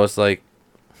 So it's like,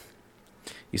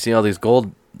 you see all these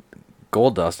gold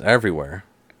dust everywhere.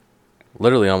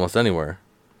 Literally almost anywhere.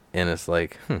 And it's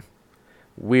like,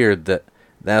 weird that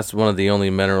that's one of the only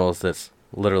minerals that's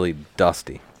literally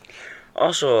dusty.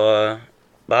 Also,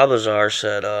 Bob Lazar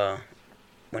said,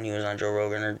 when he was on Joe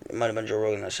Rogan, or it might have been Joe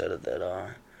Rogan that said it, that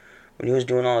when he was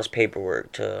doing all his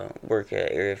paperwork to work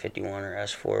at Area 51 or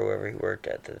S4, wherever he worked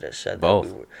at, that it said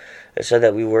Both.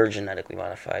 that we were genetically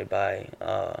modified by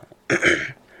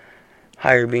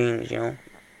higher beings,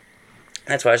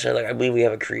 That's why I said, like, I believe we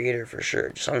have a creator for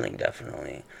sure. Something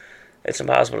definitely. It's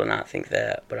impossible to not think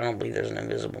that, but I don't believe there's an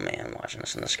invisible man watching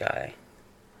us in the sky.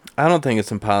 I don't think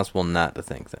it's impossible not to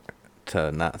think that.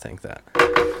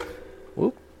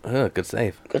 Whoop. Good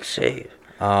save. Good save.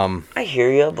 I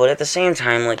hear you, but at the same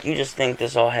time, like, you just think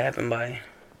this all happened by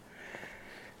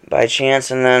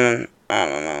chance, and then, I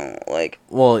don't know, like...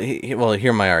 Well,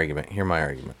 hear my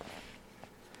argument.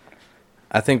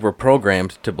 I think we're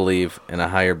programmed to believe in a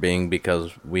higher being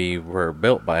because we were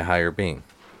built by a higher being.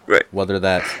 Right. Whether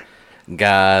that's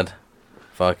God,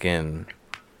 fucking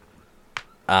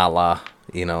Allah,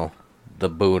 the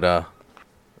Buddha,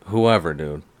 whoever,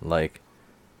 dude. Like,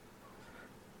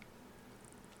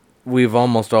 we've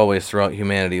almost always throughout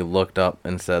humanity looked up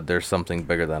and said there's something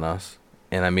bigger than us.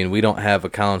 And I mean, we don't have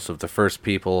accounts of the first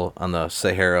people on the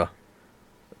Sahara,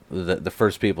 the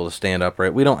first people to stand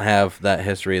upright. We don't have that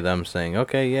history of them saying,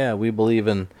 okay, yeah, we believe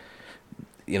in,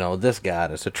 this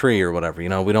God, it's a tree or whatever.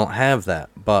 We don't have that.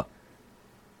 But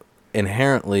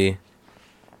inherently,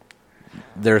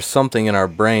 there's something in our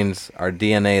brains, our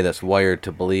DNA, that's wired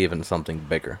to believe in something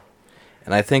bigger.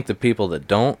 And I think the people that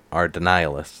don't are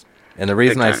denialists. And the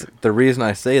reason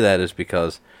I say that is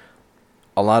because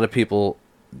a lot of people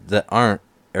that aren't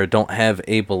or don't have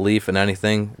a belief in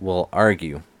anything will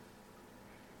argue.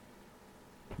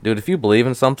 Dude, if you believe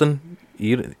in something,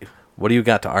 what do you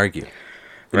got to argue?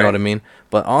 You know what I mean?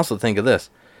 But also think of this: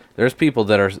 there's people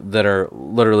that are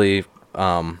literally,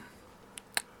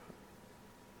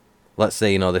 let's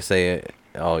say, they say,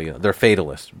 they're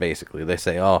fatalists. Basically, they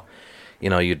say,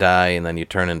 you die and then you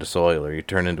turn into soil or you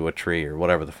turn into a tree or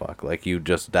whatever the fuck. Like, you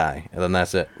just die and then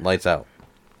that's it. Lights out.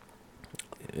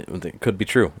 It could be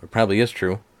true. It probably is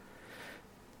true.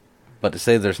 But to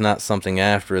say there's not something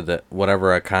after that,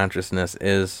 whatever our consciousness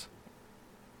is,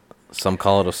 some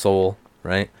call it a soul,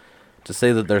 right? To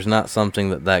say that there's not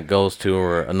something that goes to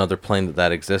or another plane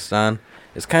that exists on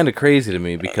is kind of crazy to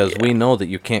me because we know that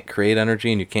you can't create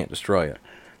energy and you can't destroy it.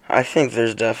 I think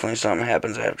there's definitely something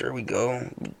happens after we go.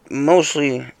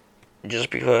 Mostly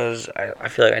just because I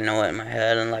feel like I know it in my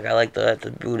head, and like I like that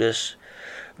the Buddhas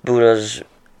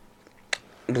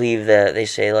believe that they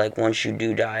say, like, once you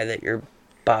do die, that your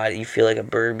body, you feel like a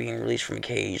bird being released from a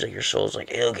cage, like your soul's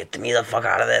like, ew, get me the fuck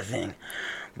out of that thing.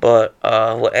 But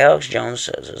what Alex Jones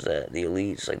says is that the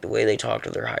elites, like the way they talk to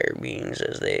their higher beings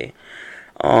is they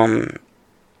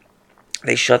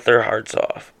shut their hearts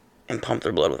off and pump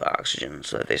their blood with oxygen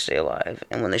so that they stay alive.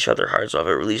 And when they shut their hearts off,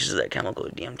 it releases that chemical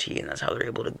DMT, and that's how they're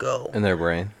able to go. In their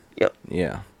brain? Yep.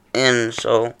 Yeah. And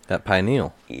so... that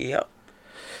pineal. Yep.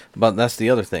 But that's the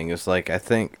other thing. Is like, I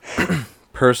think,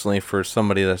 personally, for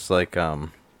somebody that's like,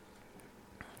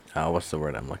 what's the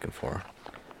word I'm looking for?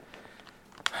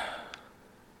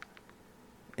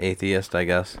 Atheist, I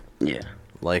guess. Yeah.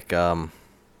 Like,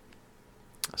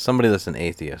 somebody that's an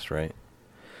atheist, right?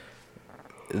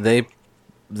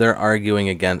 They're arguing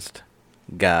against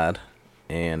God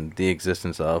and the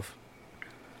existence of.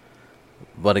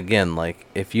 But again, like,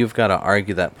 if you've got to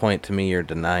argue that point, to me, you're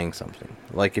denying something.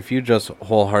 Like, if you just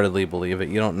wholeheartedly believe it,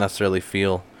 you don't necessarily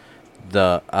feel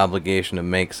the obligation to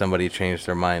make somebody change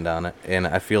their mind on it. And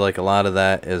I feel like a lot of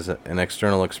that is an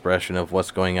external expression of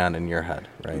what's going on in your head,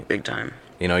 right? Big time.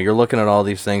 You're looking at all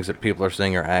these things that people are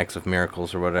saying are acts of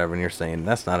miracles or whatever, and you're saying,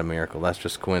 that's not a miracle, that's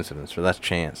just coincidence, or that's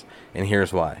chance. And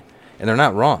here's why. And they're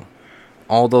not wrong.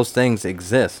 All those things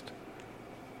exist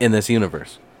in this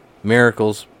universe.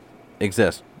 Miracles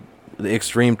exist. The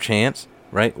extreme chance,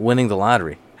 right? Winning the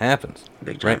lottery happens.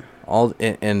 Big time. Right?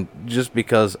 And just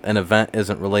because an event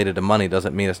isn't related to money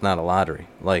doesn't mean it's not a lottery.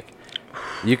 Like,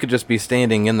 you could just be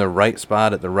standing in the right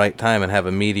spot at the right time and have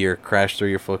a meteor crash through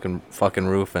your fucking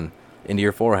roof and into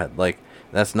your forehead. Like,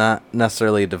 that's not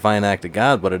necessarily a divine act of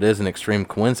God, but it is an extreme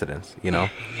coincidence, you know?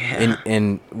 Yeah.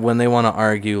 And when they want to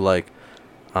argue, like,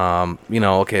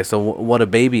 okay, so what a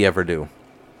baby ever do?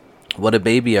 What a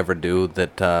baby ever do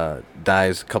that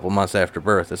dies a couple months after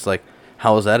birth? It's like,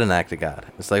 how is that an act of God?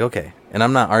 It's like, okay, and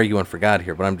I'm not arguing for God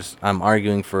here, but I'm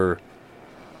arguing for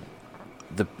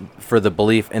the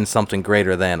belief in something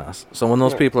greater than us. So when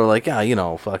those people are like,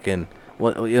 yeah, fucking,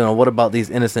 what about these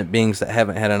innocent beings that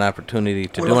haven't had an opportunity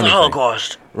to do anything? The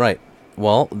Holocaust. Right.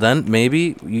 Well, then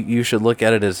maybe you should look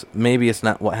at it as maybe it's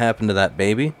not what happened to that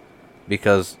baby,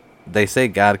 because they say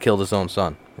God killed his own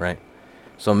son, right?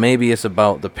 So maybe it's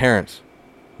about the parents.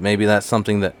 Maybe that's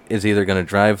something that is either going to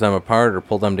drive them apart or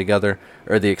pull them together,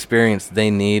 or the experience they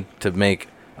need to make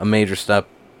a major step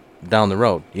down the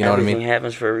road. You know what I mean? Everything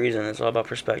happens for a reason. It's all about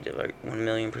perspective, like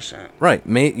 1,000,000%. Right.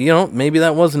 Maybe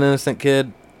that was an innocent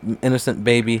kid, innocent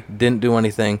baby, didn't do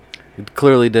anything,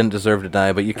 clearly didn't deserve to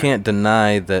die, but you can't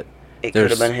deny that it could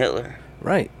have been Hitler.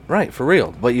 Right, for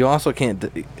real. But you also can't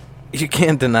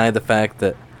deny the fact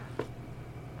that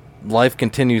life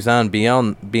continues on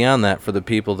beyond that for the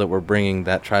people that were bringing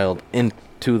that child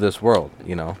into this world,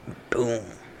 you know? Boom.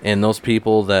 And those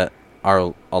people that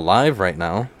are alive right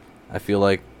now, I feel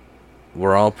like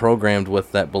we're all programmed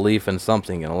with that belief in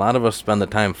something, and a lot of us spend the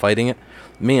time fighting it.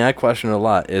 Me, I question it a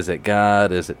lot. Is it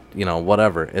God? Is it,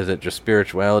 whatever? Is it just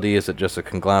spirituality? Is it just a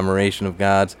conglomeration of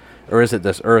gods? Or is it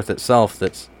this earth itself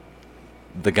that's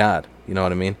the God? You know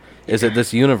what I mean? Is it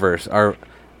this universe?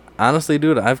 Honestly,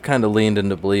 dude, I've kind of leaned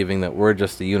into believing that we're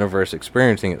just the universe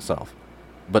experiencing itself.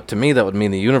 But to me, that would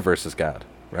mean the universe is God,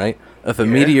 right? If a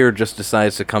meteor just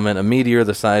decides to come in, a meteor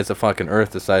the size of fucking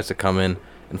Earth decides to come in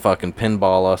and fucking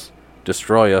pinball us,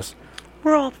 destroy us,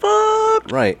 we're all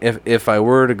fucked. Right. If I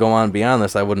were to go on beyond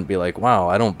this, I wouldn't be like, wow,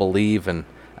 I don't believe, and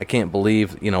I can't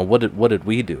believe, what did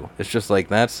we do? It's just like,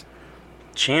 that's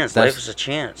chance. Life is a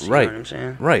chance. Right. You know what I'm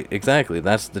saying? Right. Exactly.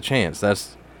 That's the chance.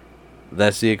 That's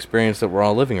the experience that we're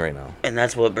all living right now. And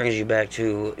that's what brings you back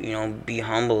to, be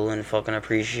humble and fucking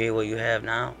appreciate what you have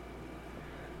now.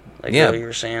 Like what you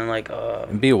were saying, like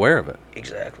and be aware of it.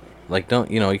 Exactly. Like,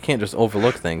 don't, you can't just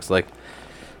overlook things. Like,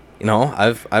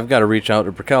 I've got to reach out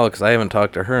to Brickell because I haven't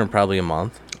talked to her in probably a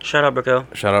month. Shout out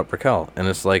Brickell. And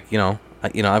it's like,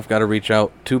 I've got to reach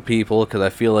out to people because I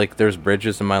feel like there's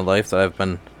bridges in my life that I've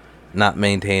been not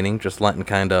maintaining, just letting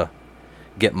kind of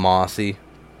get mossy,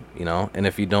 and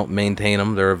if you don't maintain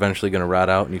them, they're eventually going to rot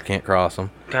out and you can't cross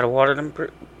them. Gotta water them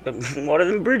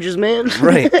bridges, man.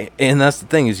 Right. And that's the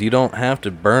thing, is you don't have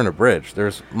to burn a bridge.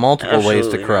 There's multiple ways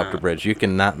to corrupt a bridge. You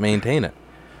can not maintain it.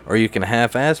 Or you can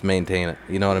half-ass maintain it.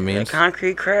 You know what I mean? Yeah,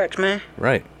 concrete cracks, man.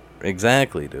 Right.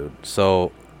 Exactly, dude.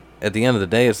 So, at the end of the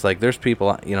day, it's like there's people,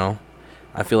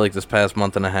 I feel like this past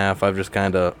month and a half, I've just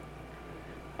kind of...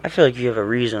 I feel like you have a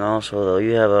reason also, though.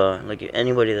 You have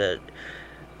anybody that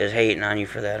is hating on you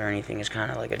for that or anything is kind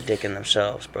of like a dick in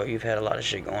themselves, bro. You've had a lot of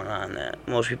shit going on that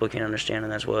most people can't understand,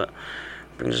 and that's what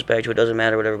brings us back to it. Doesn't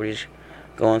matter what everybody's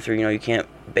going through. You can't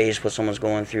base what someone's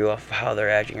going through off of how they're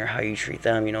acting or how you treat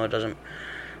them. It doesn't...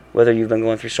 Whether you've been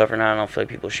going through stuff or not, I don't feel like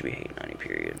people should be hating on you,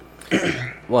 period.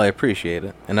 Well, I appreciate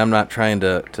it. And I'm not trying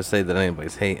to say that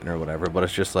anybody's hating or whatever, but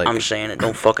it's just like... I'm saying it.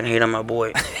 Don't fucking hate on my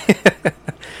boy.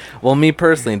 Well, me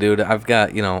personally, dude, I've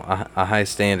got, a high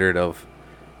standard of,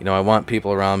 I want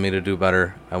people around me to do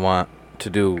better. I want to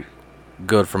do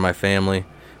good for my family.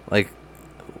 Like,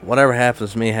 whatever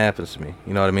happens to me, happens to me.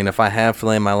 You know what I mean? If I have to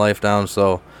lay my life down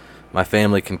so my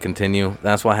family can continue,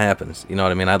 that's what happens. You know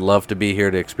what I mean? I'd love to be here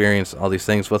to experience all these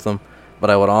things with them, but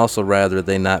I would also rather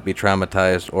they not be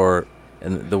traumatized or,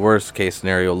 in the worst case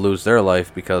scenario, lose their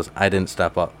life because I didn't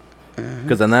step up.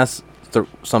 Because then that's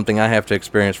something I have to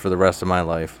experience for the rest of my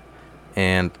life.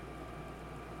 And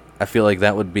I feel like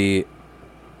that would be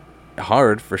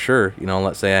hard for sure.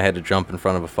 Let's say I had to jump in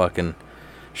front of a fucking,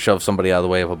 shove somebody out of the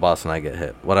way of a bus and I get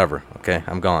hit. Whatever. Okay,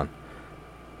 I'm gone.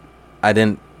 I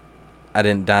didn't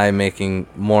die making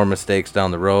more mistakes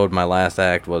down the road. My last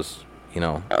act was,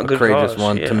 a courageous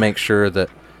one to make sure that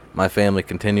my family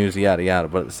continues, yada yada.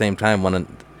 But at the same time,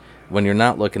 when you're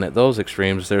not looking at those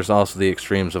extremes, there's also the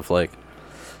extremes of like,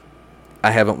 I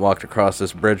haven't walked across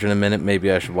this bridge in a minute.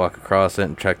 Maybe I should walk across it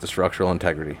and check the structural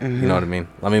integrity. You know what I mean?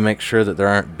 Let me make sure that there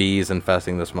aren't bees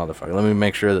infesting this motherfucker. Let me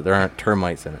make sure that there aren't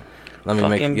termites in it. Let me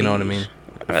make, you know what I mean?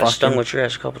 I got stung with your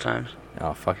ass a couple times.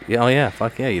 Oh fuck yeah! Oh yeah!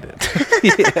 Fuck yeah! You did.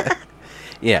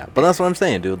 Yeah, but that's what I'm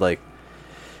saying, dude. Like,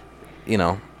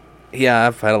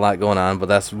 I've had a lot going on, but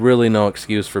that's really no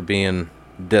excuse for being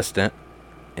distant.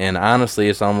 And honestly,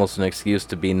 it's almost an excuse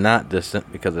to be not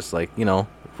distant because it's like,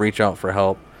 reach out for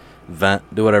help,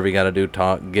 vent, do whatever you got to do,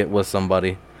 talk, get with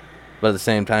somebody. But at the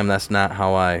same time, that's not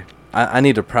how I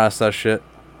need to process shit.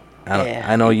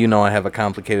 I know I have a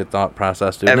complicated thought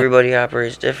process, dude. Everybody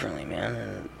operates differently, man.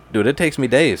 And dude, it takes me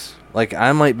days. Like,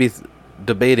 I might be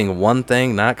debating one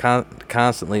thing, not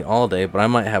constantly all day, but I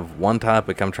might have one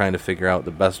topic I'm trying to figure out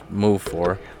the best move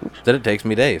for, that it takes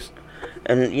me days.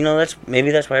 And,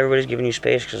 that's why everybody's giving you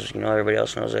space, because, everybody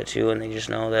else knows that too, and they just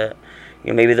know that,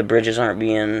 maybe the bridges aren't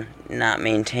being not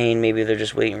maintained. Maybe they're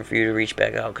just waiting for you to reach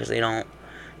back out because they don't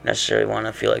necessarily want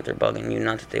to feel like they're bugging you.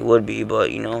 Not that they would be,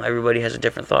 but, everybody has a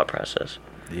different thought process.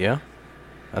 Yeah,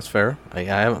 that's fair. I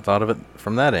haven't thought of it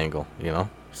from that angle,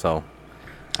 so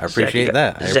I appreciate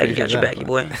that. Zach got your backy,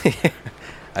 boy.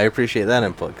 I appreciate that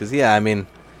input, because, a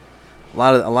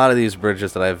lot of these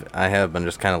bridges that I have been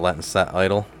just kind of letting set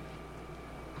idle.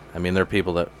 I mean, there are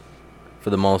people that, for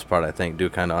the most part, I think, do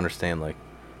kind of understand, like,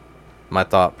 my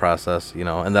thought process,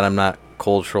 and that I'm not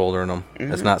cold shouldering them.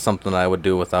 Mm-hmm. It's not something that I would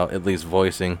do without at least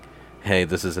voicing, hey,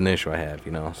 this is an issue I have,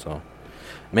 so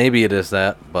maybe it is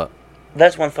that, but...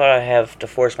 That's one thought I have to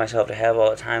force myself to have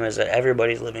all the time, is that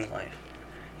everybody's living life.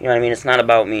 You know what I mean? It's not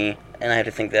about me, and I have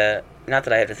to think that, not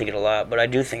that I have to think it a lot, but I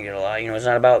do think it a lot. It's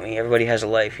not about me. Everybody has a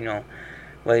life,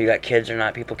 whether you got kids or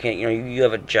not. People can't, you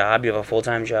have a job, you have a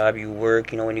full-time job, you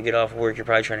work, when you get off work, you're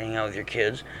probably trying to hang out with your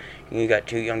kids. You got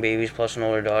 2 young babies plus an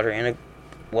older daughter and a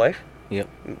wife. Yep.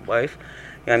 Wife.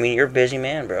 You're a busy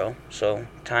man, bro. So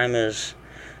time is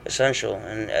essential,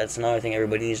 and that's another thing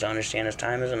everybody needs to understand, is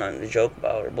time isn't nothing to joke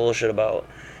about or bullshit about.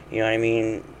 You know what I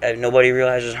mean? Nobody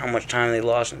realizes how much time they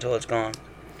lost until it's gone.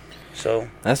 So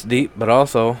that's deep, but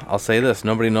also, I'll say this,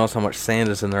 nobody knows how much sand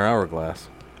is in their hourglass.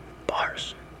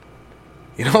 Bars.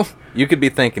 You could be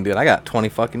thinking, dude, I got 20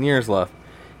 fucking years left,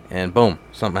 and boom,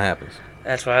 something happens.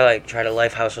 That's why I try to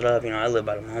lifehouse it up. I live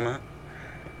by the moment.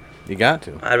 You got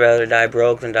to. I'd rather die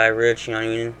broke than die rich, you know what I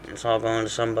mean? It's all going to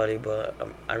somebody, but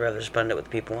I'd rather spend it with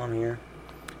the people I'm here.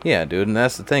 Yeah, dude, and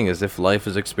that's the thing, is if life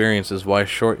is experiences, why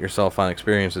short yourself on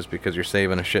experiences because you're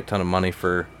saving a shit ton of money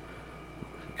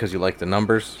because you like the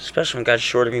numbers? Especially when God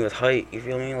shorted me with height, you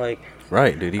feel me?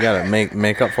 Right, dude, you gotta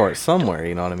make up for it somewhere,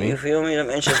 you know what I mean? You feel me? Them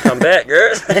inches come back,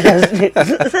 girls.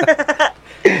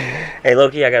 Hey,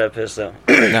 Loki, I gotta piss, though.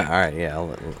 Nah, alright, yeah,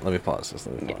 let me pause this.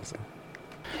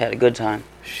 Had a good time.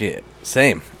 Shit,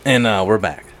 same. And we're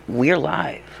back. We're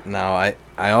live. Now,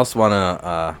 I also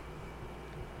want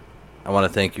to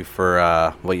thank you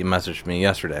for what you messaged me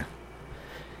yesterday.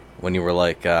 When you were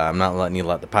like, I'm not letting you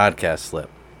let the podcast slip.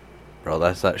 Bro,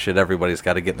 that's that shit everybody's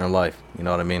got to get in their life. You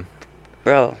know what I mean?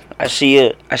 Bro, I see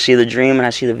it. I see the dream and I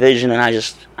see the vision, and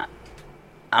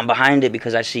I'm behind it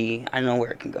because I know where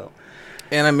it can go.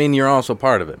 And I mean, you're also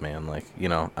part of it, man.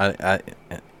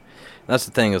 That's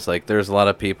the thing, is there's a lot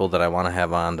of people that I want to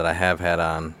have on, that I have had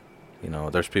on.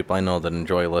 There's people I know that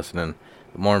enjoy listening.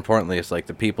 But more importantly, it's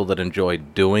the people that enjoy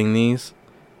doing these.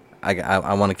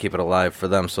 I want to keep it alive for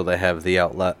them, so they have the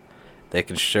outlet. They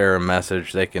can share a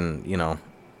message. They can,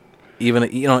 even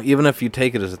if you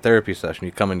take it as a therapy session,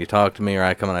 you come and you talk to me, or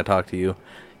I come and I talk to you.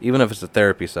 Even if it's a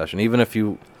therapy session, even if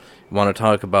you want to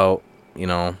talk about,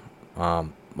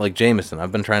 like Jameson,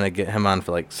 I've been trying to get him on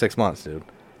for 6 months, dude,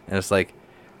 and it's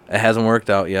it hasn't worked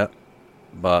out yet,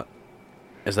 but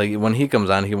it's when he comes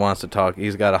on, he wants to talk.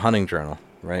 He's got a hunting journal,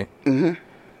 right? Mm-hmm.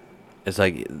 It's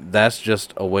that's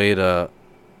just a way to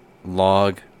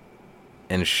log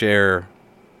and share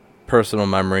personal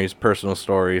memories, personal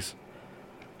stories,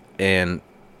 and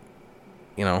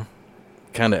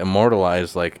kind of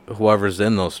immortalize whoever's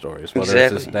in those stories, whether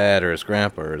exactly. It's his dad or his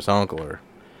grandpa or his uncle or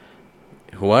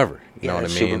whoever. You know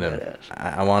what I mean? And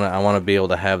I want to be able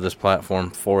to have this platform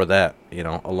for that,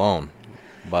 alone.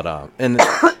 But and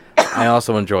I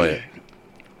also enjoy it.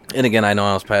 And again, I know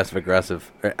I was passive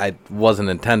aggressive. I wasn't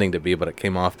intending to be, but it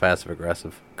came off passive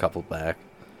aggressive a couple back.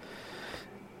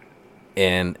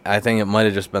 And I think it might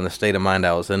have just been the state of mind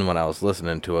I was in when I was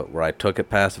listening to it, where I took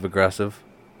it passive aggressive.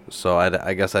 So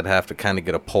I guess I'd have to kind of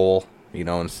get a poll,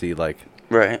 and see right.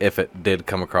 if it did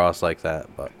come across like that.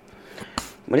 But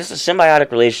it's the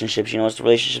symbiotic relationships, it's the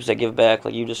relationships that give back,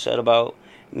 like you just said about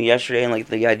me yesterday, and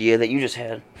the idea that you just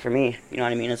had for me. You know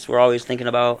what I mean? We're always thinking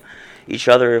about each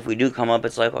other. If we do come up,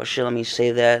 it's oh shit, let me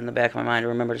save that in the back of my mind to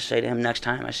remember to say to him next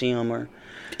time I see him, or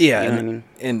yeah, what I mean?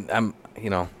 And I'm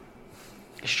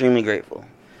extremely grateful,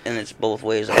 and it's both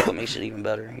ways. That's what makes it even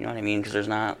better. You know what I mean? Because there's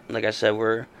not, like I said,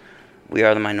 we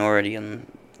are the minority, and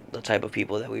the type of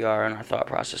people that we are, and our thought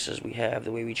processes we have,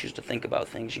 the way we choose to think about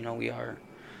things. We are.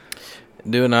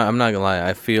 Dude, I'm not gonna lie.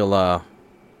 I feel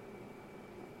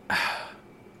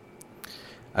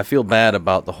I feel bad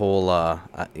about the whole.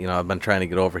 I've been trying to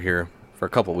get over here for a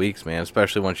couple weeks, man.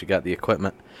 Especially once you got the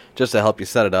equipment, just to help you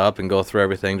set it up and go through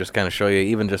everything. Just kind of show you,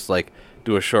 even just like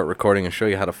do a short recording and show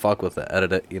you how to fuck with it,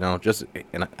 edit it. Just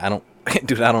and I don't,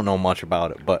 dude, I don't know much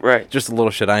about it, but Right. just a little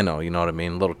shit I know. You know what I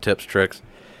mean? Little tips, tricks.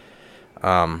 So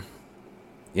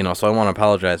I want to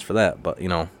apologize for that, but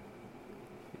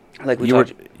Like we you were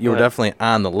talked. you were definitely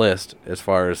on the list as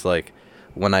far as like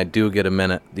when I do get a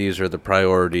minute, these are the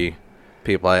priority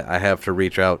people I have to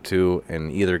reach out to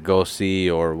and either go see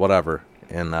or whatever.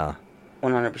 And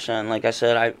 100%. Like I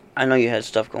said, I know you had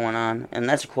stuff going on, and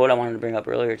that's a quote I wanted to bring up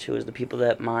earlier too. Is the people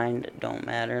that mind don't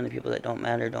matter, and the people that don't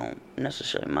matter don't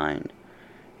necessarily mind.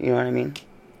 You know what I mean?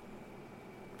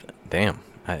 damn,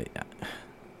 I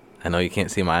know you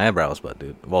can't see my eyebrows, but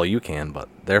dude, well you can, but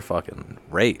they're fucking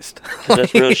raised. 'Cause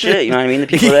that's real shit. You know what I mean? The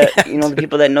people that the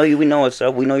people that know you, we know what's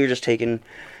up. We know you're just taking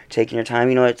your time.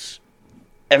 It's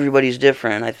everybody's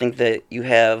different. I think that you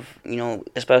have,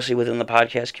 especially within the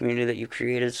podcast community, that you've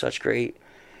created such great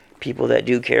people that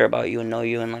do care about you and know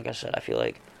you. And like I said, I feel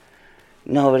like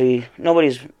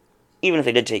nobody's, even if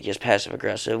they did take you as passive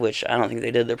aggressive, which I don't think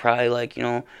they did, they're probably like,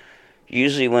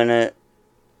 usually when it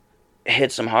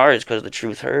hits them hard, it's because the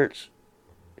truth hurts.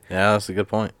 Yeah, that's a good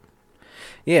point.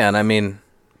 Yeah, and I mean,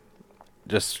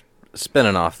 just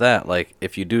spinning off that, like,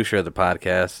 if you do share the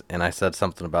podcast, and I said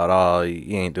something about, oh,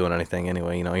 you ain't doing anything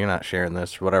anyway, you're not sharing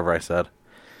this, or whatever I said.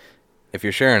 If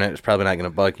you're sharing it, it's probably not going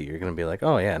to bug you. You're going to be like,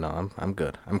 oh, yeah, no, I'm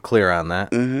good. I'm clear on that.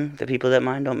 Mm-hmm. The people that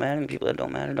mind don't matter, and the people that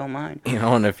don't matter don't mind.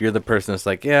 And if you're the person that's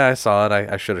like, yeah, I saw it,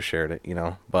 I should have shared it,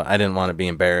 but I didn't want to be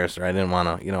embarrassed, or I didn't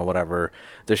want to, whatever.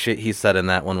 The shit he said in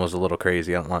that one was a little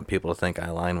crazy. I don't want people to think I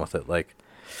align with it. Like,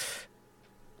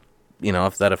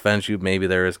 if that offends you, maybe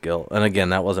there is guilt. And again,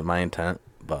 that wasn't my intent,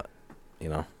 but,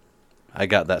 I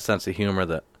got that sense of humor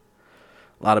that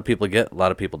a lot of people get, a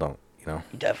lot of people don't,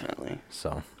 Definitely.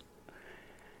 So.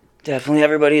 Definitely,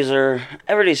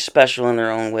 everybody's special in their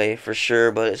own way, for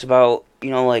sure, but it's about,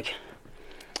 like,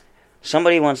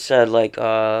 somebody once said, like,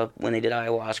 when they did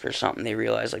ayahuasca or something, they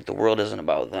realized, like, the world isn't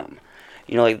about them.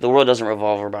 Like, the world doesn't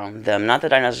revolve around them. Not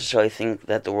that I necessarily think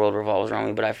that the world revolves around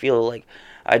me, but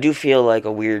I do feel like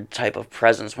a weird type of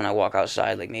presence when I walk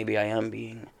outside, like, maybe I am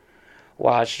being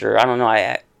watched, or, I don't know,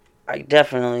 I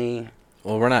definitely...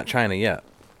 Well, we're not China yet.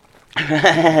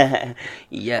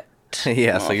 Yet.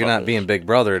 Yeah, so you're not being big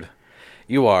brothered.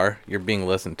 You are. You're being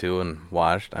listened to and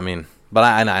watched. I mean, but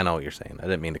I know what you're saying. I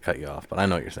didn't mean to cut you off, but I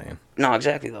know what you're saying. No,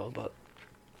 exactly, though, but...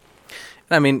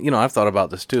 I mean, I've thought about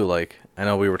this, too. Like, I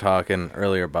know we were talking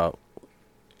earlier about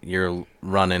your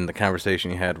run-in, the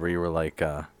conversation you had where you were like,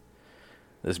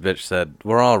 this bitch said,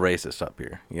 we're all racist up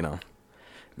here,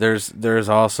 There's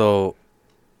also...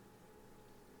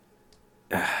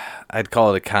 I'd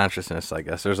call it a consciousness, I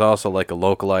guess. There's also like a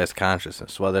localized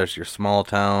consciousness, whether it's your small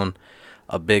town,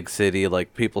 a big city.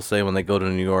 Like people say when they go to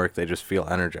New York, they just feel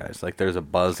energized. Like there's a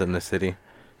buzz in the city,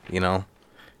 And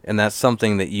that's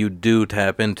something that you do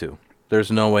tap into.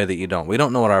 There's no way that you don't. We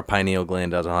don't know what our pineal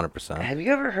gland does 100%. Have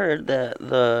you ever heard that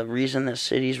the reason that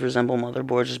cities resemble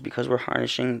motherboards is because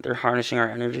they're harnessing our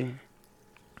energy?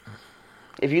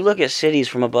 If you look at cities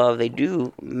from above, they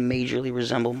do majorly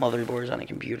resemble motherboards on a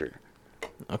computer.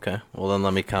 Okay, well then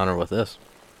let me counter with this.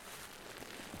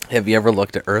 Have you ever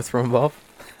looked at Earth from above?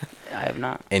 I have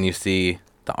not. And you see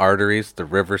the arteries, the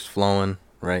rivers flowing,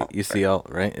 right? You see all,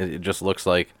 right? It just looks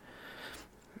like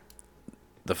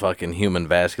the fucking human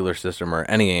vascular system, or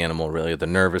any animal really, the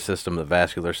nervous system, the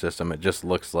vascular system. It just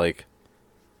looks like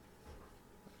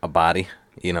a body,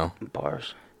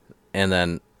 Bars. And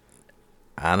then,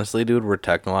 honestly, dude, we're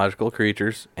technological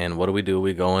creatures, and what do?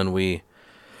 We go in, we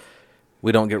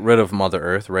don't get rid of Mother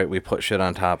Earth, right? We put shit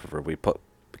on top of her. We put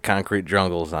concrete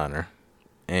jungles on her.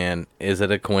 And is it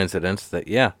a coincidence that,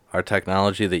 yeah, our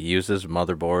technology that uses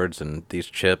motherboards and these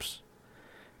chips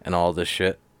and all this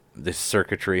shit, this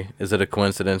circuitry, is it a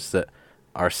coincidence that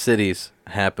our cities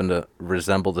happen to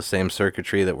resemble the same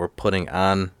circuitry that we're putting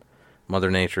on Mother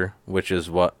Nature, which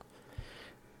is what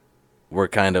we're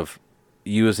kind of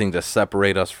using to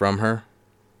separate us from her?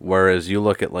 Whereas you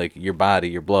look at, like, your body,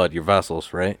 your blood, your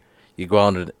vessels, right? You go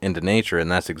out into nature, and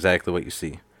that's exactly what you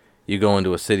see. You go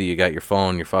into a city, you got your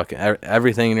phone, your fucking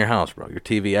everything in your house, bro. Your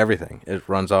TV, everything. It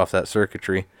runs off that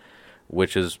circuitry,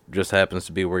 which just happens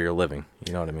to be where you're living.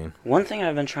 You know what I mean? One thing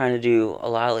I've been trying to do a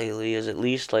lot lately is, at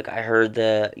least, like, I heard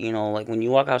that, like when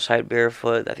you walk outside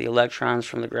barefoot, that the electrons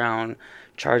from the ground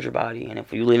charge your body, and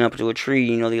if you lean up to a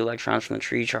tree, the electrons from the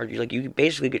tree charge you. Like, you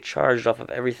basically get charged off of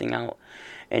everything out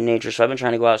in nature. So I've been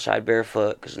trying to go outside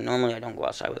barefoot, because normally I don't go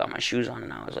outside without my shoes on,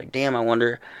 and I was like, damn, I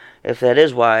wonder if that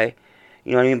is why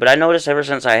You know what I mean? But I noticed ever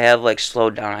since I have like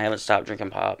slowed down, I haven't stopped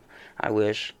drinking pop. I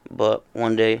wish, but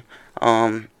one day.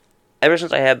 Ever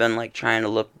since I have been like trying to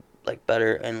look like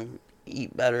better and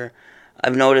eat better,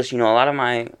 I've noticed, a lot of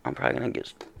my. I'm probably gonna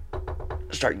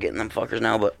start getting them fuckers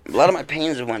now, but a lot of my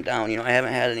pains have went down. I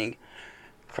haven't had any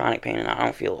chronic pain, and I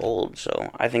don't feel old. So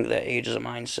I think that age is a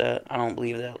mindset. I don't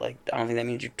believe that. Like, I don't think that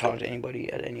means you talk to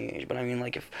anybody at any age. But I mean,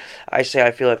 like, if I say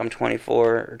I feel like I'm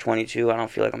 24 or 22, I don't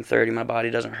feel like I'm 30. My body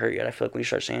doesn't hurt yet. I feel like when you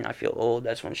start saying I feel old,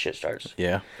 that's when shit starts.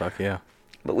 Yeah, fuck yeah.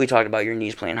 But we talked about your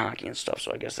knees playing hockey and stuff,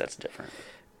 so I guess that's different.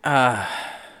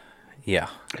 Yeah,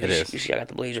 it is. You see, I got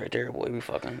the blades right there, boy. We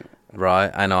fucking.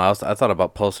 Right, I know. I thought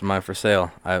about posting mine for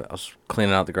sale. I was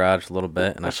cleaning out the garage a little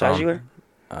bit, and What size you wear?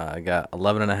 I got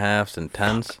 11.5s and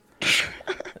 10s.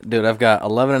 Dude, I've got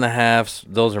 11.5s.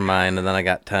 Those are mine, and then I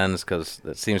got 10s because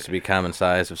it seems to be common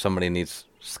size. If somebody needs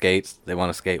skates, they want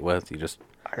to skate with, you just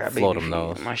float them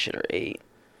those. My shit are 8.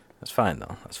 That's fine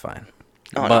though. That's fine.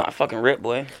 Oh no, I fucking rip,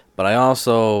 boy. But I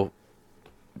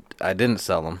didn't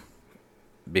sell them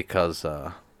because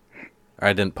or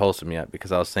I didn't post them yet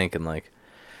because I was thinking like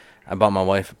I bought my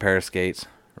wife a pair of skates,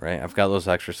 right? I've got those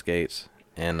extra skates,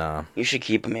 and you should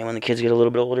keep them, man. When the kids get a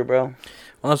little bit older, bro.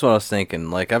 Well, that's what I was thinking.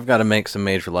 Like, I've got to make some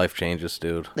major life changes,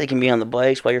 dude. They can be on the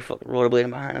bikes while you're fucking rollerblading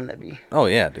behind them. That'd be. Oh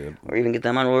yeah, dude. Or even get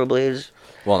them on rollerblades.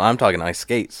 Well, I'm talking ice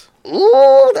skates.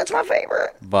 Ooh, that's my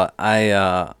favorite. But I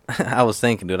I was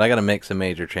thinking, dude, I got to make some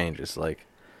major changes. Like,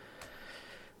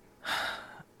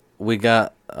 we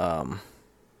got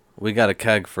a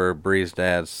keg for Bree's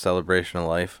dad's celebration of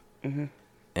life,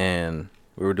 and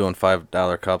we were doing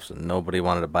 $5 cups, and nobody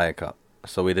wanted to buy a cup,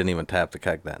 so we didn't even tap the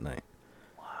keg that night.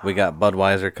 Wow. We got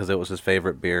Budweiser because it was his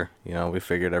favorite beer. We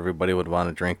figured everybody would want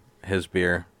to drink his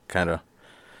beer, kind of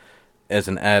as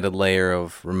an added layer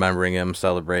of remembering him,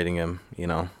 celebrating him.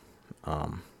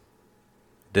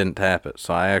 Didn't tap it,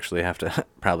 so I actually have to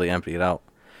probably empty it out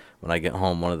when I get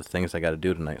home. One of the things I got to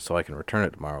do tonight, so I can return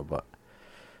it tomorrow. But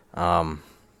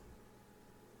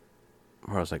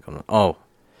where was I going? Oh,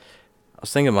 I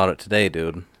was thinking about it today,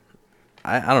 dude.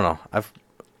 I don't know.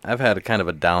 I've had a kind of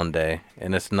a down day,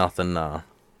 and it's nothing but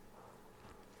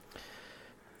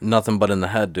in the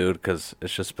head, dude, because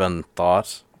it's just been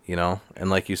thoughts, And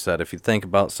like you said, if you think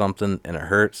about something and it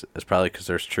hurts, it's probably because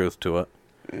there's truth to it.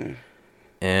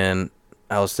 And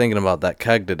I was thinking about that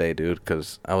keg today, dude,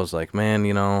 because I was like, man,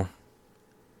 it's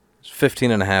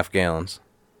 15.5 gallons.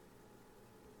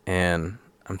 And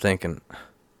I'm thinking,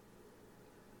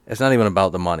 it's not even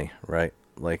about the money, right?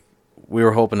 Like, we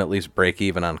were hoping at least break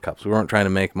even on cups. We weren't trying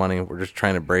to make money. We're just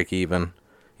trying to break even,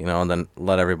 and then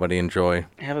let everybody enjoy.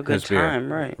 Have a good time,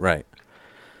 beer. Right. Right.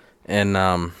 And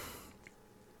I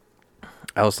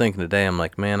was thinking today, I'm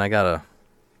like, man, I'm going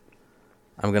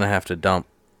to have to dump.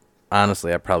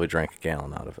 Honestly, I probably drank a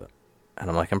gallon out of it. And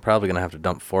I'm like, I'm probably going to have to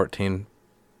dump 14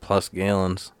 plus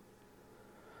gallons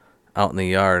out in the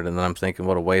yard. And then I'm thinking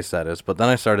what a waste that is. But then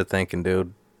I started thinking,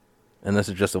 dude, and this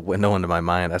is just a window into my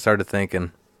mind. I started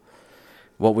thinking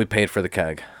what we paid for the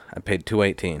keg. I paid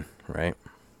 $218, right?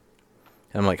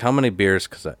 And I'm like, how many beers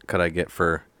could I get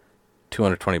for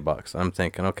 $220? I'm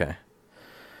thinking, okay,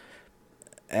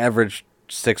 average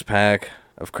 6-pack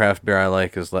of craft beer I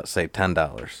like is, let's say,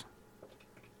 $10.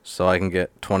 So I can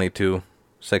get 22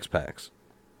 6-packs.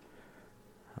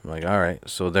 I'm like, all right,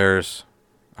 so there's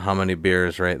how many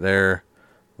beers right there?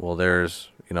 Well, there's,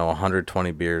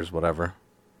 120 beers, whatever.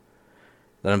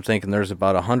 Then I'm thinking there's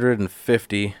about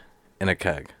 150 in a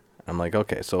keg. I'm like,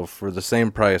 okay, so for the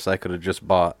same price, I could have just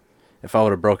bought, if I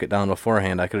would have broke it down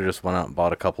beforehand, I could have just went out and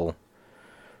bought a couple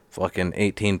fucking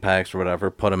 18 packs or whatever,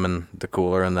 put them in the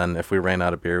cooler, and then if we ran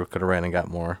out of beer, we could have ran and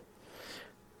got more.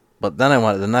 But then I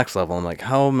went to the next level. I'm like,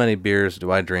 how many beers do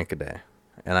I drink a day?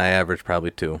 And I average probably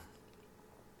 2.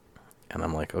 And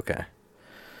I'm like, okay.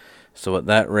 So at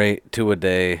that rate, 2 a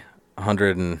day,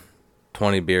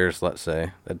 120 beers, let's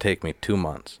say, that'd take me 2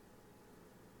 months.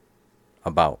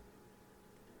 About.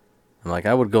 I'm like,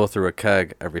 I would go through a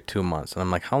keg every 2 months. And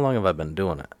I'm like, how long have I been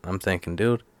doing it? And I'm thinking,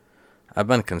 dude, I've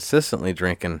been consistently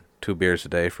drinking 2 beers a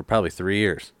day for probably 3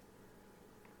 years.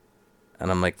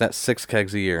 And I'm like, that's 6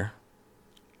 kegs a year.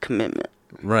 Commitment.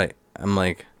 Right. I'm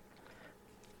like,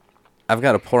 I've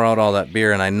got to pour out all that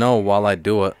beer, and I know while I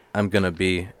do it, I'm going to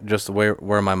be, just where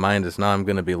my mind is now, I'm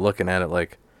going to be looking at it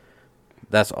like,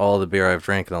 that's all the beer I've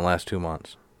drank in the last 2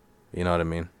 months. You know what I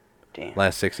mean? Damn.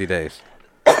 Last 60 days.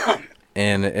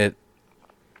 And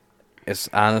it's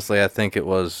honestly, I think it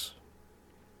was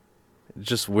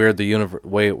just weird, the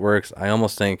way it works. I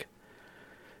almost think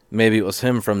maybe it was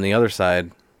him from the other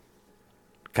side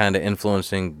kind of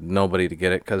influencing nobody to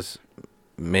get it, because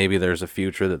maybe there's a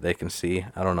future that they can see.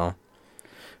 I don't know.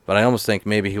 But I almost think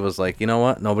maybe he was like, you know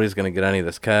what? Nobody's going to get any of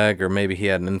this keg, or maybe he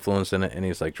had an influence in it, and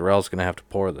he's like, Jarrell's going to have to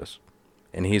pour this.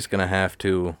 And he's going to have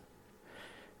to,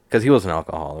 because he was an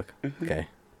alcoholic, okay?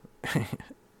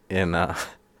 And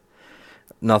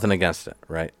nothing against it,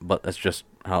 right? But that's just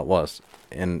how it was.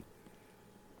 And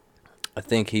I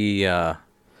think he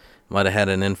might have had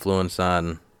an influence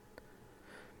on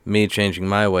me changing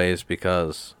my ways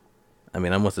because, I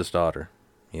mean, I'm with his daughter,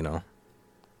 you know?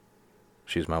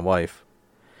 She's my wife.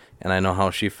 And I know how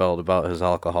she felt about his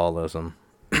alcoholism.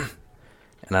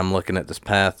 And I'm looking at this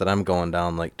path that I'm going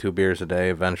down, like 2 beers a day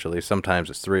eventually.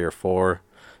 Sometimes it's 3 or 4.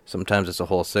 Sometimes it's a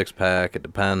whole 6-pack. It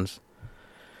depends.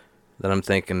 Then I'm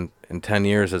thinking, in 10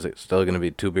 years, is it still going to be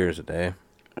 2 beers a day?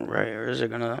 Right, or is it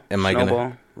going to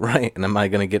snowball? Right, and am I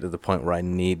going to get to the point where I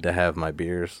need to have my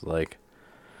beers? Like,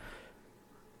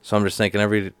 so I'm just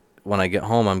thinking when I get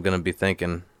home, I'm going to be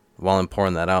thinking, while I'm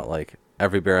pouring that out, like,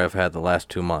 every beer I've had the last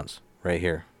 2 months, right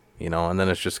here. You know, and then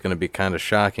it's just going to be kind of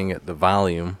shocking at the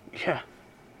volume. Yeah.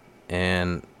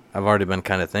 And I've already been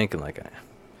kind of thinking, like,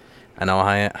 I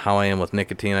know how I am with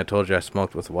nicotine. I told you I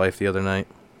smoked with the wife the other night.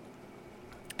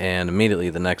 And immediately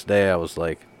the next day I was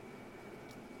like,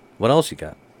 what else you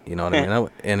got? You know what I mean?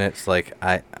 And it's like,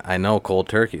 I know cold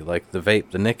turkey. Like the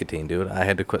vape, the nicotine, dude. I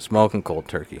had to quit smoking cold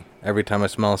turkey. Every time I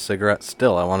smell a cigarette,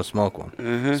 still I want to smoke one.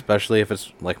 Mm-hmm. Especially if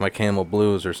it's like my Camel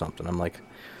Blues or something. I'm like,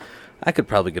 I could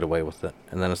probably get away with it.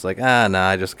 And then it's like, nah,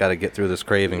 I just got to get through this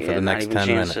craving for the next 10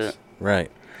 minutes. It. Right.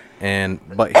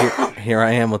 But here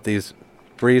I am with these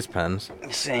Breeze pens.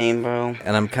 Same, bro.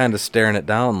 And I'm kind of staring it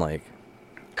down like...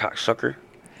 cocksucker.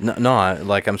 No,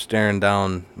 I'm staring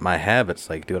down my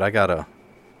habits. Like, dude,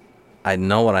 I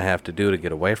know what I have to do to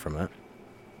get away from it.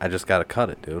 I just got to cut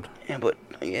it, dude.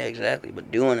 Yeah, exactly. But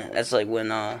doing it, that's like when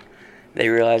they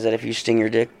realize that if you sting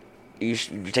your dick, you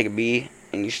take a bee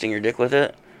and you sting your dick with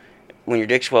it, when your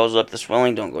dick swells up, the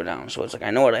swelling don't go down. So it's like,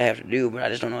 I know what I have to do, but I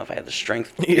just don't know if I have the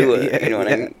strength to do it. You know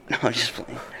what I mean? No, I'm just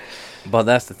playing. But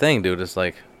that's the thing, dude. It's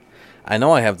like, I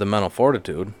know I have the mental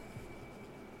fortitude.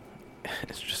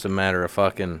 It's just a matter of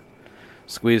fucking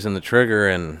squeezing the trigger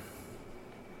and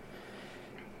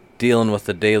dealing with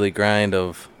the daily grind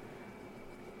of...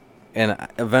 And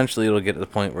eventually it'll get to the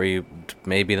point where you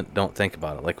maybe don't think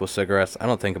about it. Like with cigarettes, I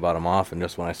don't think about them often,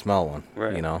 just when I smell one.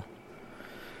 Right. You know?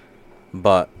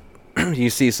 But... you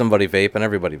see somebody vape, and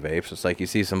everybody vapes. It's like you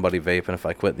see somebody vape, and if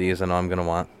I quit these, I know I'm going to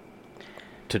want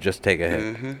to just take a hit.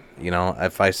 Mm-hmm. You know,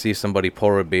 if I see somebody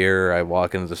pour a beer, or I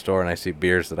walk into the store and I see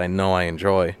beers that I know I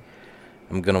enjoy,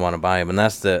 I'm going to want to buy them. And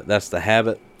that's the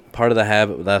habit. Part of the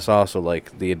habit, but that's also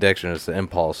like the addiction, is the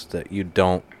impulse that you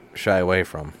don't shy away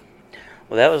from.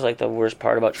 Well, that was like the worst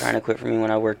part about trying to quit for me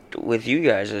when I worked with you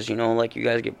guys is, you know, like you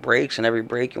guys get breaks, and every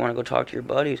break you want to go talk to your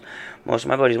buddies. Most of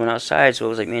my buddies went outside, so it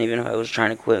was like, man, even if I was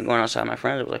trying to quit going outside with my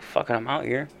friends, it was like, fuck it, I'm out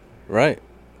here. Right.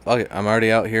 Fuck it, I'm already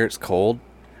out here, it's cold.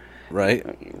 Right.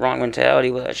 Wrong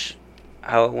mentality, but that's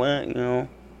how it went, you know.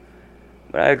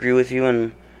 But I agree with you,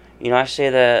 and, you know, I say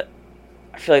that,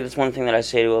 I feel like that's one thing that I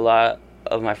say to a lot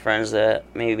of my friends that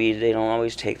maybe they don't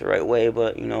always take the right way,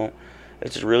 but, you know,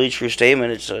 it's a really true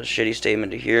statement. It's a shitty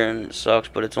statement to hear, and it sucks,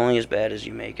 but it's only as bad as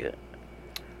you make it.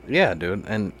 Yeah, dude,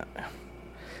 and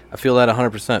I feel that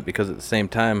 100% because at the same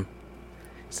time,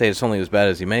 say it's only as bad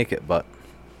as you make it, but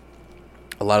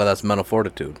a lot of that's mental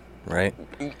fortitude, right?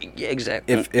 Yeah,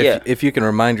 exactly. If you can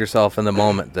remind yourself in the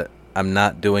moment that I'm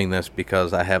not doing this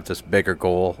because I have this bigger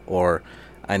goal, or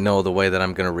I know the way that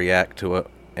I'm going to react to it,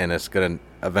 and it's going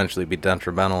to eventually be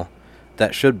detrimental,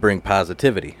 that should bring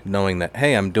positivity, knowing that,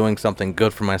 hey, I'm doing something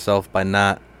good for myself by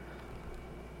not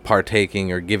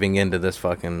partaking or giving into this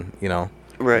fucking, you know.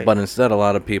 Right. But instead, a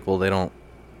lot of people, they don't,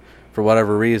 for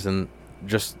whatever reason,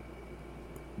 just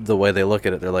the way they look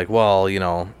at it, they're like, well, you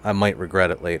know, I might regret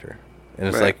it later. And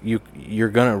it's like, you're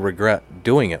going to regret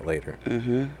doing it later.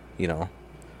 Mm-hmm. You know.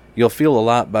 You'll feel a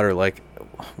lot better. Like,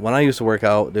 when I used to work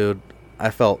out, dude,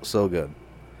 I felt so good.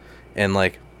 And,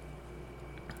 like,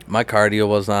 my cardio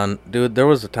was on, dude, there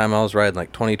was a time I was riding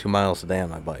like 22 miles a day on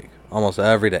my bike, almost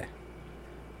every day.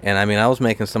 And I mean, I was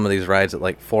making some of these rides at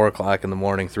like 4 o'clock in the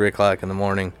morning, 3 o'clock in the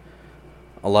morning,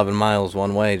 11 miles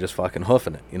one way, just fucking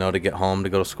hoofing it, you know, to get home, to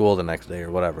go to school the next day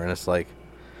or whatever. And it's like,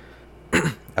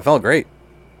 I felt great.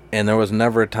 And there was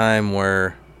never a time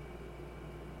where,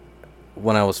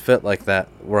 when I was fit like that,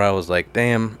 where I was like,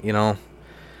 damn, you know,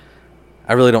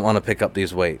 I really don't want to pick up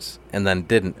these weights, and then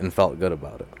didn't and felt good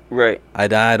about it. Right. I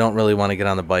don't really want to get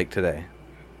on the bike today,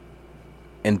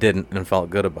 and didn't and felt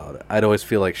good about it. I'd always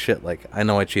feel like shit, like, I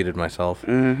know I cheated myself.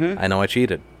 Mm-hmm. I know I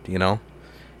cheated, you know?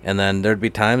 And then there'd be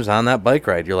times on that bike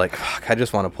ride, you're like, fuck, I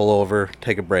just want to pull over,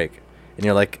 take a break. And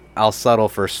you're like, I'll settle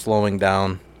for slowing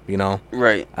down you know?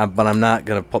 Right. But I'm not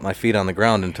going to put my feet on the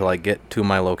ground until I get to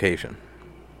my location,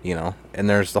 you know? And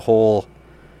there's the whole...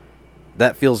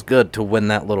 That feels good to win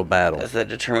that little battle. That's that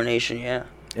determination, yeah.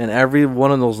 And every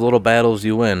one of those little battles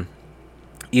you win,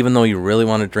 even though you really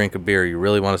want to drink a beer, you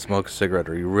really want to smoke a cigarette,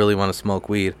 or you really want to smoke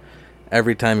weed,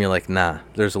 every time you're like, nah,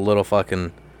 there's a little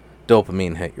fucking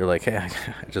dopamine hit. You're like, hey,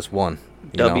 I just won.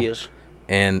 W's. Know?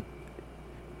 And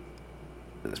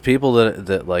people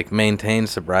that like maintain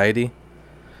sobriety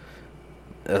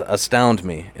astound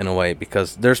me in a way,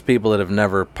 because there's people that have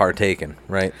never partaken,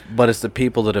 right? But it's the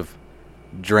people that have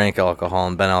drank alcohol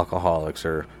and been alcoholics,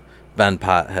 or been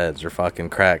potheads, or fucking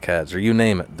crackheads, or you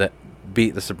name it, that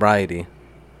beat the sobriety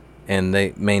and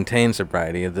they maintain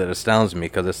sobriety, that astounds me,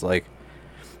 because it's like,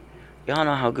 y'all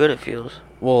know how good it feels.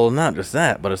 Well, not just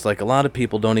that, but it's like a lot of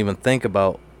people don't even think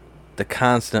about the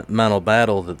constant mental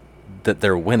battle that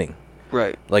they're winning.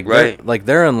 Right. Like, right.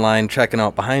 They're in line checking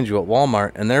out behind you at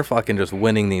Walmart, and they're fucking just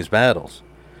winning these battles.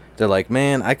 They're like,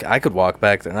 man, I could walk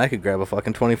back there and I could grab a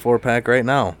fucking 24-pack right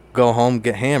now, go home,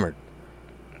 get hammered.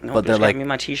 No, but they're like, me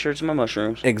my t-shirts and my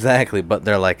mushrooms. Exactly, but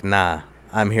they're like, nah,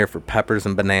 I'm here for peppers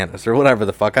and bananas, or whatever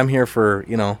the fuck. I'm here for,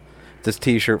 this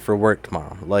t-shirt for work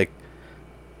tomorrow. Like,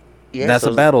 yeah, that's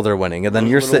a battle they're winning. And then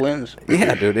you're sitting,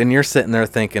 yeah, dude, and you're sitting there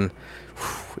thinking,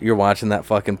 you're watching that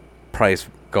fucking price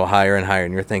go higher and higher,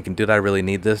 and you're thinking, did I really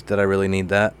need this? Did I really need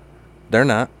that? They're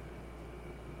not.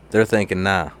 They're thinking,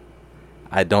 nah,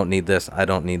 I don't need this, I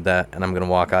don't need that, and I'm going to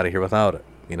walk out of here without it.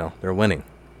 They're winning.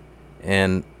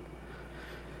 And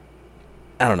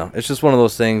I don't know. It's just one of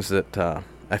those things that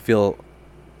I feel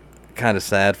kind of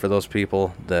sad for those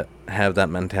people that have that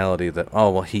mentality that, oh,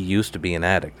 well, he used to be an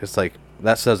addict. It's like,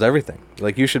 that says everything.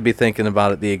 Like, you should be thinking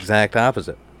about it the exact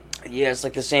opposite. Yeah, it's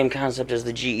like the same concept as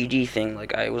the GED thing.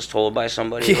 Like, I was told by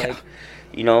somebody,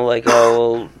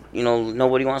 oh, well,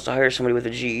 nobody wants to hire somebody with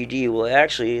a GED. Well,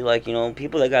 actually,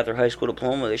 people that got their high school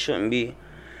diploma, they shouldn't be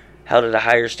held at a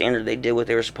higher standard. They did what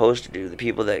they were supposed to do. The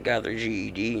people that got their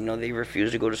GED, they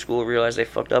refused to go to school, realized they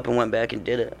fucked up, and went back and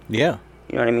did it. Yeah.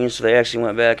 You know what I mean? So they actually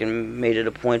went back and made it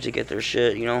a point to get their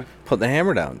shit, Put the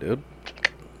hammer down, dude.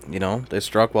 They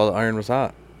struck while the iron was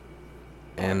hot.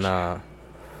 And at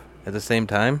the same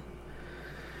time,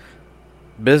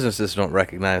 businesses don't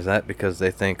recognize that, because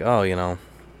they think, oh,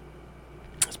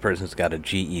 this person's got a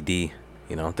GED.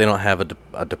 They don't have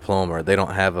a diploma, or they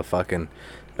don't have a fucking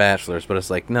bachelor's. But it's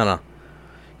like, no.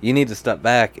 You need to step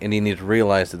back, and you need to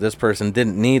realize that this person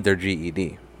didn't need their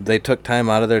GED. They took time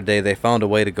out of their day. They found a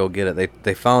way to go get it.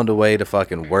 They found a way to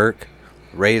fucking work,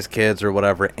 raise kids or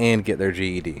whatever, and get their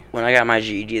GED. When I got my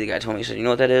GED, the guy told me, he said, you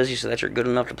know what that is? He said, that's your good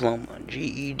enough diploma.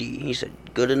 GED. He said,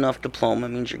 good enough diploma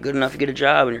means you're good enough to get a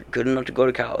job, and you're good enough to go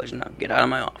to college. Now get out of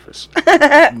my office.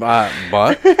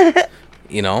 But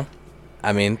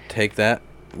take that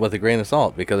with a grain of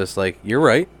salt, because it's like, you're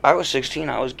right. I was 16.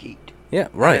 I was geeked. Yeah,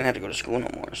 right. I didn't have to go to school no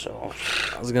more, so.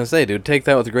 I was going to say, dude, take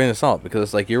that with a grain of salt, because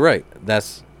it's like, you're right.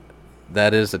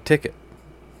 That is a ticket.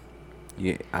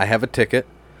 I have a ticket,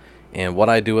 and what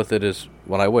I do with it is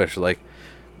what I wish. Like,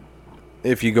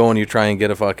 if you go and you try and get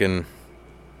a fucking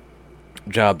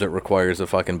job that requires a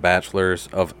fucking bachelor's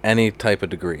of any type of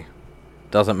degree,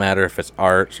 doesn't matter if it's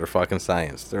arts or fucking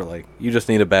science, they're like, you just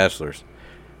need a bachelor's.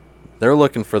 They're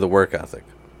looking for the work ethic.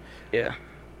 Yeah.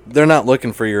 They're not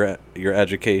looking for your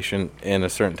education in a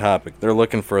certain topic. They're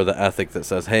looking for the ethic that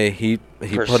says, hey, he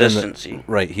put in the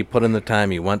right. He put in the time.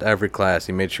 He went to every class.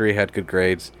 He made sure he had good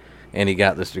grades, and he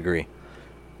got this degree.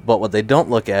 But what they don't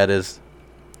look at is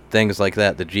things like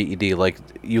that, the GED. Like,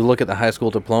 you look at the high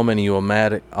school diploma, and you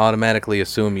automatically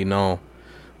assume you know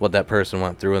what that person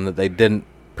went through, and that they didn't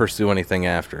pursue anything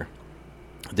after.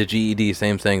 The GED,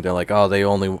 same thing. They're like, oh, they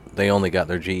only got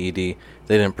their GED.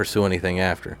 They didn't pursue anything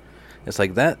after. It's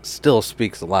like, that still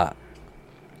speaks a lot.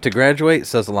 To graduate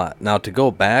says a lot. Now, to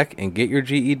go back and get your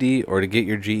GED, or to get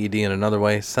your GED in another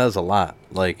way, says a lot.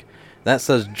 Like, that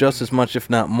says just as much, if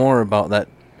not more, about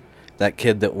that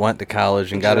kid that went to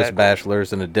college and got his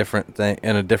bachelor's in a different thing,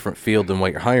 in a different field than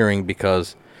what you're hiring,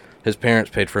 because his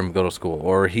parents paid for him to go to school,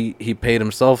 or he paid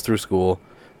himself through school,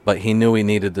 but he knew he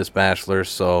needed this bachelor's.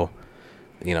 So,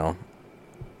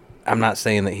 I'm not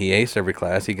saying that he aced every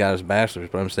class. He got his bachelor's,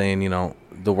 but I'm saying,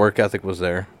 the work ethic was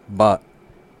there. But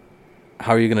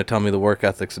how are you going to tell me the work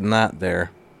ethic's not there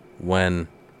when,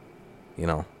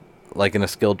 like in a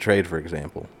skilled trade, for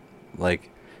example?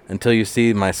 Like, until you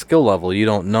see my skill level, you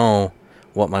don't know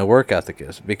what my work ethic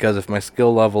is. Because if my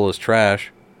skill level is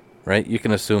trash, right, you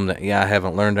can assume that, I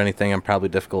haven't learned anything, I'm probably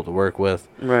difficult to work with.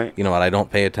 Right. You know what, I don't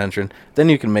pay attention. Then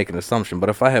you can make an assumption. But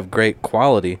if I have great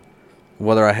quality,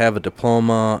 whether I have a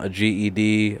diploma, a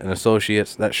GED, an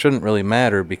associate's, that shouldn't really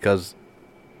matter, because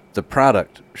The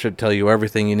product should tell you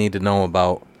everything you need to know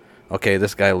about, okay,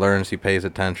 this guy learns, he pays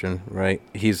attention, right?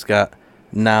 He's got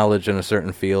knowledge in a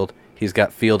certain field. He's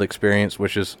got field experience,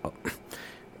 which is,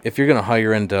 if you're going to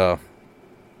hire into,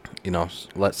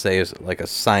 let's say it's like a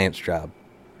science job,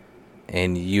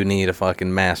 and you need a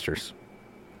fucking master's.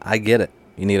 I get it.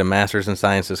 You need a master's in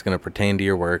science that's going to pertain to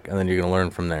your work, and then you're going to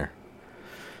learn from there.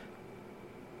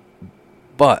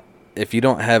 But if you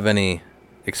don't have any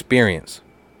experience,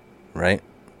 right?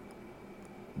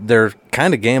 They're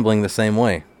kind of gambling the same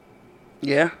way.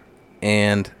 Yeah.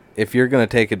 And if you're going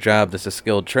to take a job that's a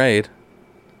skilled trade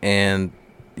and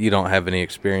you don't have any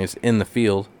experience in the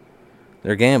field,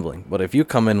 they're gambling. But if you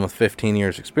come in with 15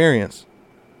 years experience,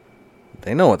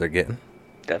 they know what they're getting.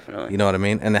 Definitely. You know what I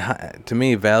mean? And to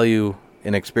me, value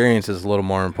and experience is a little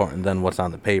more important than what's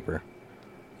on the paper,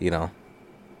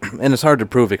 And it's hard to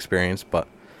prove experience, but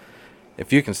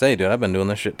if you can say, dude, I've been doing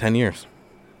this shit 10 years.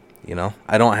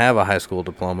 I don't have a high school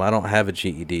diploma. I don't have a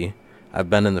GED.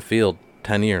 I've been in the field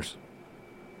 10 years.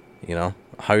 How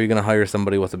are you going to hire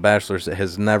somebody with a bachelor's that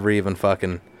has never even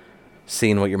fucking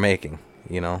seen what you're making,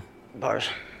 Bars.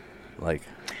 Like,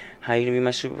 how you gonna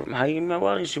be my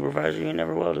welding supervisor? You ain't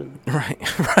never welded. Right.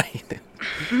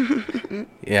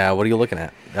 Yeah, what are you looking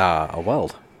at? A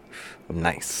weld.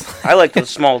 Nice. I like the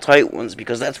small, tight ones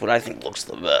because that's what I think looks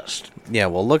the best. Yeah,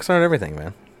 well, looks aren't everything,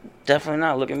 man. Definitely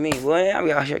not. Look at me. Boy, I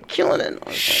be out here killing it.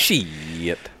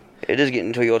 Shit. It is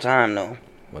getting to your time, though.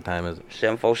 What time is it?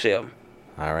 7:47.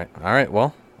 All right.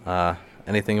 Well,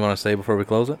 anything you want to say before we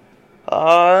close it?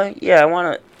 Yeah, I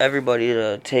want everybody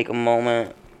to take a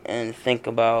moment and think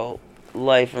about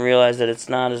life and realize that it's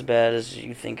not as bad as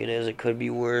you think it is. It could be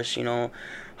worse,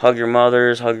 Hug your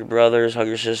mothers, hug your brothers, hug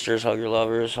your sisters, hug your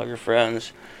lovers, hug your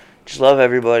friends. Just love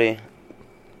everybody.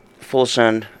 Full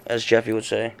send, as Jeffy would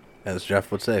say. As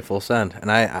Jeff would say, full send.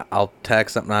 And I'll tack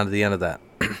something on to the end of that.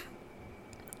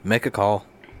 Make a call.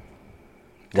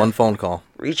 One phone call.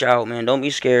 Reach out, man. Don't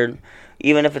be scared.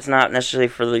 Even if it's not necessarily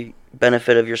for the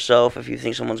benefit of yourself, if you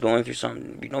think someone's going through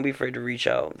something, don't be afraid to reach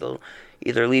out. They'll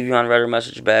either leave you on read or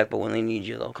message back, but when they need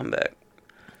you, they'll come back.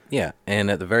 Yeah, and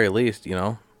at the very least,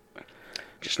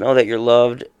 just know that you're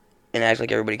loved and act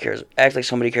like everybody cares. Act like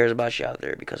somebody cares about you out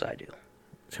there, because I do.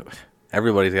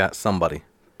 Everybody's got somebody.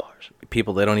 Bars.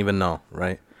 People they don't even know,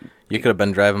 right? You could have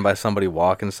been driving by somebody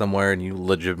walking somewhere and you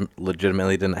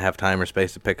legitimately didn't have time or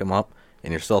space to pick them up,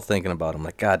 and you're still thinking about them.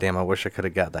 Like, God damn, I wish I could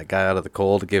have got that guy out of the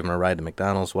cold, give him a ride to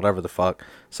McDonald's, whatever the fuck,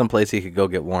 someplace he could go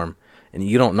get warm. And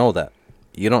you don't know that.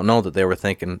 You don't know that they were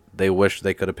thinking they wish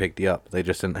they could have picked you up. They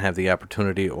just didn't have the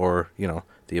opportunity or,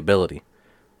 the ability.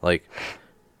 Like,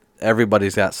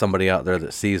 everybody's got somebody out there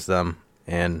that sees them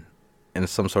and in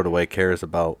some sort of way cares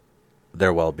about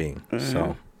their well-being. Mm-hmm.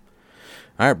 So,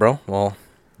 all right, bro. Well,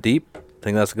 Deep, I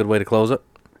think that's a good way to close it.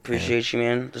 Appreciate you,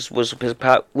 man. This Whistle Pig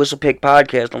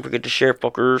podcast. Don't forget to share,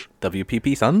 fuckers.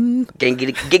 WPP, son.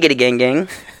 Giggity gang gang.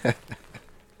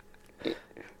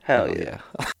 Hell yeah.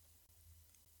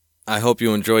 I hope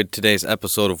you enjoyed today's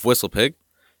episode of Whistle Pig.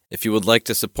 If you would like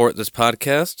to support this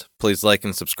podcast, please like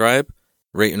and subscribe,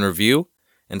 rate and review,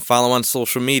 and follow on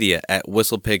social media at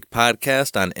Whistle Pig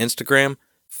Podcast on Instagram,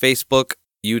 Facebook,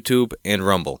 YouTube, and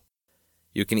Rumble.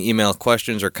 You can email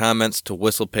questions or comments to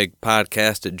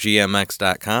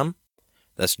whistlepigpodcast@gmx.com.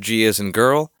 That's G as in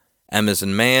girl, M as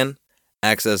in man,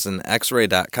 X as in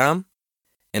x-ray.com.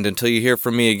 And until you hear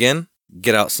from me again,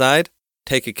 get outside,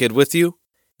 take a kid with you,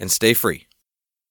 and stay free.